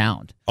down the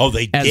sound. Oh,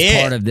 they as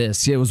did? part of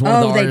this. It was one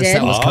of the artists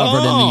that was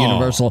covered in the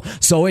Universal,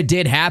 so it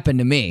did happen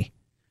to me.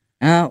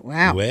 Oh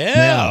wow! Well,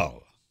 Yeah.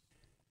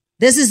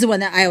 This is the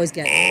one that I always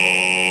get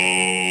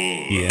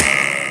yeah,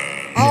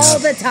 all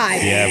the time.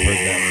 yeah, I've heard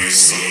that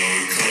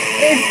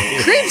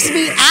It creeps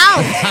me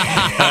out.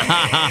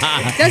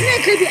 Doesn't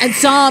it creep you? And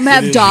some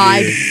have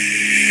died.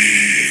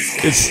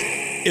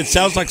 It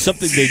sounds like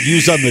something they'd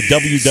use on the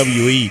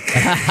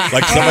WWE,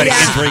 like somebody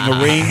entering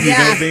a ring. You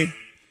know what I mean?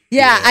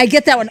 Yeah, I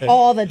get that one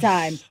all the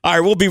time. All right,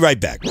 we'll be right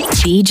back.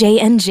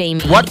 BJ and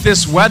Jamie. What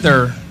this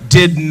weather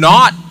did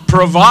not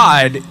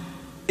provide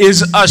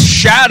is a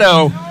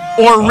shadow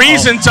or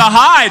reason to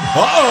hide.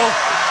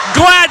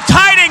 Glad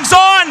tidings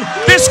on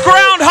this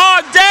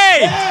Groundhog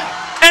Day.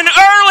 An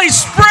early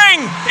spring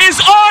is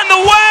on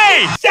the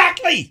way.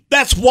 Exactly.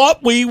 That's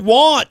what we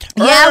want.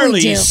 Yeah, we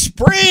Early do.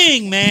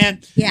 spring,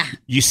 man. Yeah.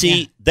 You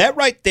see, that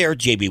right there,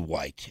 J.B.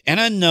 White, and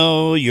I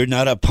know you're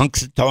not a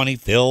Punxsutawney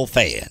Phil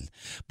fan,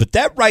 but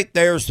that right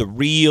there is the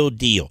real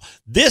deal.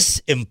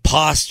 This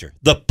imposter,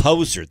 the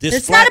poser,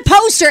 It's not a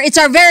poster. It's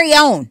our very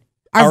own.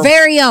 Our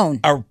very own.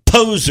 Our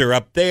poser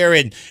up there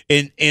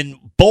in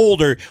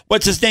Boulder.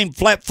 What's his name?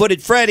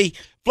 Flat-footed Freddy.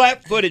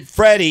 Flat-footed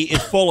Freddy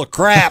is full of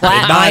crap.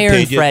 Flat in my Iron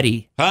opinion.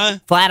 Freddy. Huh?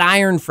 Flat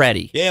Iron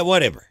Freddy. Yeah,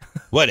 whatever.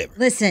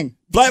 Listen.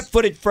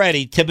 Flat-footed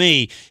Freddy, to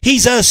me,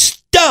 he's a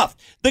stuff.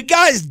 The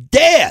guy's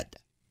dead.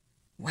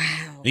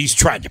 Wow. He's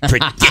trying to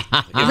predict.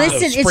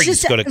 Listen, it's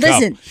just gonna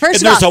listen. come.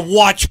 First and of there's all, a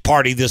watch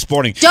party this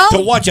morning Don't-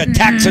 to watch a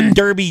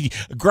taxidermy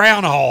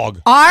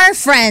groundhog. our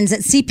friends at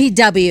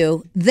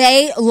CPW,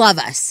 they love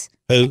us.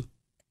 Who?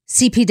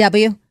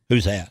 CPW,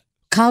 Who's that?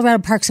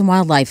 Colorado Parks and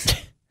Wildlife.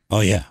 Oh,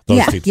 yeah.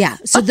 Those people. Yeah.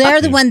 So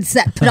they're the ones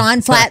that put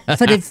on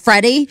Flat-Footed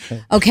Freddy,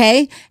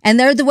 okay? And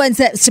they're the ones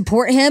that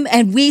support him,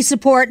 and we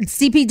support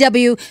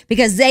CPW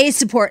because they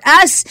support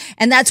us,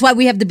 and that's why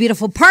we have the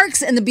beautiful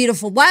parks and the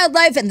beautiful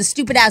wildlife and the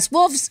stupid-ass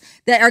wolves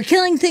that are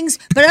killing things.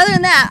 But other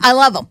than that, I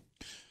love them.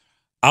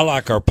 I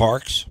like our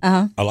parks.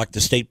 I like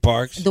the state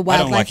parks. The I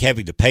wildlife. don't like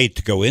having to pay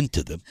to go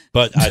into them,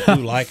 but I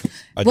do like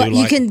them.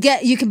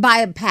 You can buy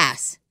a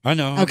pass. I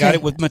know. I got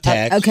it with my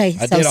tax. Okay.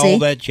 I did all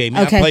that, Jamie.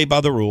 Okay. I play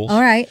by the rules. All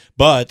right.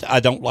 But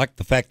I don't like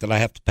the fact that I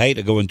have to pay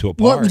to go into a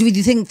park. What, do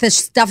you think this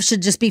stuff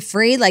should just be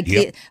free? Like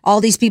all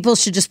these people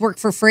should just work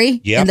for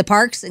free in the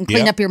parks and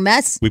clean up your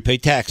mess? We pay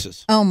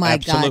taxes. Oh, my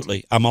God.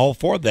 Absolutely. I'm all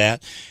for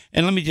that.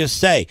 And let me just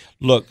say,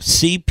 look,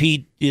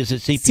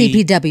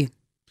 CPW.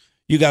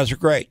 You guys are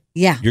great.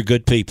 Yeah. You're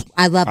good people.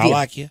 I love you. I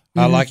like you.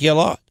 I like you a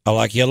lot. I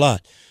like you a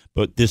lot.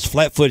 But this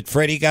Flat-Footed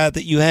Freddy guy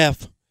that you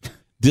have,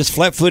 this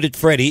Flat-Footed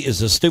Freddy is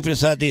the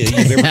stupidest idea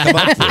you've ever come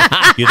up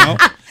with. You know?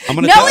 I'm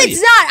going to tell you. No,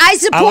 it's not. I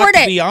support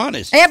it. To be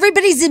honest.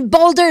 Everybody's in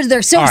Boulder.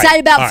 They're so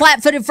excited about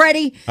Flat-Footed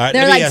Freddy.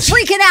 They're like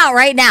freaking out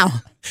right now.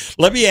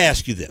 Let me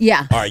ask you this.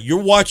 Yeah. All right,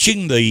 you're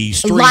watching the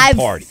stream live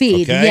party.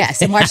 feed. Okay?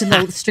 Yes, I'm watching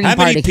the stream How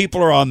party. many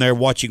people are on there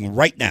watching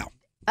right now?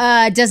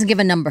 It doesn't give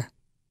a number.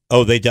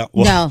 Oh, they don't?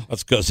 Well, No.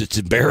 That's because it's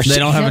embarrassing. They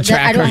don't have a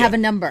tracker. I don't have a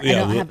number.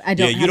 Yeah, I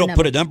don't you have don't a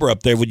put number. a number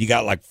up there when you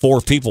got like 4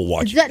 people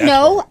watching.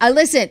 No,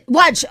 listen,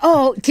 watch.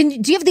 Oh, do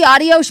you have the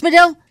audio,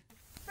 Schmidl?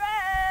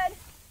 Fred.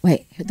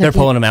 Wait, They're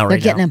pulling him out they're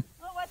right getting now. him.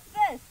 Oh, what's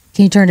this?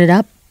 Can you turn it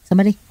up?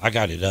 Somebody? I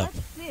got it up.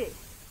 Can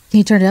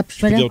you turn it up,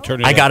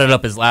 Schmidl? I got it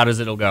up as loud as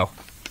it'll go.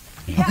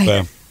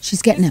 Okay.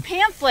 She's getting him.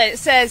 Pamphlet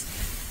says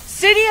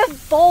City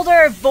of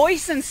Boulder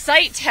Voice and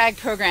Sight Tag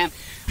Program.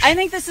 I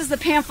think this is the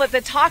pamphlet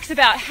that talks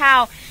about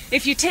how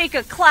if you take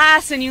a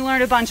class and you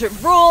learn a bunch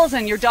of rules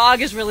and your dog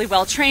is really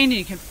well trained and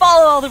you can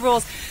follow all the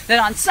rules, that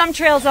on some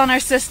trails on our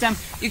system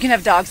you can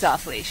have dogs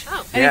off leash.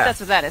 I think that's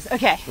what that is.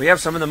 Okay. We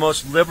have some of the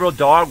most liberal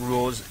dog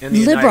rules in the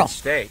United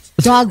States.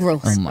 Dog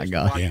rules. Oh my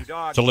God.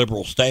 Yeah. It's a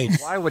liberal state.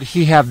 Why would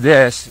he have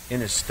this in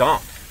his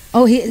stump?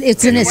 Oh,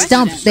 it's in his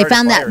stump. They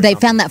found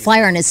that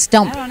flyer in his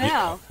stump. I don't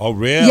know. Oh,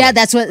 really? Yeah,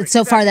 that's what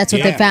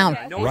they found.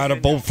 Right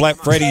up old Flat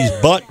Freddy's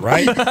butt,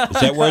 right? Is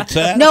that where it's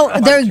at? No,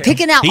 they're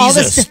picking out all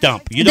the He's a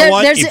stump. You know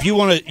what? If you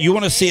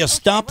want to see a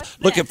stump,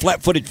 look at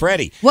Flat-Footed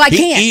Freddy. Well, I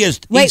can't.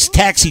 He's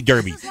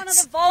taxidermy. One of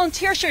the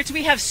volunteer shirts.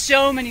 We have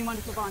so many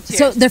wonderful volunteers.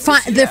 So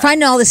they're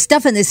finding all this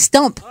stuff in this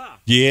stump.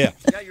 Yeah.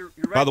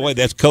 By the way,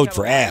 that's code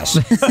for ass.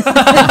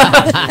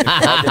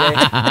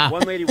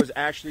 One lady was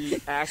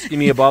actually asking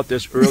me about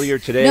this earlier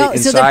today. No,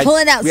 so they're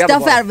pulling out We have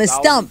stuff about out of a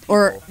stump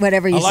or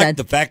whatever you I like said.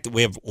 the fact that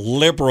we have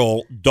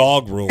liberal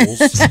dog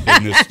rules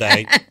in this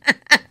state.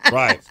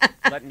 Right.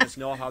 Letting us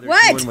know how they're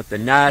doing with the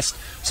nest.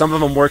 Some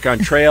of them work on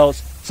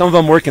trails. Some of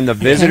them work in the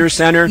visitor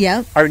center.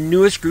 Yep. Our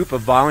newest group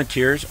of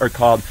volunteers are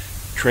called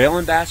Trail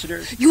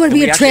Ambassadors. You want to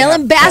be a trail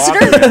ambassador?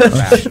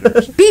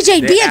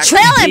 BJ, be a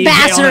trail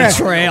ambassador.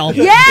 Trail.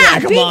 Yeah,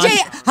 BJ.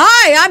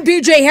 Hi, I'm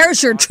BJ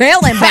Harris, your trail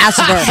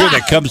ambassador. I'm sure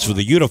that comes with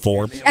a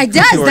uniform. It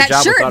does.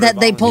 That shirt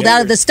that they pulled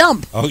out of the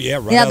stump. Oh, yeah,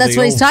 right. Yeah, out that's of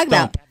what the he's old talking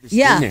stump. about.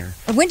 Yeah.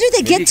 When do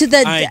they get to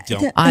the?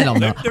 I don't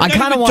know. They're I not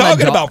kind of even want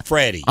talking about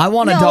Freddy. I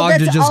want a dog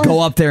to just go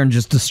up there and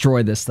just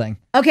destroy this thing.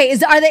 Okay,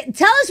 are they?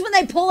 Tell us when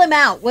they pull him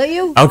out, will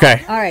you?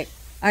 Okay. All right.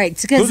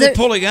 Who's they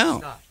pulling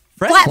out?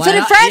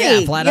 Flat-Footed Freddy.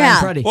 Yeah, Flat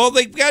Iron Freddy. Well,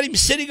 they've got him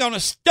sitting on a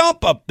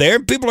stump up there.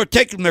 People are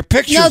taking their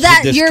pictures No,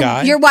 with this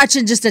guy. you're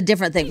watching just a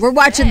different thing. We're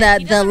watching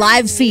the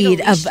live feed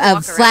of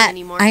Flat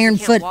Iron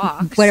Foot,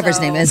 whatever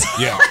his name is.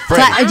 Yeah,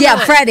 Freddy.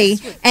 Freddy.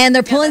 And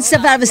they're pulling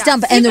stuff out of his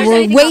stump, and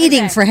we're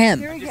waiting for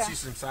him.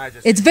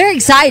 It's very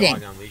exciting.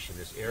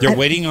 They're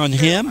waiting on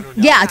him?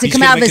 Yeah, to He's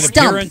come gonna out of make his an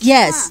stump. appearance?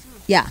 Yes.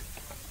 Yeah.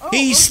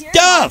 He's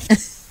stuffed.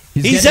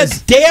 He's a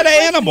dead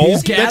animal.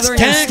 He's gathering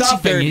his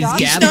stuffing. He's not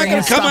gathering going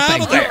his to come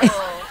out of there.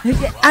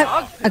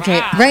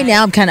 Okay, right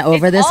now I'm kind of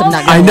over this. I'm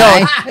not going to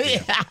lie.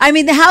 I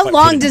mean, how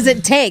long does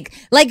it take?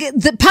 Like,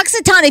 the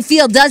Puxatawny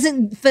Field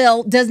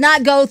does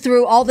not go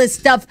through all this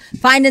stuff,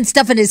 finding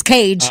stuff in his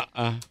cage.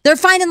 They're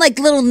finding, like,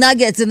 little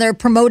nuggets, and they're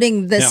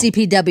promoting the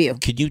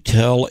CPW. Can you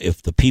tell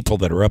if the people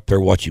that are up there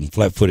watching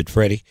Flat-Footed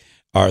Freddy,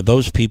 are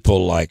those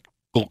people like...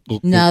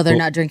 No, they're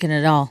not drinking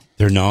at all.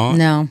 They're not?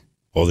 No.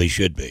 Well, they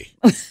should be.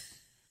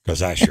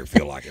 Because I sure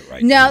feel like it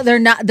right now. No, they're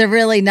not. They're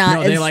really not.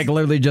 No, they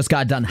literally just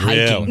got done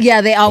hiking.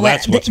 Yeah, they all went.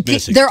 That's what's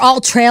missing. They're all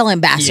trail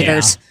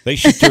ambassadors. Yeah. They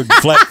should turn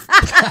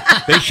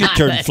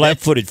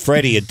Flat-Footed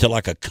Freddy into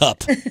like a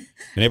cup, and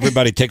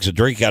everybody takes a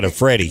drink out of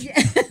Freddy.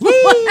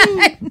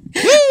 I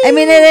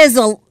mean, it's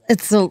a lot.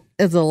 It's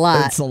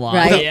a lot,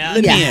 right?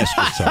 Let me ask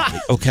you something,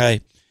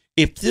 okay?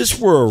 If this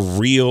were a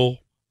real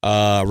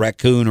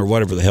raccoon or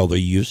whatever the hell they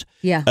use,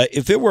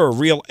 if it were a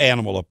real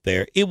animal up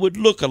there, it would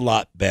look a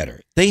lot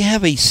better. They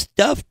have a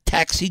stuffed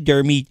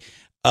taxidermy.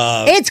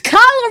 It's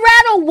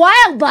Colorado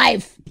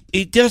wildlife.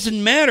 It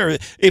doesn't matter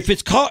if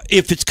it's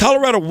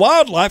Colorado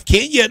wildlife.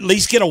 Can't you at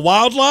least get a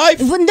wildlife?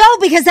 Well, no,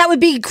 because that would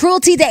be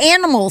cruelty to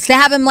animals to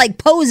have him like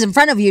pose in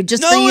front of you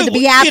just for you to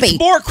be happy. It's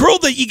more cruel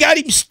that you got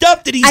him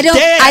stuffed and he's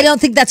dead. I don't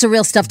think that's a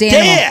real stuffed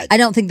animal. Dead. I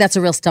don't think that's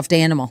a real stuffed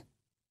animal.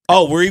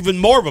 Oh, we're even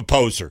more of a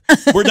poser.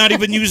 We're not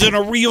even using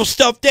a real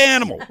stuffed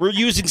animal. We're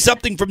using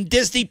something from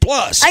Disney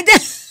Plus.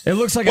 It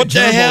looks like What a the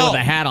gerbil hell? with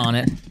a hat on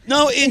it.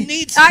 No, it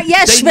needs.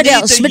 Yes, they need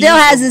Spadil. to Spadil use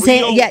has a his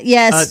real- hand.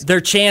 Yes. They're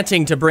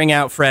chanting to bring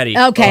out Freddy.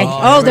 Okay.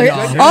 Oh, here we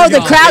go.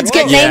 The crowd's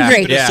getting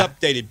angry. Keep us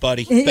updated,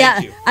 buddy.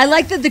 Thank you. I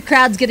like that the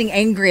crowd's getting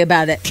angry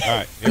about it. All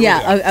right. Here we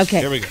go. Okay.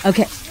 Here we go.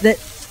 Okay.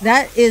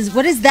 That is,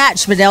 what is that,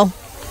 Spadil?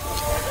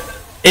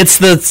 It's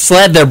the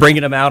sled they're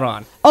bringing him out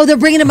on. Oh, they're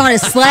bringing him on a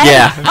sled?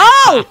 Yeah.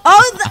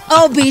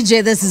 Oh,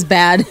 BJ, this is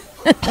bad.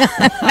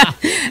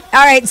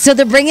 All right, so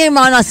they're bringing him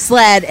on a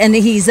sled, and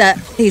he's a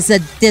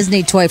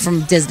Disney toy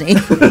from Disney.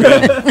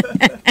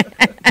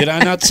 Did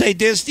I not say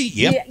Disney?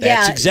 Yep,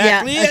 that's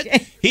exactly it.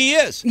 okay. He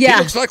is. Yeah. He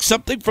looks like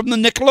something from the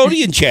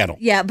Nickelodeon channel.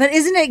 Yeah, but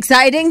isn't it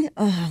exciting?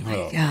 Oh,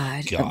 my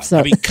God. I'm so-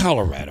 I mean,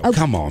 Colorado.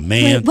 Come on,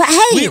 man. But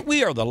hey.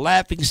 we are the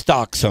laughing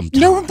stock sometimes.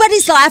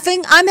 Nobody's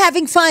laughing. I'm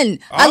having fun.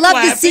 I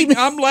love to see.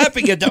 I'm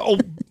laughing at the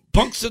old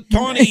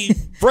Punxsutawney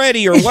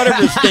Freddy or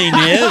whatever his name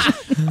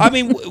is. I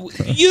mean,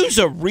 use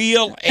a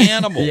real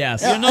animal.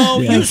 Yes. You know,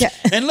 Yes.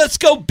 and let's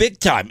go big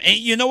time. And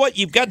you know what?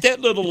 You've got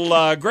that little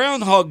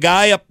groundhog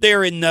guy up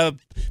there in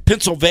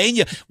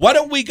Pennsylvania. Why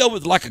don't we go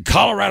with like a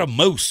Colorado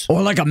moose?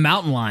 Or like a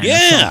mountain lion or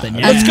Yeah. something.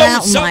 Let's go with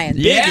mountain something lion.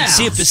 big and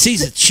see if it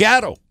sees its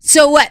shadow.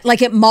 So what?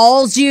 Like it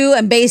mauls you,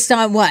 and based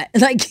on what?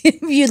 Like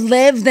if you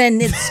live, then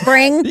it's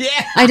spring. Yeah.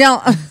 I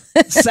don't.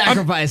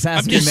 Sacrifice has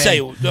I'm to be just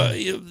made.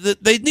 saying,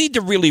 they need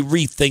to really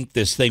rethink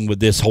this thing with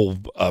this whole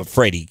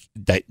Freddy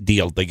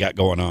deal they got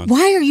going on.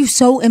 Why are you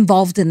so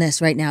involved in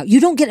this right now? You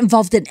don't get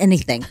involved in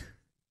anything.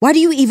 Why do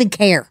you even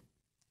care?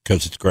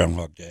 Because it's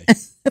Groundhog Day.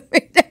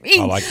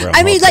 I like Groundhog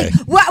I mean, Day.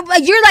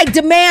 like you're like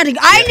demanding.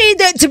 I need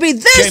it to be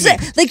this. Jamie.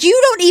 Like you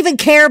don't even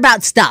care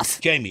about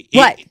stuff. Jamie,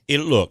 What?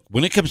 Look,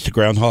 when it comes to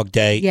Groundhog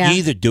Day, Yeah. you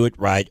either do it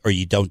right or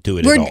you don't do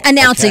it We're at all.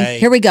 announcing. Okay?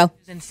 Here we go.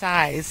 In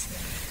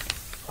size.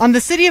 On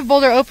the City of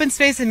Boulder Open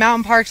Space and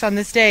Mountain Parks on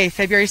this day,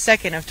 February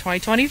 2nd of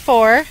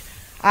 2024,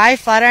 I,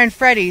 Flat Iron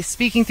Freddy,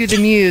 speaking through the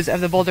muse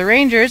of the Boulder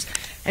Rangers,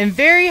 am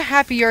very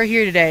happy you're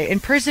here today, in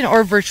person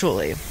or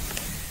virtually.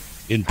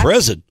 In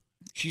prison.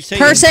 She's saying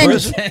Person. in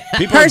prison.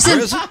 People Person. in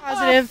prison.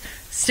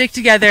 Positive, stick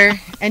together,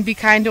 and be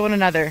kind to one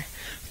another.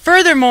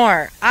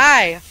 Furthermore,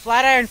 I,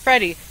 Flat Iron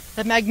Freddy,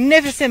 the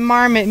magnificent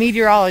marmot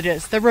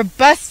meteorologist, the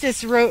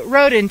robustest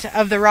rodent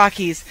of the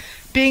Rockies,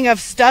 being of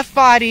stuffed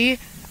body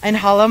and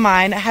hollow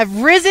mind,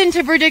 have risen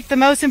to predict the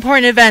most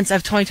important events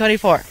of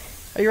 2024.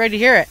 Are you ready to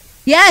hear it?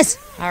 Yes.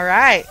 All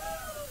right.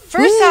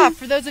 First off,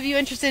 for those of you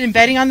interested in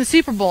betting on the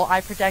Super Bowl,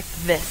 I predict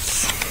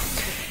this.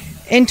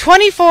 In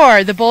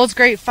 24, the Bulls'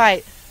 great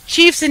fight,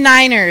 Chiefs and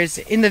Niners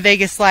in the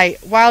Vegas light.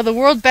 While the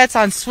world bets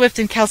on Swift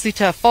and Kelsey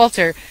to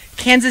falter,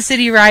 Kansas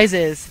City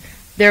rises.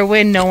 Their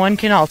win no one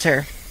can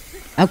alter.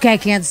 Okay,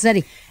 Kansas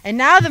City. And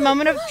now the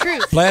moment of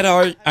truth. Flat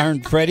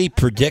Iron Freddy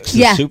predicts the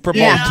Yeah, Super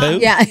Bowl, yeah, too?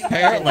 yeah.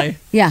 Apparently.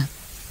 Yeah.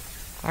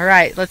 All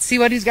right, let's see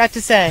what he's got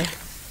to say.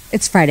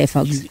 It's Friday,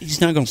 folks.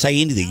 He's not going to say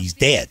anything. He's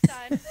dead.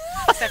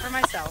 Except for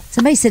myself.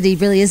 Somebody said he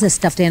really is a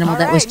stuffed animal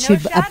that was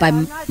chewed up by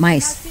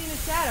mice. Seeing a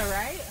shadow,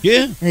 right?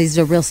 Yeah. He's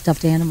a real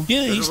stuffed animal.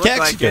 Yeah, he's Doesn't look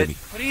like taxidermy.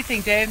 What do you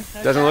think, Dave?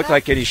 No Doesn't look shadow?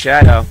 like Kitty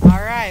Shadow. All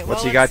right.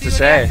 What's well, he got let's to see what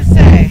say? he has to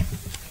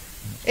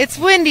say. It's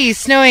windy,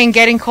 snowing,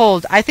 getting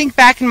cold. I think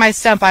back in my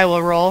stump I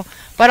will roll.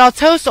 But I'll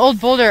toast Old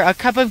Boulder a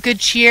cup of good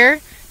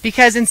cheer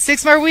because in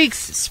 6 more weeks,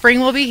 spring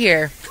will be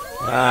here.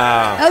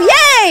 Wow. Oh,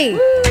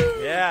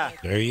 yay! Yeah.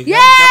 There you go.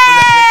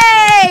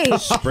 Yay!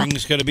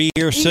 Spring's going to be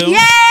here soon. Yay!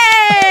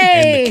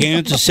 And the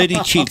Kansas City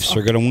Chiefs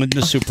are going to win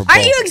the Super Bowl. Are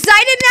you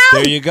excited now?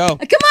 There you go. Come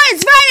on,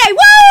 it's Friday!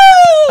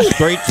 Woo!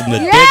 Straight from the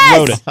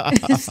Yes! dead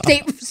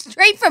rodent.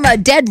 Straight from a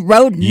dead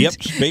rodent. Yep,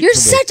 straight You're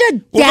from such a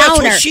downer. Well, that's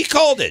what she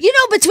called it. You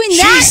know, between She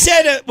that...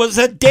 said it was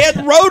a dead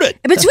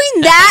rodent.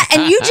 Between that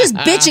and you just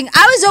bitching,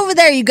 I was over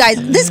there, you guys.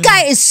 This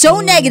guy is so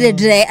negative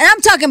today, and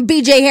I'm talking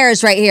BJ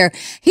Harris right here.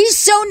 He's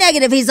so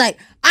negative. He's like,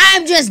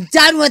 I'm just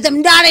done with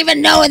him not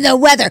even knowing the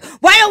weather.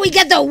 Why don't we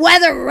get the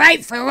weather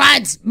right for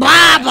once?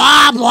 Blah,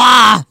 blah, blah.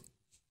 Wow,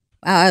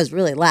 that was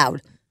really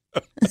loud.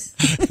 All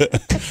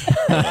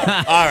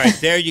right,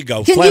 there you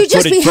go. Can you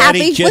just be Flat-footed happy?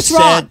 Freddy What's just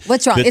wrong? said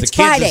What's wrong? that It's the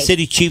Kansas Friday.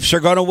 City Chiefs are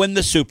going to win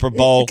the Super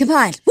Bowl. Come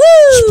on. Woo!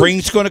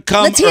 Spring's going to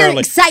come Let's hear early.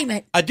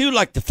 excitement. I do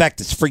like the fact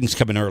that spring's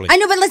coming early. I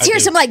know, but let's I hear do.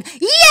 some like,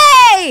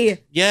 yay!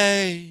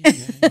 Yay.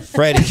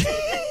 Freddie.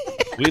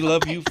 We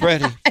love you,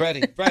 Freddie.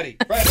 Freddie.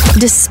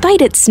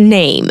 Despite its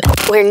name,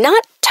 we're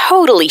not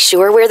totally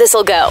sure where this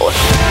will go.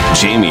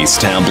 Jamie's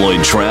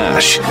tabloid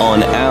trash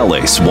on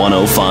Alice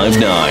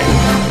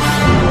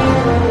 105.9.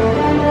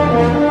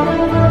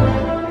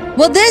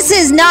 Well, this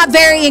is not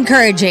very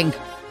encouraging.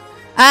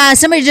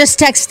 Somebody just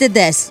texted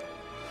this.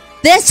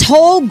 This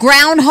whole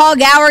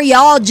Groundhog Hour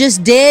y'all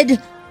just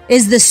did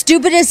is the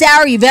stupidest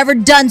hour you've ever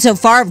done so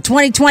far of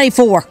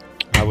 2024.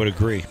 I would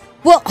agree.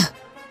 Well,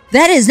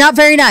 that is not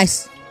very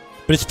nice.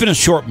 But it's been a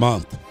short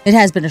month. It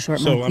has been a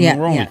short So, month. I mean,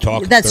 we're only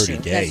talking That's 30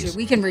 true. days. That's true.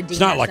 We can redeem It's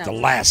not like the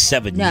ourselves. last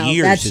 7 No,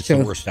 years that's it's true.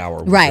 the worst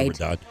hour we've Right. ever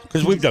done.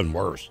 Because we've done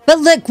worse. But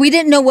look, we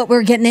didn't know what we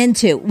were getting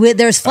into.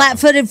 There's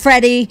flat-footed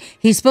Freddy.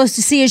 He's supposed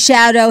to see a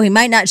shadow. He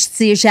might not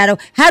see a shadow.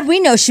 How'd we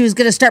know she was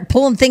going to start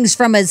pulling things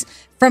from his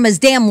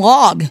damn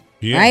log?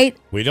 Yeah, right?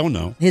 We don't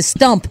know. His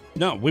stump.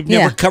 No, we've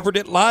never covered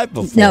it live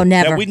before. No,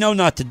 never. Now, we know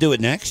not to do it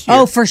next year.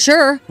 Oh, for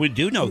sure. We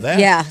do know that.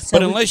 Yeah,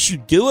 but unless you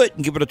do it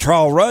and give it a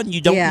trial run,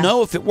 you don't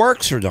know if it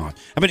works or not.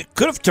 I mean, it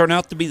could have turned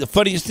out to be the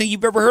funniest thing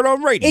you've ever heard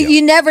on radio.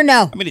 You never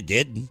know. I mean, it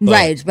did.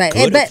 Right.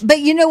 But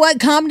you know what?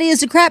 Comedy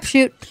is a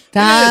crapshoot.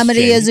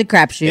 Comedy is a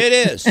crapshoot. It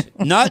is.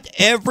 Not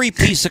every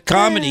piece of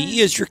comedy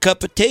is your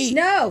cup of tea.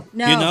 No. You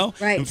know?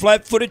 Right. And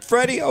flat-footed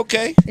Freddy,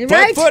 okay.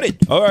 Right.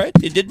 Flat-footed. All right.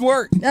 It didn't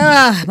work.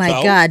 Oh, my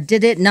So, God.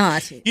 Did it not?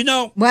 You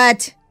know.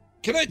 What?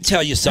 Can I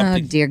tell you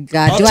something? Oh, dear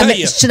God. I'll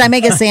Should I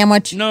make a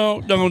sandwich?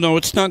 No.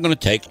 It's not going to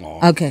take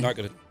long. Okay. Not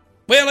gonna,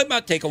 well, it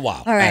might take a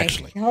while, All right.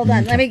 actually. Hold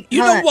on. Let me.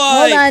 You hold know on.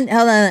 why?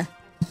 Hold on.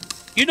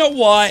 You know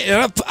why?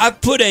 And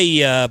I've put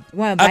a.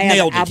 Why, I've buy an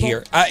nailed it apple?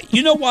 here.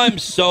 You know why I'm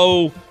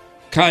so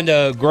kind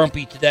of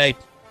grumpy today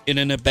and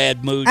in a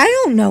bad mood? I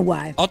don't know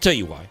why. I'll tell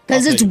you why.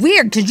 Because it's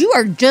weird. Because you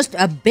are just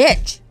a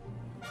bitch.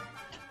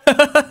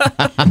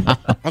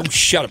 Oh,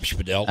 shut up,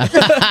 Spadell.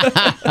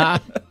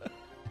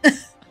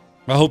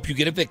 I hope you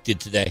get evicted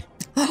today.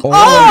 Oh, my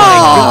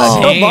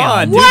God. Come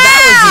on, dude.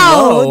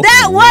 Wow.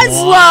 That was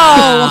low.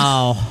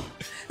 Wow.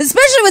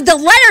 Especially with the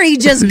letter he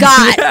just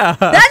got.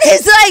 That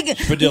is like.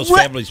 Spadell's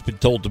family's been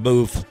told to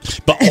move.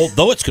 But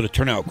although it's going to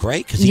turn out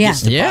great because he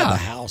gets to buy the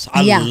house.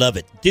 I love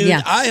it. Dude,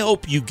 Yeah. I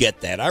hope you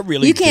get that. I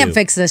really You do. can't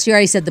fix this. You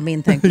already said the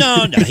mean thing.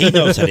 No, he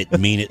knows I didn't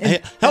mean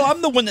it. Hell,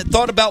 I'm the one that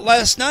thought about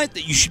last night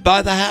that you should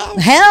buy the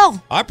house.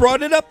 Hell. I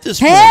brought it up this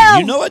Hell.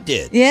 morning. You know I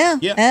did. Yeah.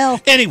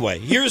 Hell. Anyway,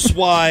 here's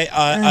why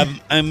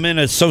I'm in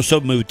a so-so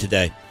mood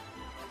today.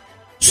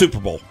 Super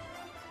Bowl.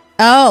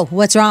 Oh,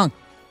 what's wrong?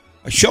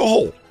 A show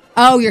hole.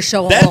 Oh, your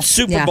show hole. That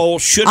Super Yeah. Bowl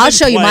should I'll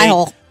show you my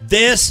hole.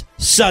 This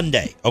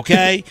Sunday,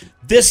 okay?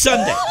 This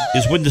Sunday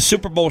is when the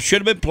Super Bowl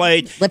should have been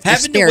played. Lift your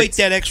Having to wait spirits.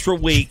 that extra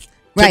week, to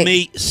Right.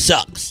 me,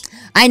 sucks.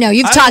 I know.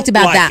 You've I talked don't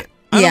about like that. it.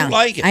 I yeah. don't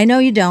like it. I know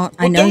you don't.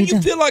 I Well, know don't you you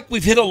don't. feel like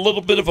we've hit a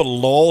little bit of a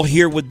lull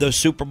here with the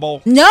Super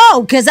Bowl? No,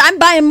 because I'm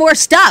buying more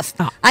stuff.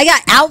 I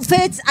got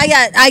outfits. I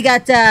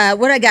got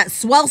what I got?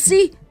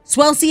 Swelsey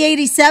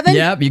 87.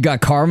 Yep, you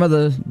got Karma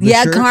the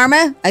Yeah, shirt.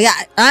 Karma.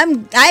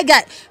 I'm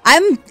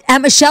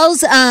at Michelle's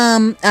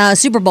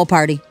Super Bowl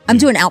party. I'm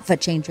doing outfit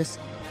changes.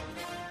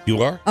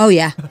 You are? Oh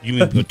yeah. You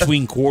mean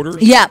between quarters?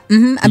 Yeah,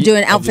 I'm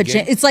doing outfit game?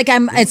 change. It's like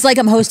I'm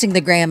hosting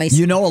the Grammys.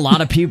 You know, a lot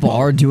of people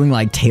are doing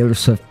like Taylor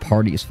Swift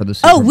parties for the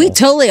Super Oh, Bowl. we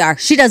totally are.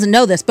 She doesn't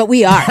know this, but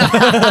we are.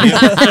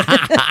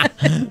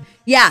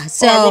 Yeah,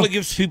 so well, it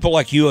gives people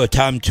like you a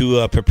time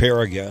to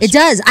prepare, I guess. it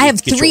does. I have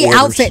Get your 3 orders.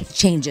 outfit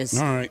changes.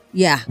 All right.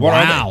 Yeah. What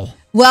are they?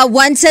 Well,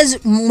 one is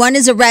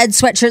a red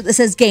sweatshirt that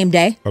says game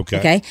day. Okay.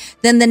 Okay.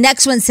 Then the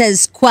next one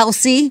says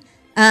Swelsey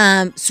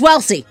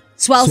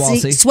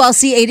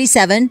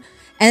 87.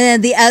 And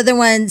then the other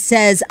one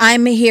says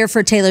I'm here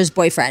for Taylor's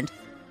boyfriend.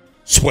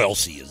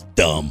 Swelsey is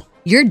dumb.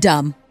 You're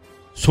dumb.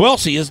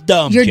 Swelsey is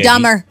dumb. You're Jamie.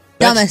 dumber.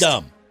 That's Dumbest.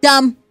 dumb.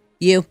 Dumb.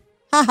 You.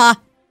 Ha ha.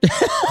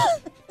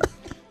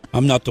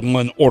 I'm not the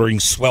one ordering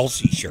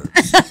Swelsey shirts.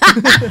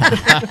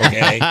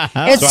 Okay.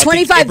 It's So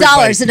I think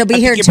 $25. It'll be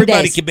here in 2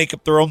 everybody days. can make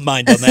up their own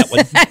mind on that one.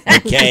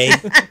 Okay.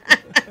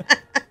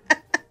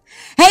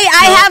 Hey,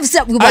 I have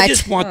some. I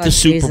just want the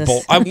Super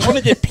Bowl. I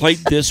wanted it played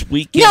this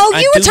weekend. No,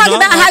 I you were do talking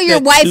not about like how your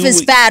that wife 2 is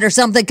week- fat or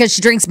something because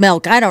she drinks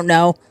milk. I don't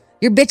know.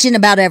 You're bitching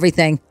about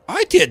everything.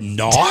 I did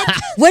not.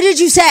 What did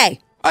you say?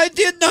 I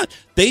did not.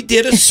 They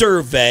did a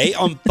survey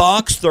on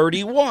Fox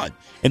 31,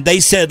 and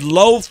they said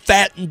low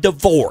fat and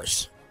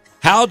divorce.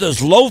 How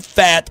does low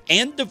fat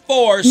and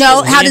divorce No,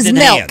 go how hand does in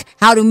milk? hand?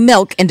 How do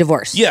milk and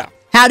divorce? Yeah.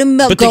 How do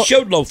milk But go? they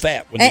showed low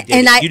fat when they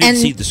did it. You didn't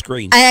see the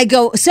screen. And I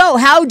go, so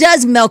how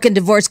does milk and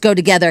divorce go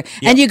together?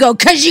 And you go,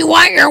 because you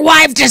want your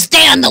wife to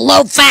stay on the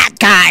low fat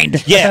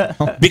kind. Yeah,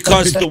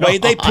 because the way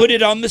they put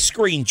it on the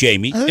screen,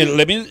 Jamie, and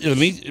let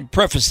me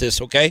preface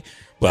this, okay?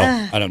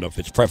 Well, I don't know if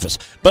it's preface,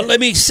 but let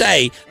me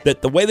say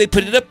that the way they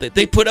put it up,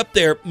 they put up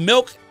there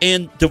milk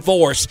and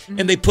divorce,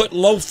 and they put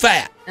low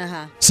fat.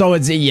 Uh-huh. So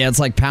it's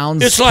like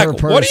pounds It's per like,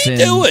 person. what are you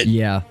doing?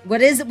 Yeah.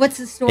 What is it? What's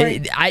the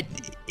story?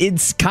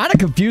 It's kind of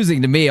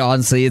confusing to me,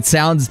 honestly. It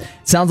sounds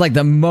like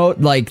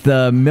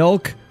the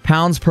milk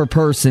pounds per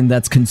person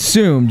that's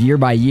consumed year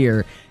by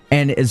year,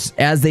 and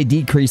as they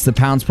decrease the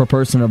pounds per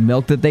person of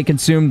milk that they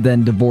consume,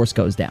 then divorce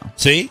goes down.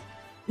 See?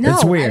 No,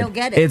 it's weird. I don't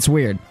get it. It's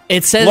weird.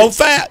 It says low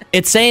fat.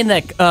 It's saying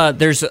that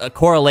there's a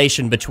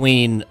correlation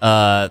between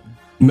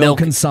milk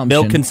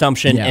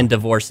consumption Yeah. and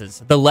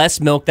divorces. The less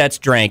milk that's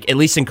drank, at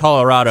least in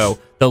Colorado,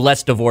 the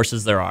less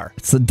divorces there are.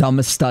 It's the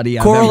dumbest study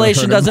I've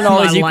Correlation ever heard doesn't of in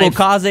always my equal life.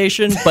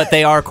 causation, but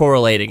they are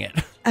correlating it.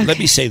 Let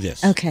me say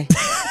this. Okay.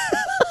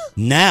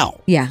 Now,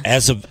 Yeah.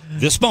 as of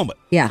this moment,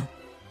 Yeah.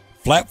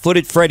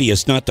 Flat-footed Freddy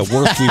is not the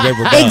worst we've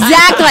ever done.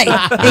 Exactly.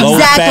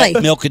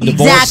 Low-fat milk and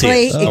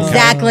divorces.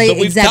 Exactly. But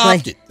we've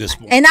topped it this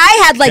morning. And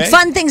I had like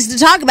fun things to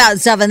talk about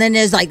and stuff, and then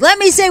it's like, let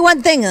me say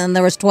one thing, and then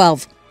there was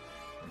 12.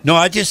 No,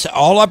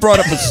 all I brought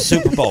up was the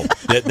Super Bowl.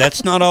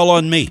 That's not all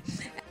on me.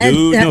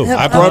 No.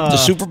 I brought up the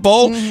Super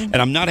Bowl, and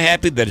I'm not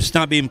happy that it's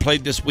not being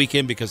played this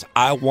weekend because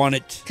I want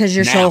it because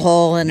you're now. so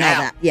whole and all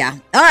that. Yeah.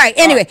 All right.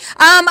 Anyway,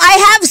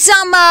 I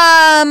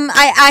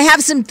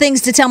have some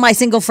things to tell my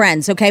single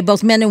friends. Okay,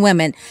 both men and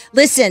women.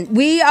 Listen,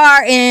 we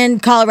are in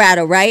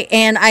Colorado, right?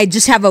 And I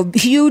just have a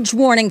huge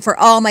warning for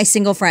all my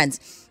single friends,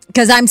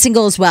 because I'm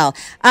single as well.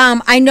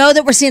 I know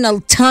that we're seeing a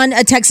ton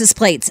of Texas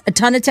plates, a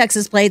ton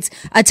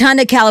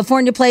of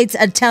California plates,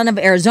 a ton of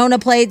Arizona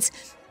plates.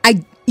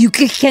 You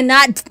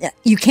cannot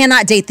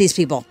date these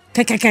people.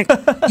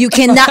 You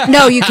cannot.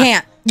 No, you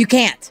can't. You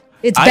can't.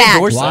 It's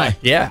bad. Why?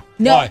 Yeah.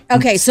 No. Why?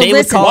 Okay. So Stay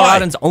listen. with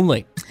Coloradans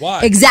only.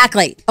 Why?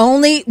 Exactly.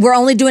 We're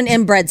only doing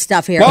inbred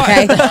stuff here.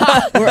 Why?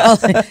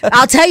 Okay.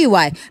 I'll tell you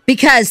why.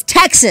 Because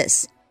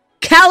Texas,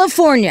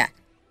 California,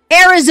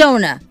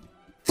 Arizona,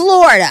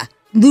 Florida,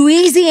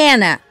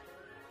 Louisiana,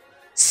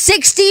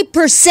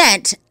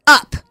 60%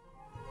 up.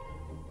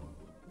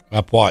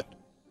 Up what?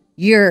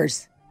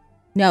 Yours.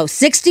 No,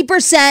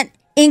 60%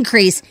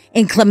 increase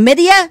in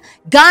chlamydia,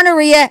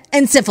 gonorrhea,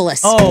 and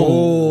syphilis.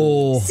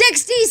 Oh.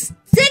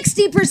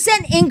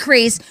 60%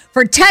 increase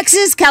for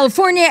Texas,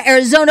 California,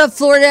 Arizona,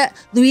 Florida,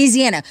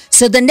 Louisiana.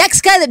 So the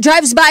next guy that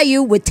drives by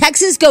you with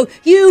Texas, go,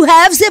 you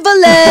have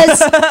syphilis.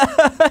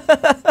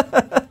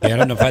 Yeah, I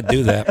don't know if I'd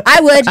do that.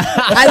 I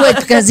would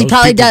because he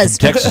probably does.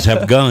 Texas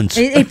have guns.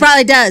 He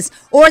probably does.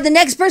 Or the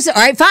next person,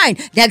 all right, fine.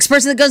 Next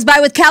person that goes by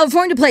with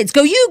California plates,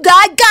 go, you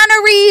got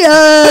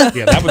gonorrhea.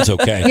 Yeah, that one's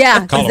okay.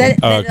 Yeah.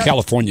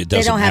 California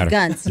doesn't They don't have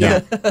matter. guns.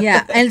 Yeah.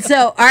 Yeah. And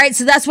so, all right,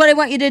 so that's what I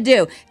want you to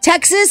do.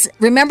 Texas,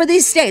 remember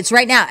these states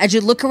right now as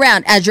you look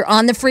around, as you're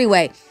on the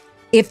freeway.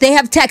 If they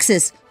have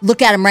Texas,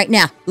 look at them right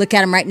now. Look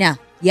at them right now.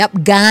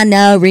 Yep,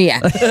 gonorrhea.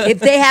 If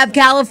they have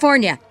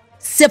California,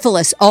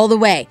 syphilis all the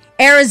way.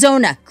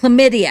 Arizona,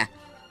 chlamydia.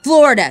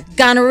 Florida,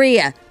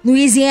 gonorrhea.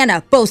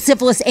 Louisiana, both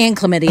syphilis and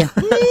chlamydia.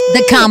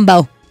 The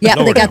combo. Yeah,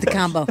 they got the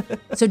combo.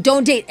 So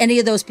don't date any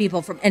of those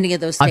people from any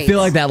of those states. I feel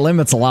like that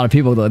limits a lot of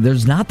people, though.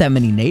 There's not that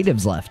many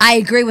natives left. I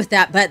agree with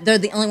that, but they're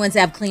the only ones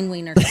that have clean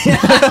wieners.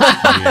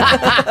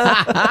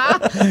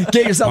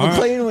 Get yourself a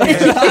clean wiener.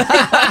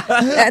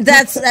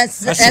 That's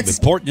some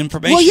important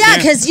information. Well, yeah,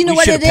 because you know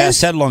what it is? We should have passed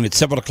is? that along at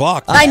 7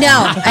 o'clock. I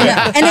know.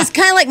 And it's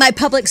kind of like my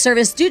public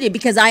service duty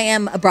because I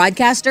am a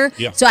broadcaster,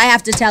 so I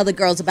have to tell the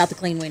girls about the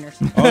clean wieners.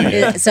 Oh,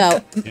 yeah.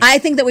 So I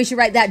think that we should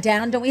write that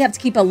down. Don't we have to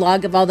keep a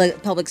log of all the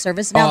public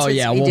service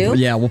announcements we do?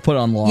 Yeah, we'll put it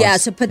on logs. Yeah,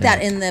 so put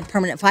that in the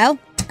permanent file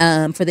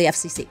for the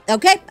FCC.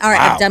 Okay? All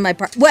right, I've done my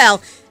part. Well,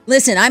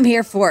 listen, I'm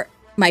here for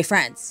my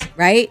friends,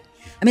 right?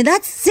 I mean,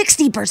 that's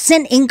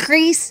 60%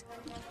 increase.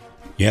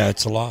 Yeah,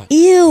 it's a lot.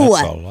 Ew.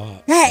 That's a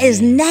lot. That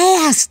is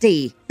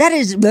nasty. That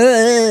is... All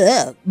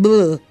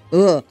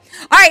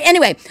right,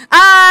 anyway,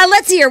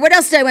 let's see here. What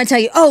else did I want to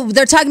tell you? Oh,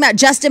 they're talking about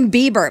Justin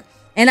Bieber.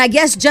 And I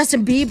guess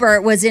Justin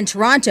Bieber was in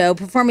Toronto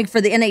performing for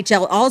the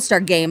NHL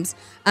All-Star Games.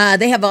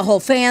 They have a whole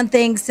fan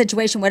thing,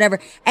 situation, whatever.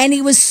 And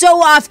he was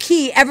so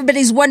off-key,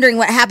 everybody's wondering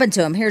what happened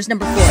to him. Here's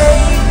number 4.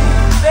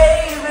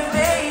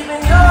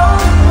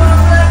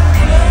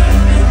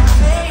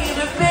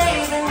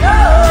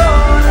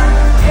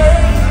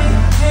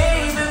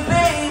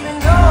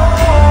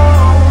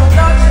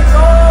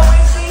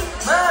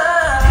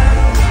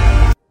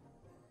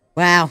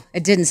 Wow,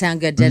 it didn't sound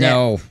good, did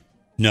it?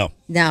 No,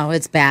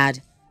 it's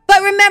bad.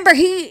 But remember,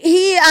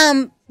 he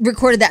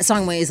recorded that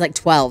song when he was like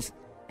 12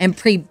 and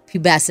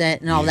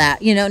prepubescent and all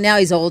that. You know, now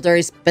he's older.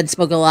 He's been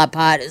smoking a lot of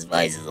pot. His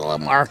voice is a little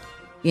more,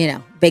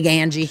 big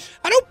Angie.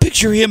 I don't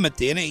picture him at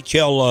the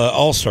NHL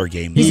All-Star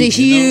game. He's a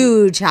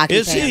huge hockey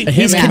Is fan. he?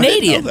 He's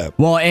Canadian.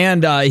 Well,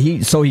 and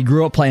he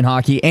grew up playing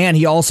hockey, and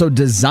he also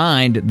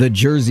designed the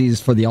jerseys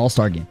for the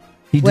All-Star game.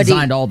 He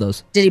designed all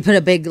those. Did he put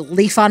a big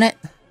leaf on it?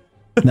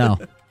 No.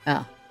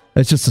 Oh.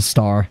 It's just a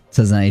star. It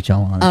says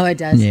NHL on it. Oh, it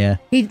does? Yeah.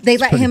 They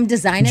let him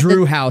design it?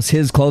 Drew House,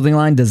 his clothing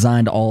line,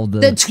 designed all the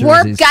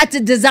twerp jerseys. got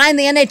to design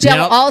the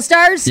NHL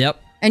All-Stars?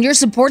 Yep. And you're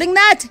supporting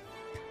that?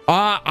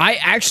 I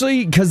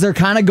actually, because they're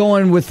kind of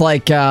going with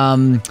like,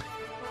 kind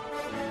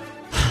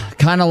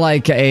of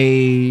like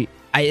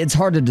it's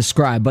hard to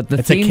describe, but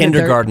it's a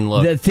kindergarten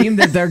look. The theme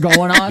that they're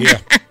going on,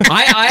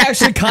 I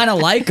actually kind of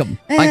like them.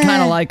 I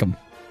kind of like them.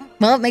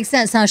 Well, it makes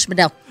sense, huh,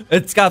 Schmidl?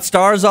 It's got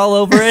stars all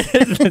over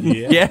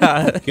it.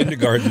 Yeah.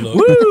 Kindergarten look.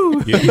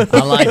 Woo! Yeah.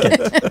 I like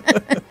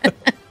it.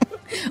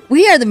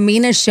 We are the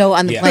meanest show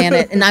on the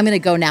planet, and I'm going to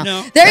go now.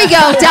 No. There you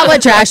go. Tell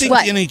what, Trash. I think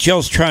the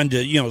NHL's trying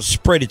to,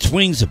 spread its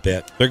wings a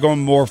bit. They're going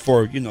more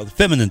for, the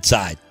feminine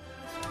side.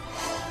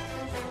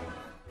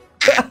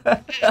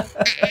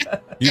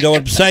 You know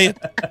what I'm saying?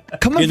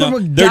 Coming from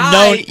a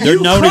guy, they're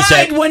known as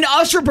that. When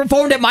Usher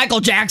performed at Michael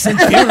Jackson's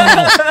funeral.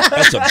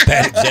 That's a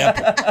bad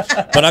example.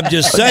 But I'm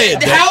just saying.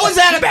 How is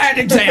that a bad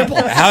example?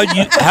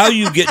 How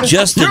you get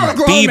Justin You're a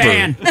grown Bieber?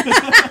 man.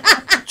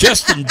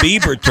 Justin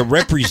Bieber to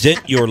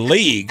represent your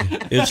league.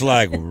 It's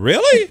like,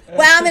 really?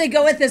 Well, I'm going to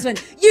go with this one.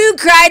 You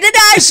cried at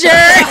Usher.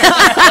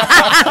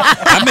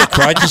 I may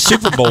cry at the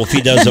Super Bowl if he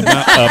does a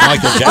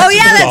Michael Jackson Oh,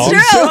 yeah,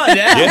 that's song. true.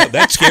 Yeah,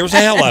 that scares the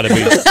hell out of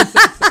me.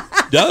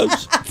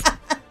 Does.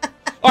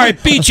 All right,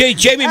 BJ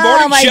Jamie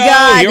Morning my Show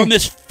God. here on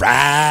this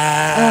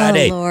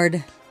Friday. Oh,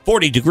 Lord.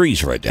 40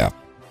 degrees right now.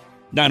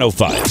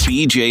 9:05.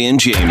 BJ and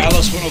Jamie.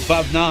 Alice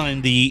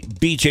 105.9, the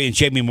BJ and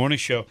Jamie Morning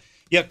Show.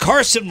 Yeah,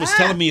 Carson was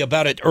telling me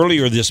about it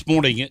earlier this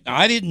morning.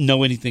 I didn't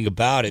know anything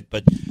about it,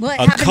 but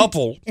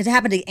couple. It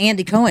happened to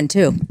Andy Cohen,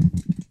 too.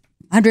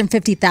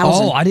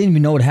 150,000. Oh, I didn't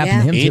even know what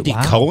happened to him. Andy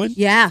Cohen?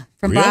 Yeah,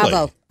 from Really?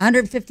 Bravo.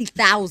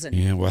 150,000.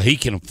 Yeah, well, he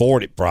can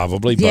afford it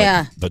probably. But,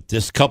 Yeah. But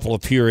this couple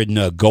up here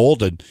in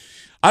Golden,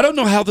 I don't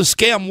know how the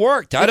scam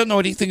worked. I don't know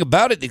anything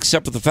about it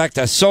except for the fact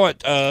I saw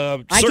it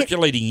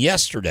circulating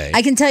yesterday.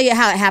 I can tell you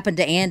how it happened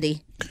to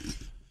Andy.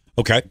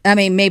 Okay. I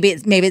mean, maybe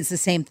it's the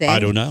same thing. I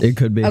don't know. It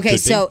could be. Okay,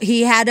 so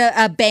he had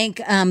a bank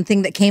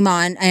thing that came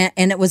on,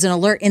 and it was an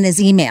alert in his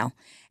email,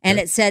 and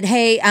it said,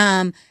 "Hey,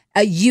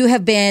 you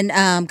have been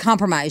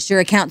compromised. Your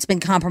account's been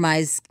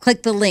compromised.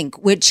 Click the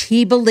link," which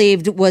he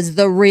believed was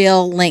the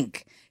real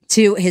link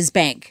to his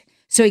bank.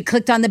 So he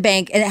clicked on the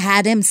bank, and it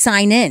had him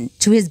sign in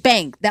to his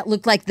bank. That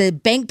looked like the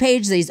bank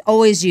page that he's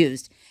always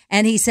used.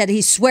 And he said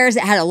he swears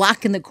it had a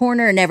lock in the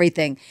corner and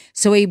everything.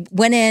 So he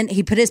went in,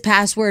 he put his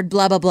password,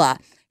 blah, blah, blah.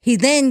 He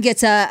then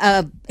gets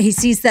he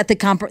sees that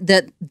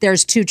that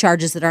there's two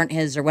charges that aren't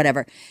his or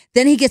whatever.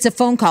 Then he gets a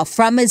phone call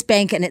from his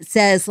bank, and it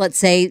says, let's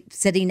say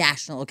City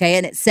National, okay?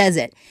 And it says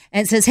it.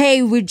 And it says,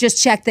 hey, we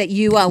just checked that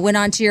you went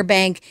onto your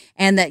bank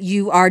and that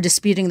you are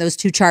disputing those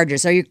two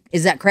charges.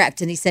 Is that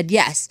correct? And he said,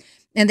 yes.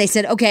 And they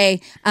said, okay,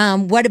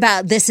 what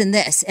about this and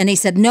this? And he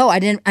said, no,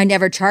 I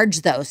never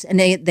charged those. And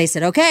they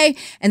said, okay.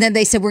 And then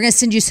they said, we're going to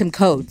send you some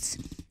codes.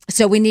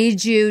 So we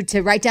need you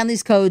to write down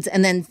these codes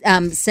and then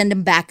send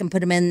them back and put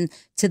them in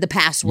to the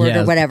password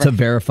or whatever. To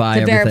verify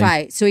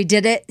everything. So he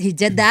did it. He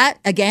did that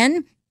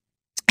again.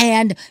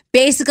 And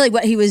basically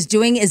what he was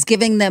doing is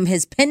giving them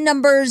his PIN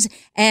numbers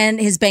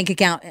and his bank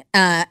account,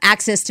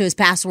 access to his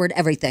password,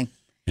 everything.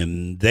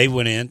 And they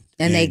went in.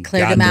 And they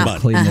cleared him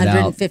out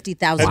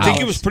 $150,000. I think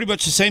it was pretty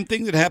much the same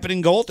thing that happened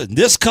in Golden.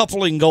 This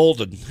couple in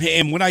Golden.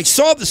 And when I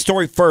saw the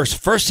story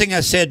first thing I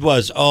said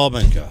was, oh,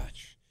 my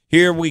gosh,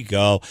 here we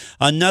go.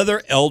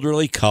 Another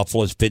elderly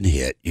couple has been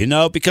hit,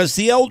 because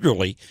the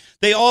elderly,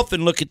 they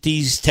often look at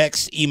these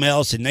text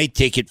emails and they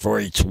take it for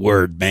its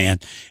word, man.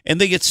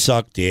 And they get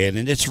sucked in,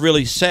 and it's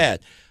really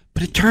sad.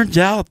 But it turns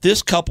out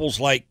this couple's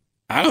like,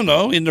 I don't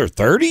know, in their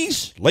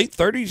 30s, late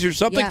 30s or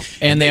something. Yeah.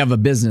 And they have a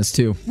business,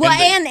 too. Well,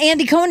 and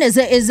Andy Cohen is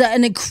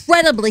an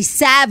incredibly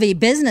savvy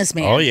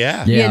businessman. Oh,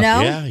 yeah.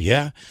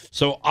 Yeah.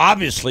 So,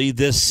 obviously,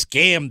 this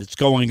scam that's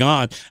going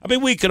on, I mean,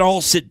 we could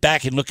all sit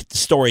back and look at the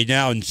story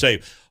now and say,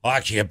 oh,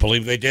 I can't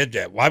believe they did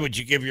that. Why would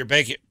you give your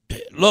bank?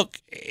 Look,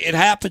 it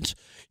happens.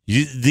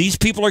 These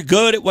people are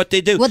good at what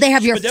they do. Well, they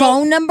have your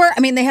phone number.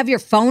 I mean, they have your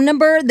phone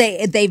number.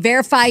 They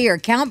verify your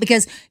account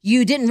because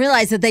you didn't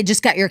realize that they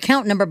just got your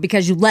account number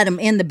because you let them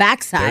in the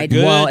backside.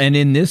 Well, and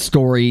in this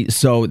story,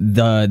 so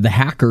the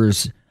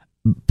hackers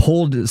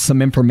pulled some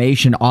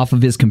information off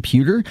of his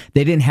computer.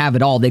 They didn't have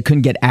it all. They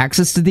couldn't get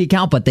access to the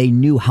account, but they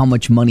knew how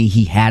much money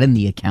he had in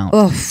the account.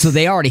 Ugh. So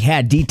they already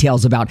had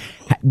details about,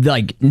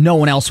 like, no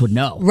one else would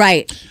know.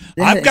 Right.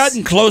 I've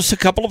gotten close a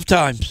couple of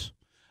times.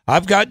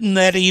 I've gotten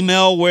that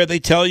email where they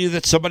tell you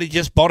that somebody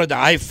just bought an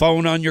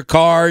iPhone on your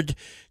card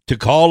to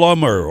call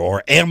them,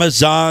 or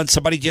Amazon.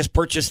 Somebody just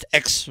purchased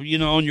X,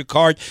 on your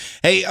card.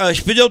 Hey,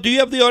 Spadil, do you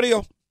have the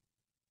audio?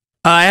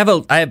 I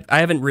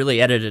haven't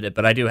really edited it,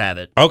 but I do have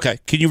it. Okay,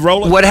 can you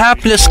roll it? What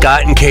happened to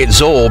Scott and Kate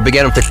Zoll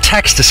began with a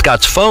text to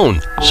Scott's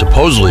phone,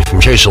 supposedly from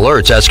Chase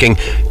Alerts, asking,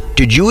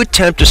 did you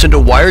attempt to send a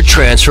wire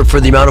transfer for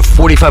the amount of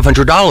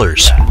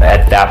 $4,500?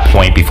 At that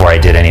point, before I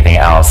did anything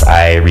else,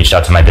 I reached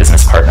out to my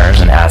business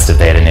partners and asked if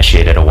they had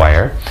initiated a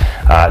wire.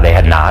 They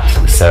had not,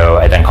 so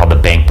I then called the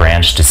bank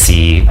branch to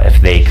see if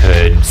they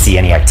could see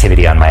any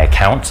activity on my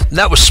account.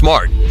 That was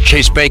smart.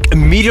 Chase Bank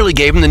immediately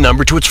gave him the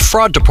number to its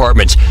fraud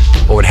department.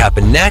 But what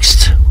happened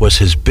next was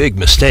his big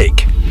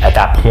mistake. At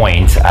that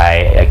point, I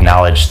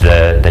acknowledged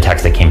the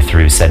text that came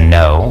through, said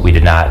no, we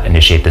did not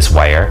initiate this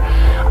wire.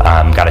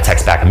 Got a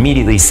text back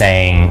immediately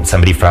saying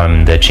somebody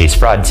from the Chase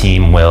fraud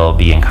team will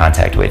be in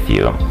contact with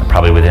you.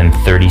 Probably within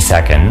 30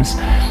 seconds,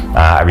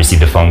 I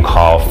received a phone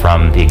call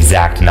from the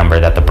exact number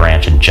that the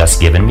branch had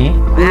just given me.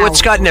 Wow. What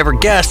Scott never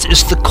guessed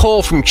is the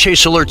call from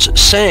Chase Alerts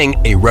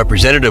saying a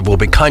representative will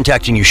be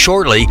contacting you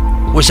shortly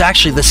was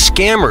actually the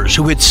scammers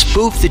who had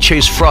spoofed the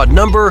Chase fraud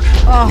number,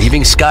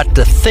 leaving Scott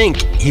to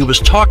think he was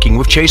talking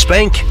with Chase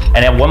Bank.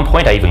 And at one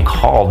point I even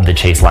called the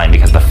Chase line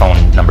because the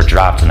phone number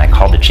dropped, and I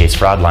called the Chase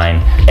fraud line,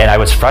 and I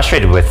was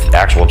frustrated with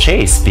actual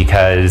Chase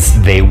because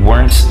they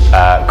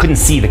couldn't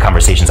see the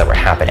conversations that were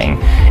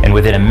happening. And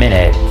within a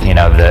minute,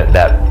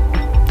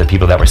 the the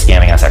people that were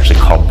scamming us actually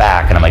called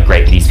back, and I'm like,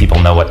 great, these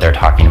people know what they're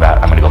talking about.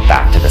 I'm going to go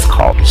back to this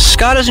call.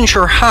 Scott isn't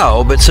sure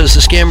how, but says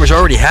the scammers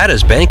already had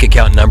his bank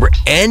account number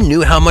and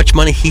knew how much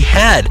money he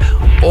had.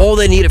 All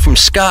they needed from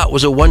Scott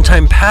was a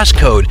one-time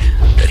passcode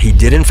that he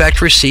did in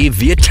fact receive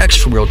via text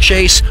from Real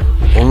Chase,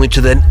 only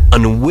to then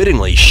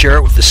unwittingly share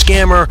it with the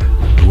scammer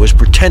who was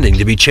pretending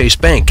to be Chase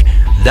Bank.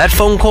 That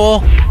phone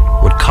call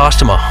would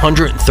cost him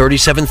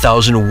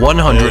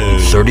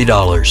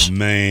 $137,130.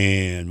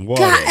 Man, what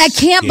God, I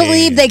can't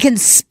believe they can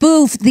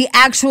spoof the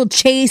actual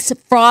Chase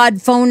fraud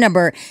phone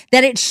number,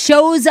 that it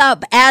shows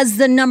up as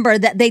the number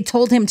that they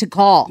told him to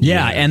call.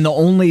 Yeah, and the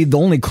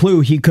only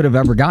clue he could have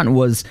ever gotten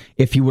was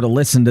if he would have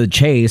listened to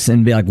Chase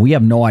and be like, we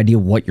have no idea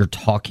what you're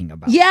talking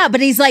about. Yeah, but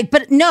he's like,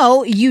 but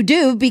no, you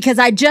do, because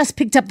I just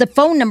picked up the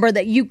phone number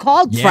that you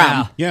called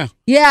from. Yeah.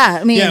 Yeah,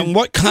 I mean. Yeah, and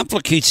what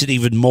complicates it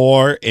even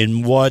more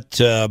and what,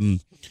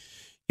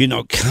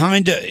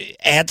 kind of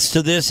adds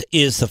to this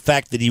is the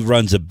fact that he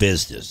runs a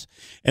business.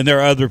 And there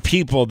are other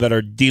people that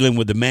are dealing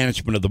with the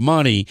management of the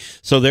money.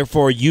 So,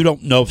 therefore, you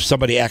don't know if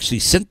somebody actually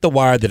sent the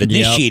wire that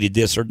initiated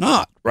this or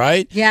not,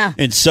 right? Yeah.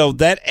 And so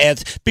that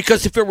adds,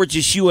 because if it were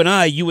just you and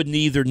I, you would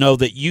either know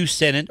that you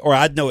sent it, or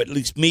I'd know at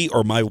least me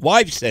or my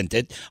wife sent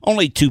it.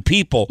 Only two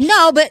people.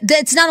 No, but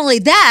it's not only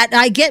that.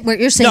 I get what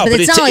you're saying, No, but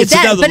it's not only it's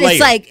that. another But layer.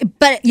 it's like,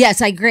 but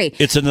yes, I agree.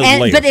 It's another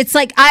layer. But it's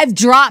like I've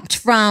dropped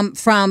from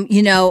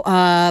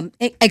Xfinity.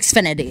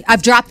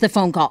 I've dropped the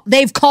phone call.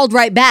 They've called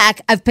right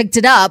back. I've picked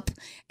it up.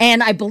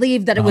 And I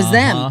believe that it was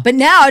them. But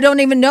now I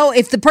don't even know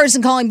if the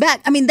person calling back.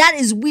 I mean, that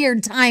is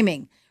weird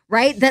timing,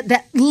 right?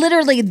 That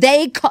literally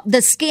the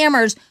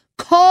scammers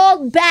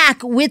called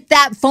back with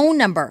that phone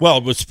number. Well,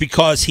 it was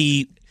because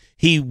he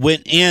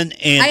went in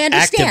and I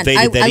understand.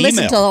 activated that I email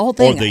listened to the whole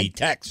thing. or the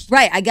text.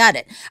 Right, I got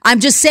it. I'm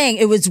just saying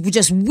it was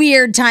just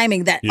weird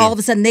timing that all of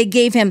a sudden they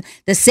gave him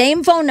the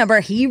same phone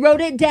number. He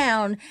wrote it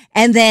down,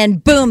 and then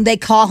boom, they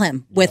call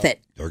him with it.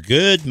 They're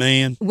good,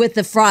 man. With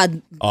the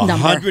fraud number.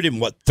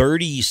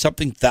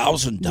 130-something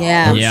thousand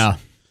dollars. Yeah.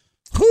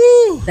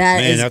 Whew.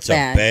 That is that's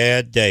bad. a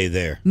bad day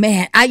there.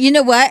 Man, you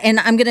know what? And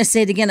I'm going to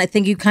say it again. I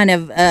think you kind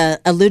of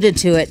alluded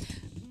to it.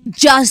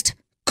 Just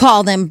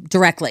call them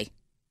directly.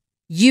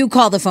 You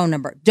call the phone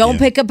number. Don't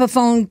pick up a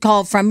phone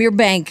call from your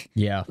bank.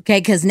 Yeah. Okay,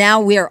 because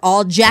now we are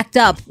all jacked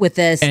up with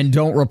this. And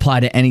don't reply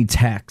to any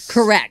texts.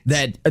 Correct.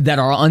 That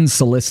are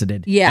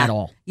unsolicited at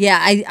all. Yeah,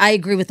 I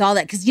agree with all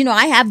that. Because,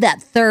 I have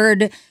that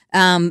third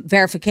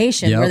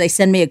verification where they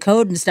send me a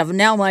code and stuff. And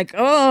now I'm like,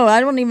 oh, I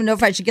don't even know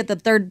if I should get the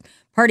third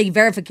party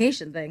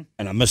verification thing.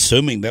 And I'm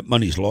assuming that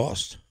money's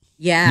lost.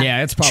 Yeah.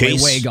 Yeah, it's probably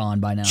way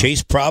gone by now.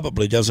 Chase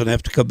probably doesn't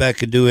have to come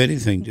back and do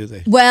anything, do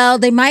they? Well,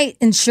 they might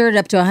insure it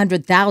up to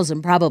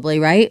 $100,000 probably,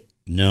 right?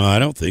 No, I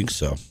don't think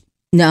so.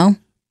 No?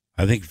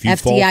 I think if you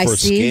fall for a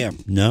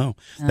scam. No.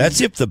 That's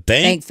if the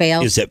bank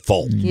fails. is at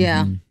fault.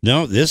 Yeah.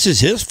 No, this is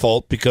his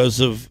fault because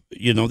of,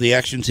 the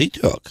actions he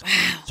took.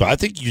 Wow. So I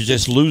think you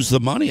just lose the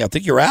money. I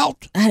think you're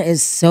out. That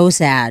is so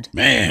sad.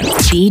 Man.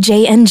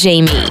 BJ and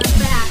Jamie.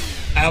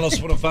 Alice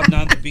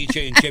 105.9, the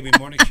BJ and Jamie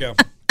Morning Show.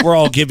 We're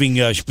all giving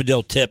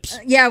Spadil tips.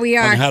 Yeah, we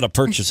are. On how to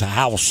purchase a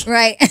house.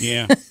 Right.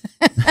 Yeah.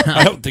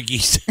 I don't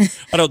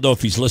know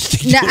if he's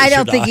listening No, to us I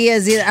don't or think not. he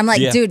is either. I'm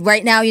like, dude,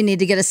 right now you need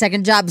to get a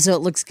second job so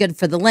it looks good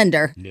for the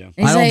lender. Yeah.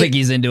 I don't think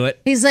he's into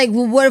it. He's like,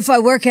 well, what if I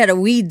work at a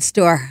weed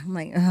store? I'm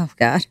like, oh,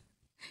 God.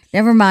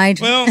 Never mind.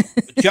 Well,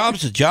 a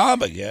job's a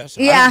job, I guess.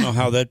 I Yeah. don't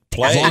know how that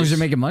plays. As long as you're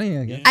making money,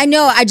 I guess. I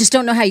know. I just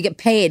don't know how you get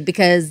paid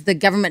because the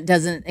government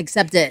doesn't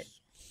accept it.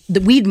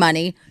 The weed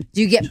money,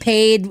 do you get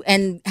paid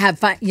and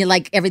have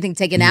like everything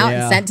taken out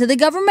and sent to the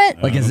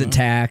government? Like, is it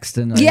taxed?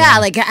 And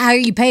like how are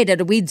you paid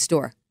at a weed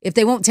store? If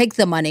they won't take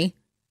the money,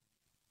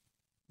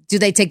 do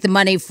they take the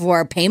money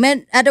for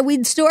payment at a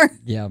weed store?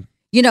 Yeah.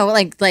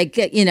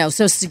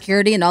 Social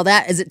Security and all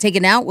that. Is it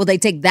taken out? Will they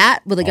take that?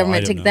 Will the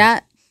government take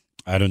that?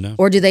 I don't know.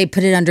 Or do they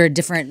put it under a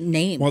different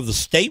name? Well, the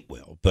state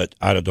will, but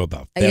I don't know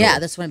about federal. Yeah,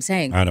 that's what I'm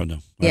saying. I don't know.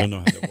 I don't know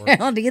how that works. I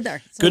don't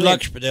either. It's so Good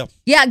luck, weird. Spadil.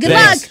 Yeah, good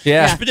luck.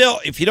 Yeah. Spadil,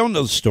 if you don't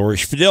know the story,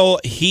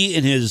 Spadil, he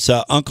and his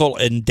uncle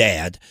and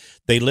dad,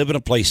 they live in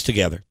a place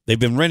together. They've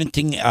been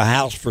renting a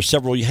house for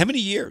several years. How many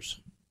years?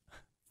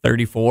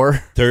 34.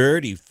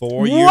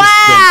 34 years.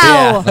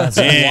 Wow.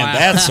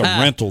 That's some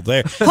rental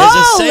there.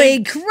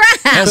 Holy crap.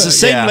 Has the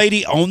same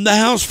lady owned the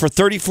house for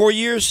 34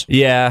 years?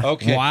 Yeah.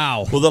 Okay.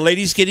 Wow. Well, the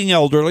lady's getting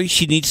elderly.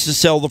 She needs to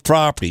sell the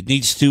property,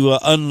 needs to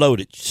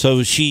unload it.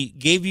 So she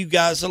gave you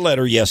guys a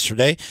letter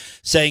yesterday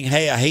saying,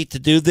 hey, I hate to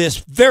do this.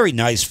 Very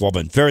nice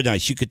woman. Very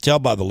nice. You could tell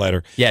by the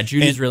letter. Yeah,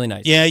 Judy's really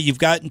nice. Yeah, you've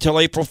got until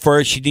April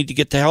 1st. You need to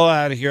get the hell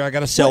out of here. I got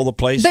to sell the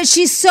place. But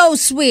she's so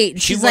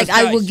sweet. She She's was like,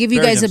 I will nice. give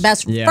you Very guys the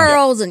nice. best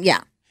referrals. And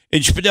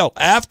And Spadil,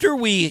 after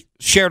we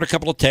shared a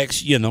couple of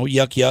texts,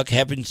 yuck,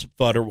 having some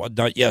fun or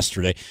whatnot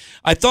yesterday,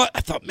 I thought,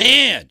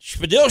 man,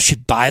 Spadil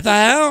should buy the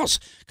house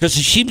because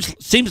she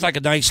seems like a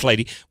nice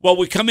lady. Well,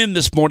 we come in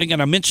this morning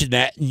and I mentioned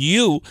that, and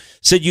you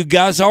said you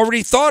guys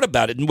already thought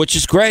about it, which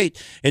is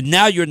great. And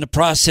now you're in the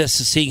process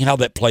of seeing how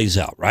that plays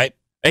out, right?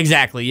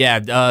 Exactly,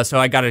 yeah. So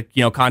I got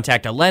to,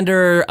 contact a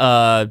lender.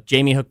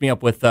 Jamie hooked me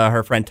up with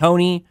her friend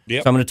Tony.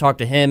 Yep. So I'm going to talk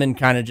to him and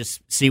kind of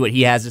just see what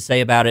he has to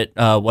say about it,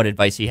 what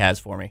advice he has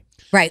for me.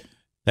 Right.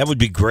 That would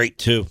be great,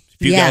 too.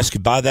 If you guys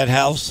could buy that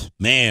house,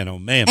 man, oh,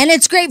 man. And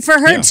it's great for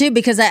her, too,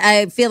 because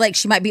I feel like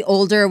she might be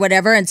older or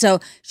whatever, and so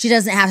she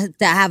doesn't have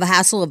to have a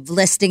hassle of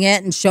listing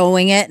it and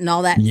showing it and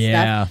all that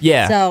stuff.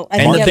 Yeah. So I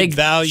and think the big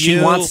value.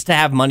 She wants to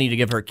have money to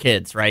give her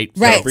kids, right?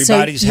 Right. So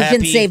everybody's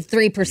happy. You can save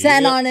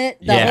 3% on it,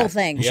 the whole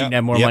thing. She can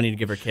have more money to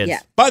give her kids. Yeah.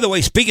 By the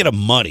way, speaking of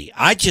money,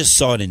 I just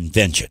saw an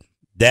invention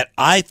that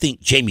I think,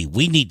 Jamie,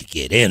 we need to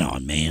get in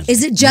on, man.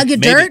 Is it Jug of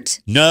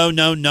Dirt? No.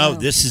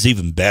 This is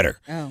even better.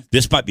 Oh.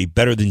 This might be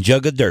better than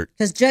Jug of Dirt.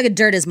 Because Jug of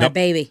Dirt is my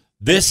baby.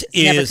 It's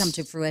never come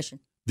to fruition.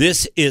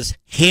 This is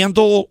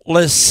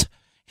handleless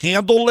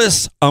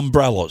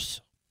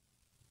umbrellas.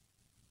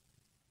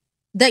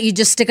 That you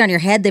just stick on your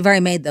head? They've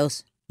already made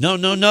those. No.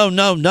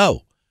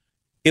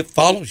 It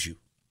follows you.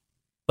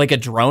 Like a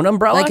drone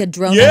umbrella? Like a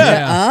drone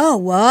umbrella. Oh,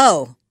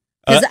 whoa.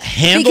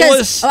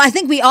 Handleless I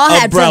think we all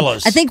had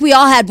umbrellas. I think we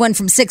all had one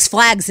from Six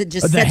Flags that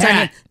just sits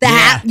on the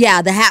hat.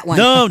 Yeah, the hat one.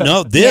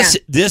 No. This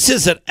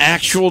is an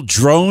actual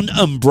drone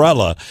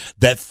umbrella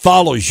that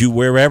follows you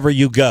wherever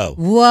you go.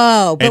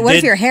 Whoa! But what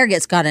if your hair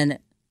gets caught in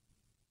it?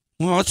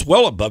 Well, it's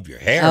well above your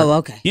hair. Oh,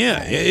 okay.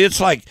 Yeah, it's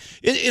like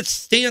it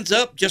stands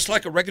up just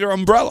like a regular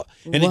umbrella,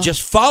 and it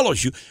just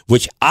follows you.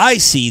 Which I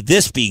see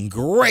this being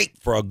great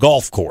for a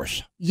golf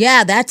course.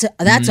 Yeah, that's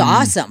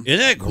awesome. Isn't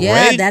that great?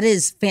 Yeah, that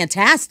is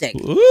fantastic.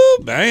 Ooh,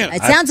 man!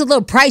 It sounds a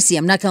little pricey.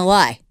 I'm not gonna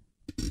lie.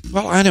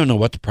 Well, I don't know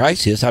what the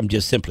price is. I'm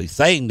just simply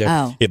saying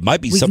that it might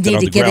be We something need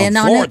on to the get ground in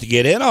on floor it? to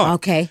get in on.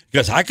 Okay.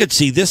 Because I could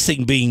see this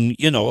thing being,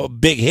 a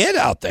big hit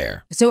out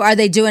there. So are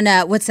they doing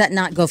what's that?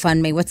 Not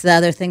GoFundMe. What's the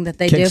other thing that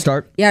they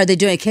Kickstart. do? Yeah, are they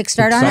doing a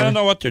Kickstart on it? I don't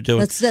know what they're doing.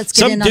 Let's get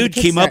Some in on the dude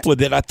came up Kickstart.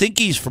 with it. I think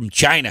he's from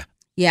China.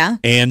 Yeah.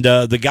 And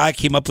the guy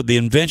came up with the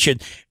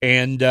invention,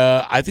 and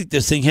I think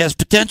this thing has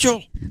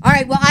potential. All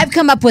right. Well, I've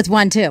come up with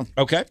one too.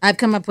 Okay. I've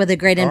come up with a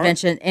great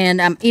invention,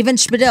 and even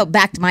Spadil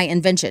backed my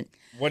invention.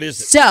 What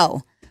is it?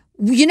 So,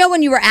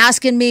 when you were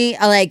asking me,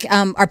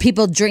 are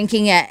people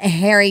drinking at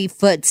Harry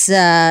Foot's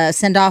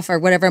send-off or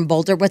whatever in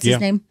Boulder? What's his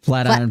name?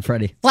 Flat Iron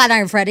Freddy. Flat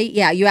Iron Freddy.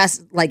 Yeah. You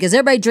asked, is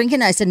everybody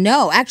drinking? I said,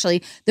 no,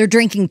 actually, they're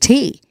drinking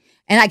tea.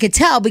 And I could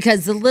tell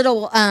because the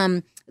little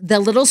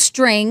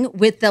string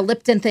with the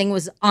Lipton thing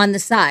was on the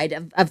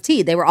side of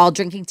tea. They were all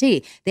drinking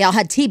tea. They all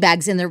had tea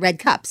bags in their red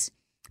cups.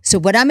 So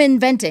what I'm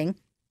inventing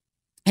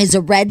is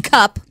a red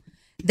cup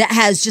that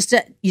has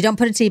you don't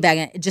put a tea bag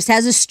in it. It just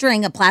has a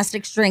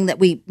plastic string that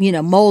we,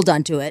 mold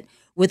onto it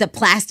with a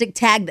plastic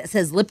tag that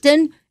says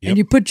Lipton, and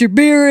you put your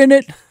beer in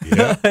it.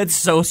 Yeah. It's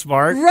so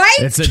smart.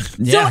 Right? So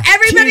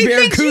everybody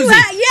thinks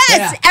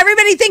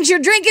everybody thinks you're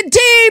drinking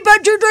tea,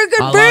 but you're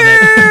drinking beer.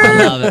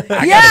 I love it.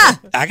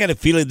 I got a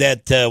feeling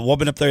that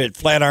woman up there at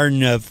Flat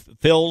Iron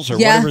Phil's or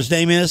whatever his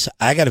name is,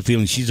 I got a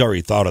feeling she's already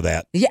thut of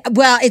that. Yeah,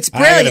 well, it's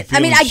brilliant.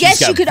 I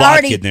guess you could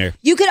already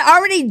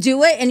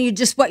do it, and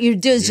what you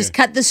do is just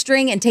cut the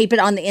string and tape it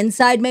on the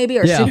inside, maybe,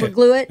 or super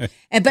glue it.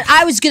 But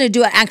I was going to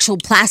do an actual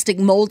plastic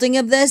molding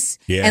of this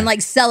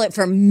and sell it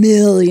for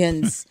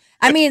millions.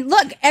 I mean,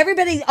 look,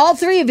 everybody, all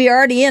three of you are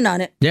already in on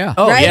it. Yeah.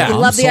 Oh, right? yeah. You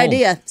love the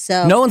idea.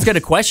 So no one's going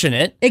to question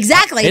it.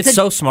 Exactly. It's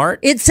so smart.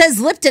 It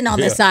says Lipton on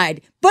the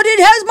side, but it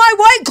has my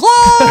White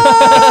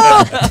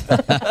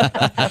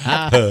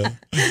Claw.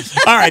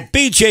 All right,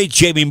 BJ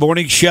Jamie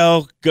Morning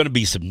Show. Going to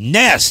be some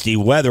nasty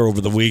weather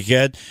over the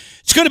weekend.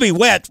 It's going to be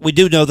wet. We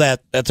do know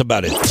that. That's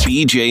about it.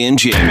 BJ and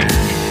Jamie.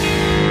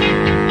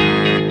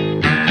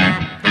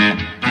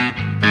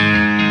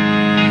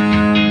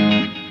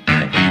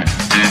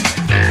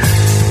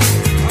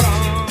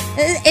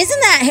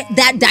 Isn't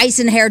that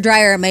Dyson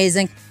hairdryer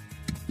amazing?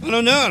 I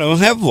don't know. I don't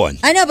have one.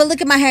 I know, but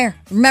look at my hair.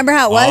 Remember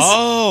how it was?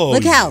 Oh,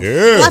 look how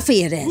yeah.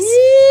 fluffy it is.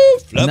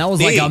 And that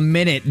was like a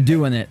minute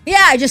doing it.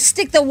 Yeah, I just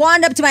stick the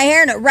wand up to my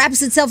hair and it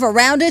wraps itself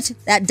around it.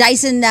 That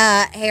Dyson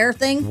hair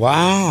thing.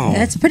 Wow.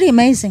 That's pretty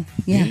amazing.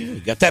 Yeah. You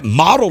got that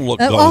model look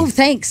going. Oh,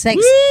 thanks.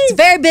 It's a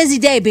very busy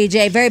day,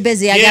 BJ. Very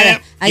busy.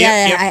 I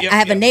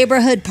have a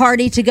neighborhood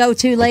party to go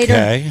to later.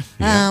 Okay.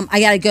 I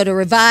got to go to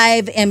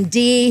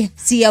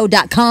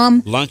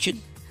revivemdco.com.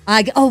 Luncheon?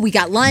 We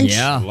got lunch.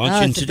 Yeah,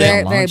 luncheon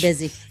today. Very, very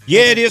busy.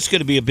 Yeah, it is going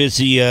to be a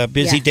busy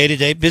day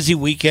today. Busy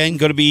weekend.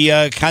 Going to be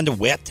kind of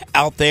wet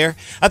out there.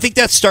 I think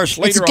that starts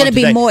later. It's going to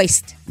be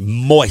moist.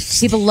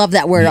 Moist. People love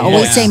that word.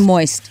 Always say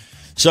moist.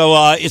 So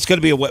it's going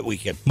to be a wet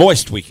weekend,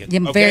 moist weekend.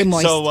 Yeah, very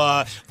moist.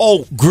 So,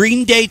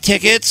 Green Day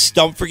tickets.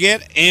 Don't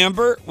forget,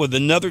 Amber with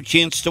another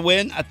chance to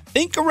win. I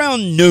think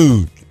around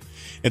noon.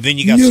 And then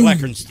you got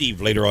Slacker and Steve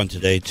later on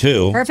today,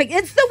 too. Perfect.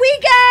 It's the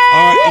weekend.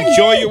 All right.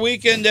 Enjoy your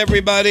weekend,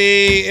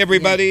 everybody.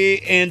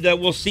 And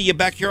we'll see you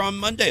back here on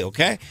Monday,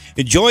 okay?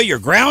 Enjoy your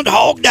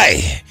Groundhog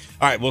Day.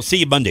 All right. We'll see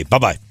you Monday.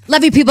 Bye-bye.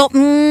 Love you, people.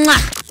 Mwah.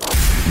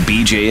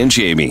 BJ and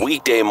Jamie.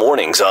 Weekday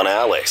mornings on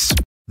Alice.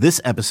 This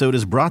episode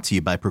is brought to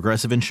you by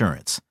Progressive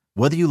Insurance.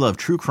 Whether you love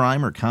true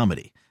crime or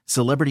comedy,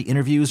 celebrity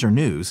interviews or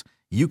news,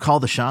 you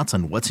call the shots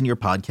on what's in your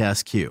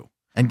podcast queue.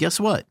 And guess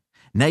what?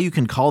 Now you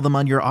can call them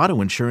on your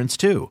auto insurance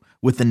too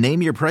with the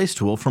Name Your Price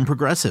tool from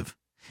Progressive.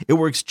 It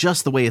works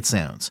just the way it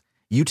sounds.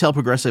 You tell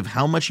Progressive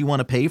how much you want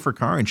to pay for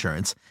car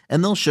insurance,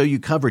 and they'll show you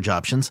coverage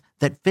options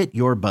that fit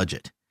your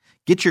budget.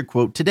 Get your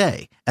quote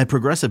today at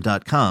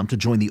Progressive.com to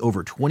join the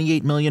over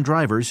 28 million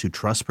drivers who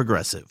trust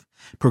Progressive.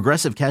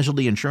 Progressive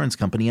Casualty Insurance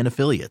Company and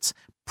Affiliates.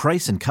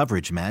 Price and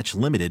coverage match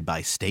limited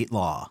by state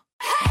law.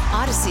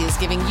 Odyssey is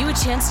giving you a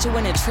chance to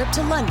win a trip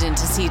to London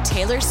to see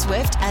Taylor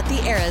Swift at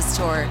the Eras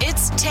Tour.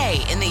 It's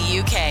Tay in the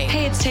UK.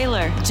 Hey, it's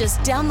Taylor. Just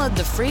download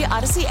the free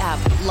Odyssey app,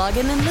 log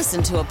in and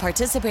listen to a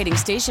participating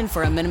station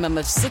for a minimum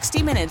of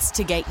 60 minutes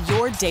to get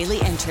your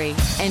daily entry.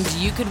 And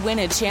you could win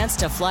a chance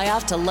to fly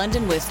off to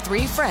London with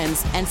 3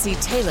 friends and see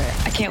Taylor.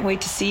 I can't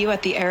wait to see you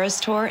at the Eras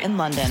Tour in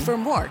London. For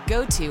more,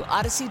 go to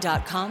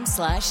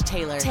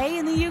odyssey.com/Taylor. Tay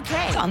in the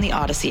UK. It's on the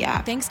Odyssey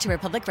app. Thanks to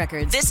Republic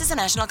Records. This is a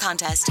national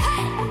contest.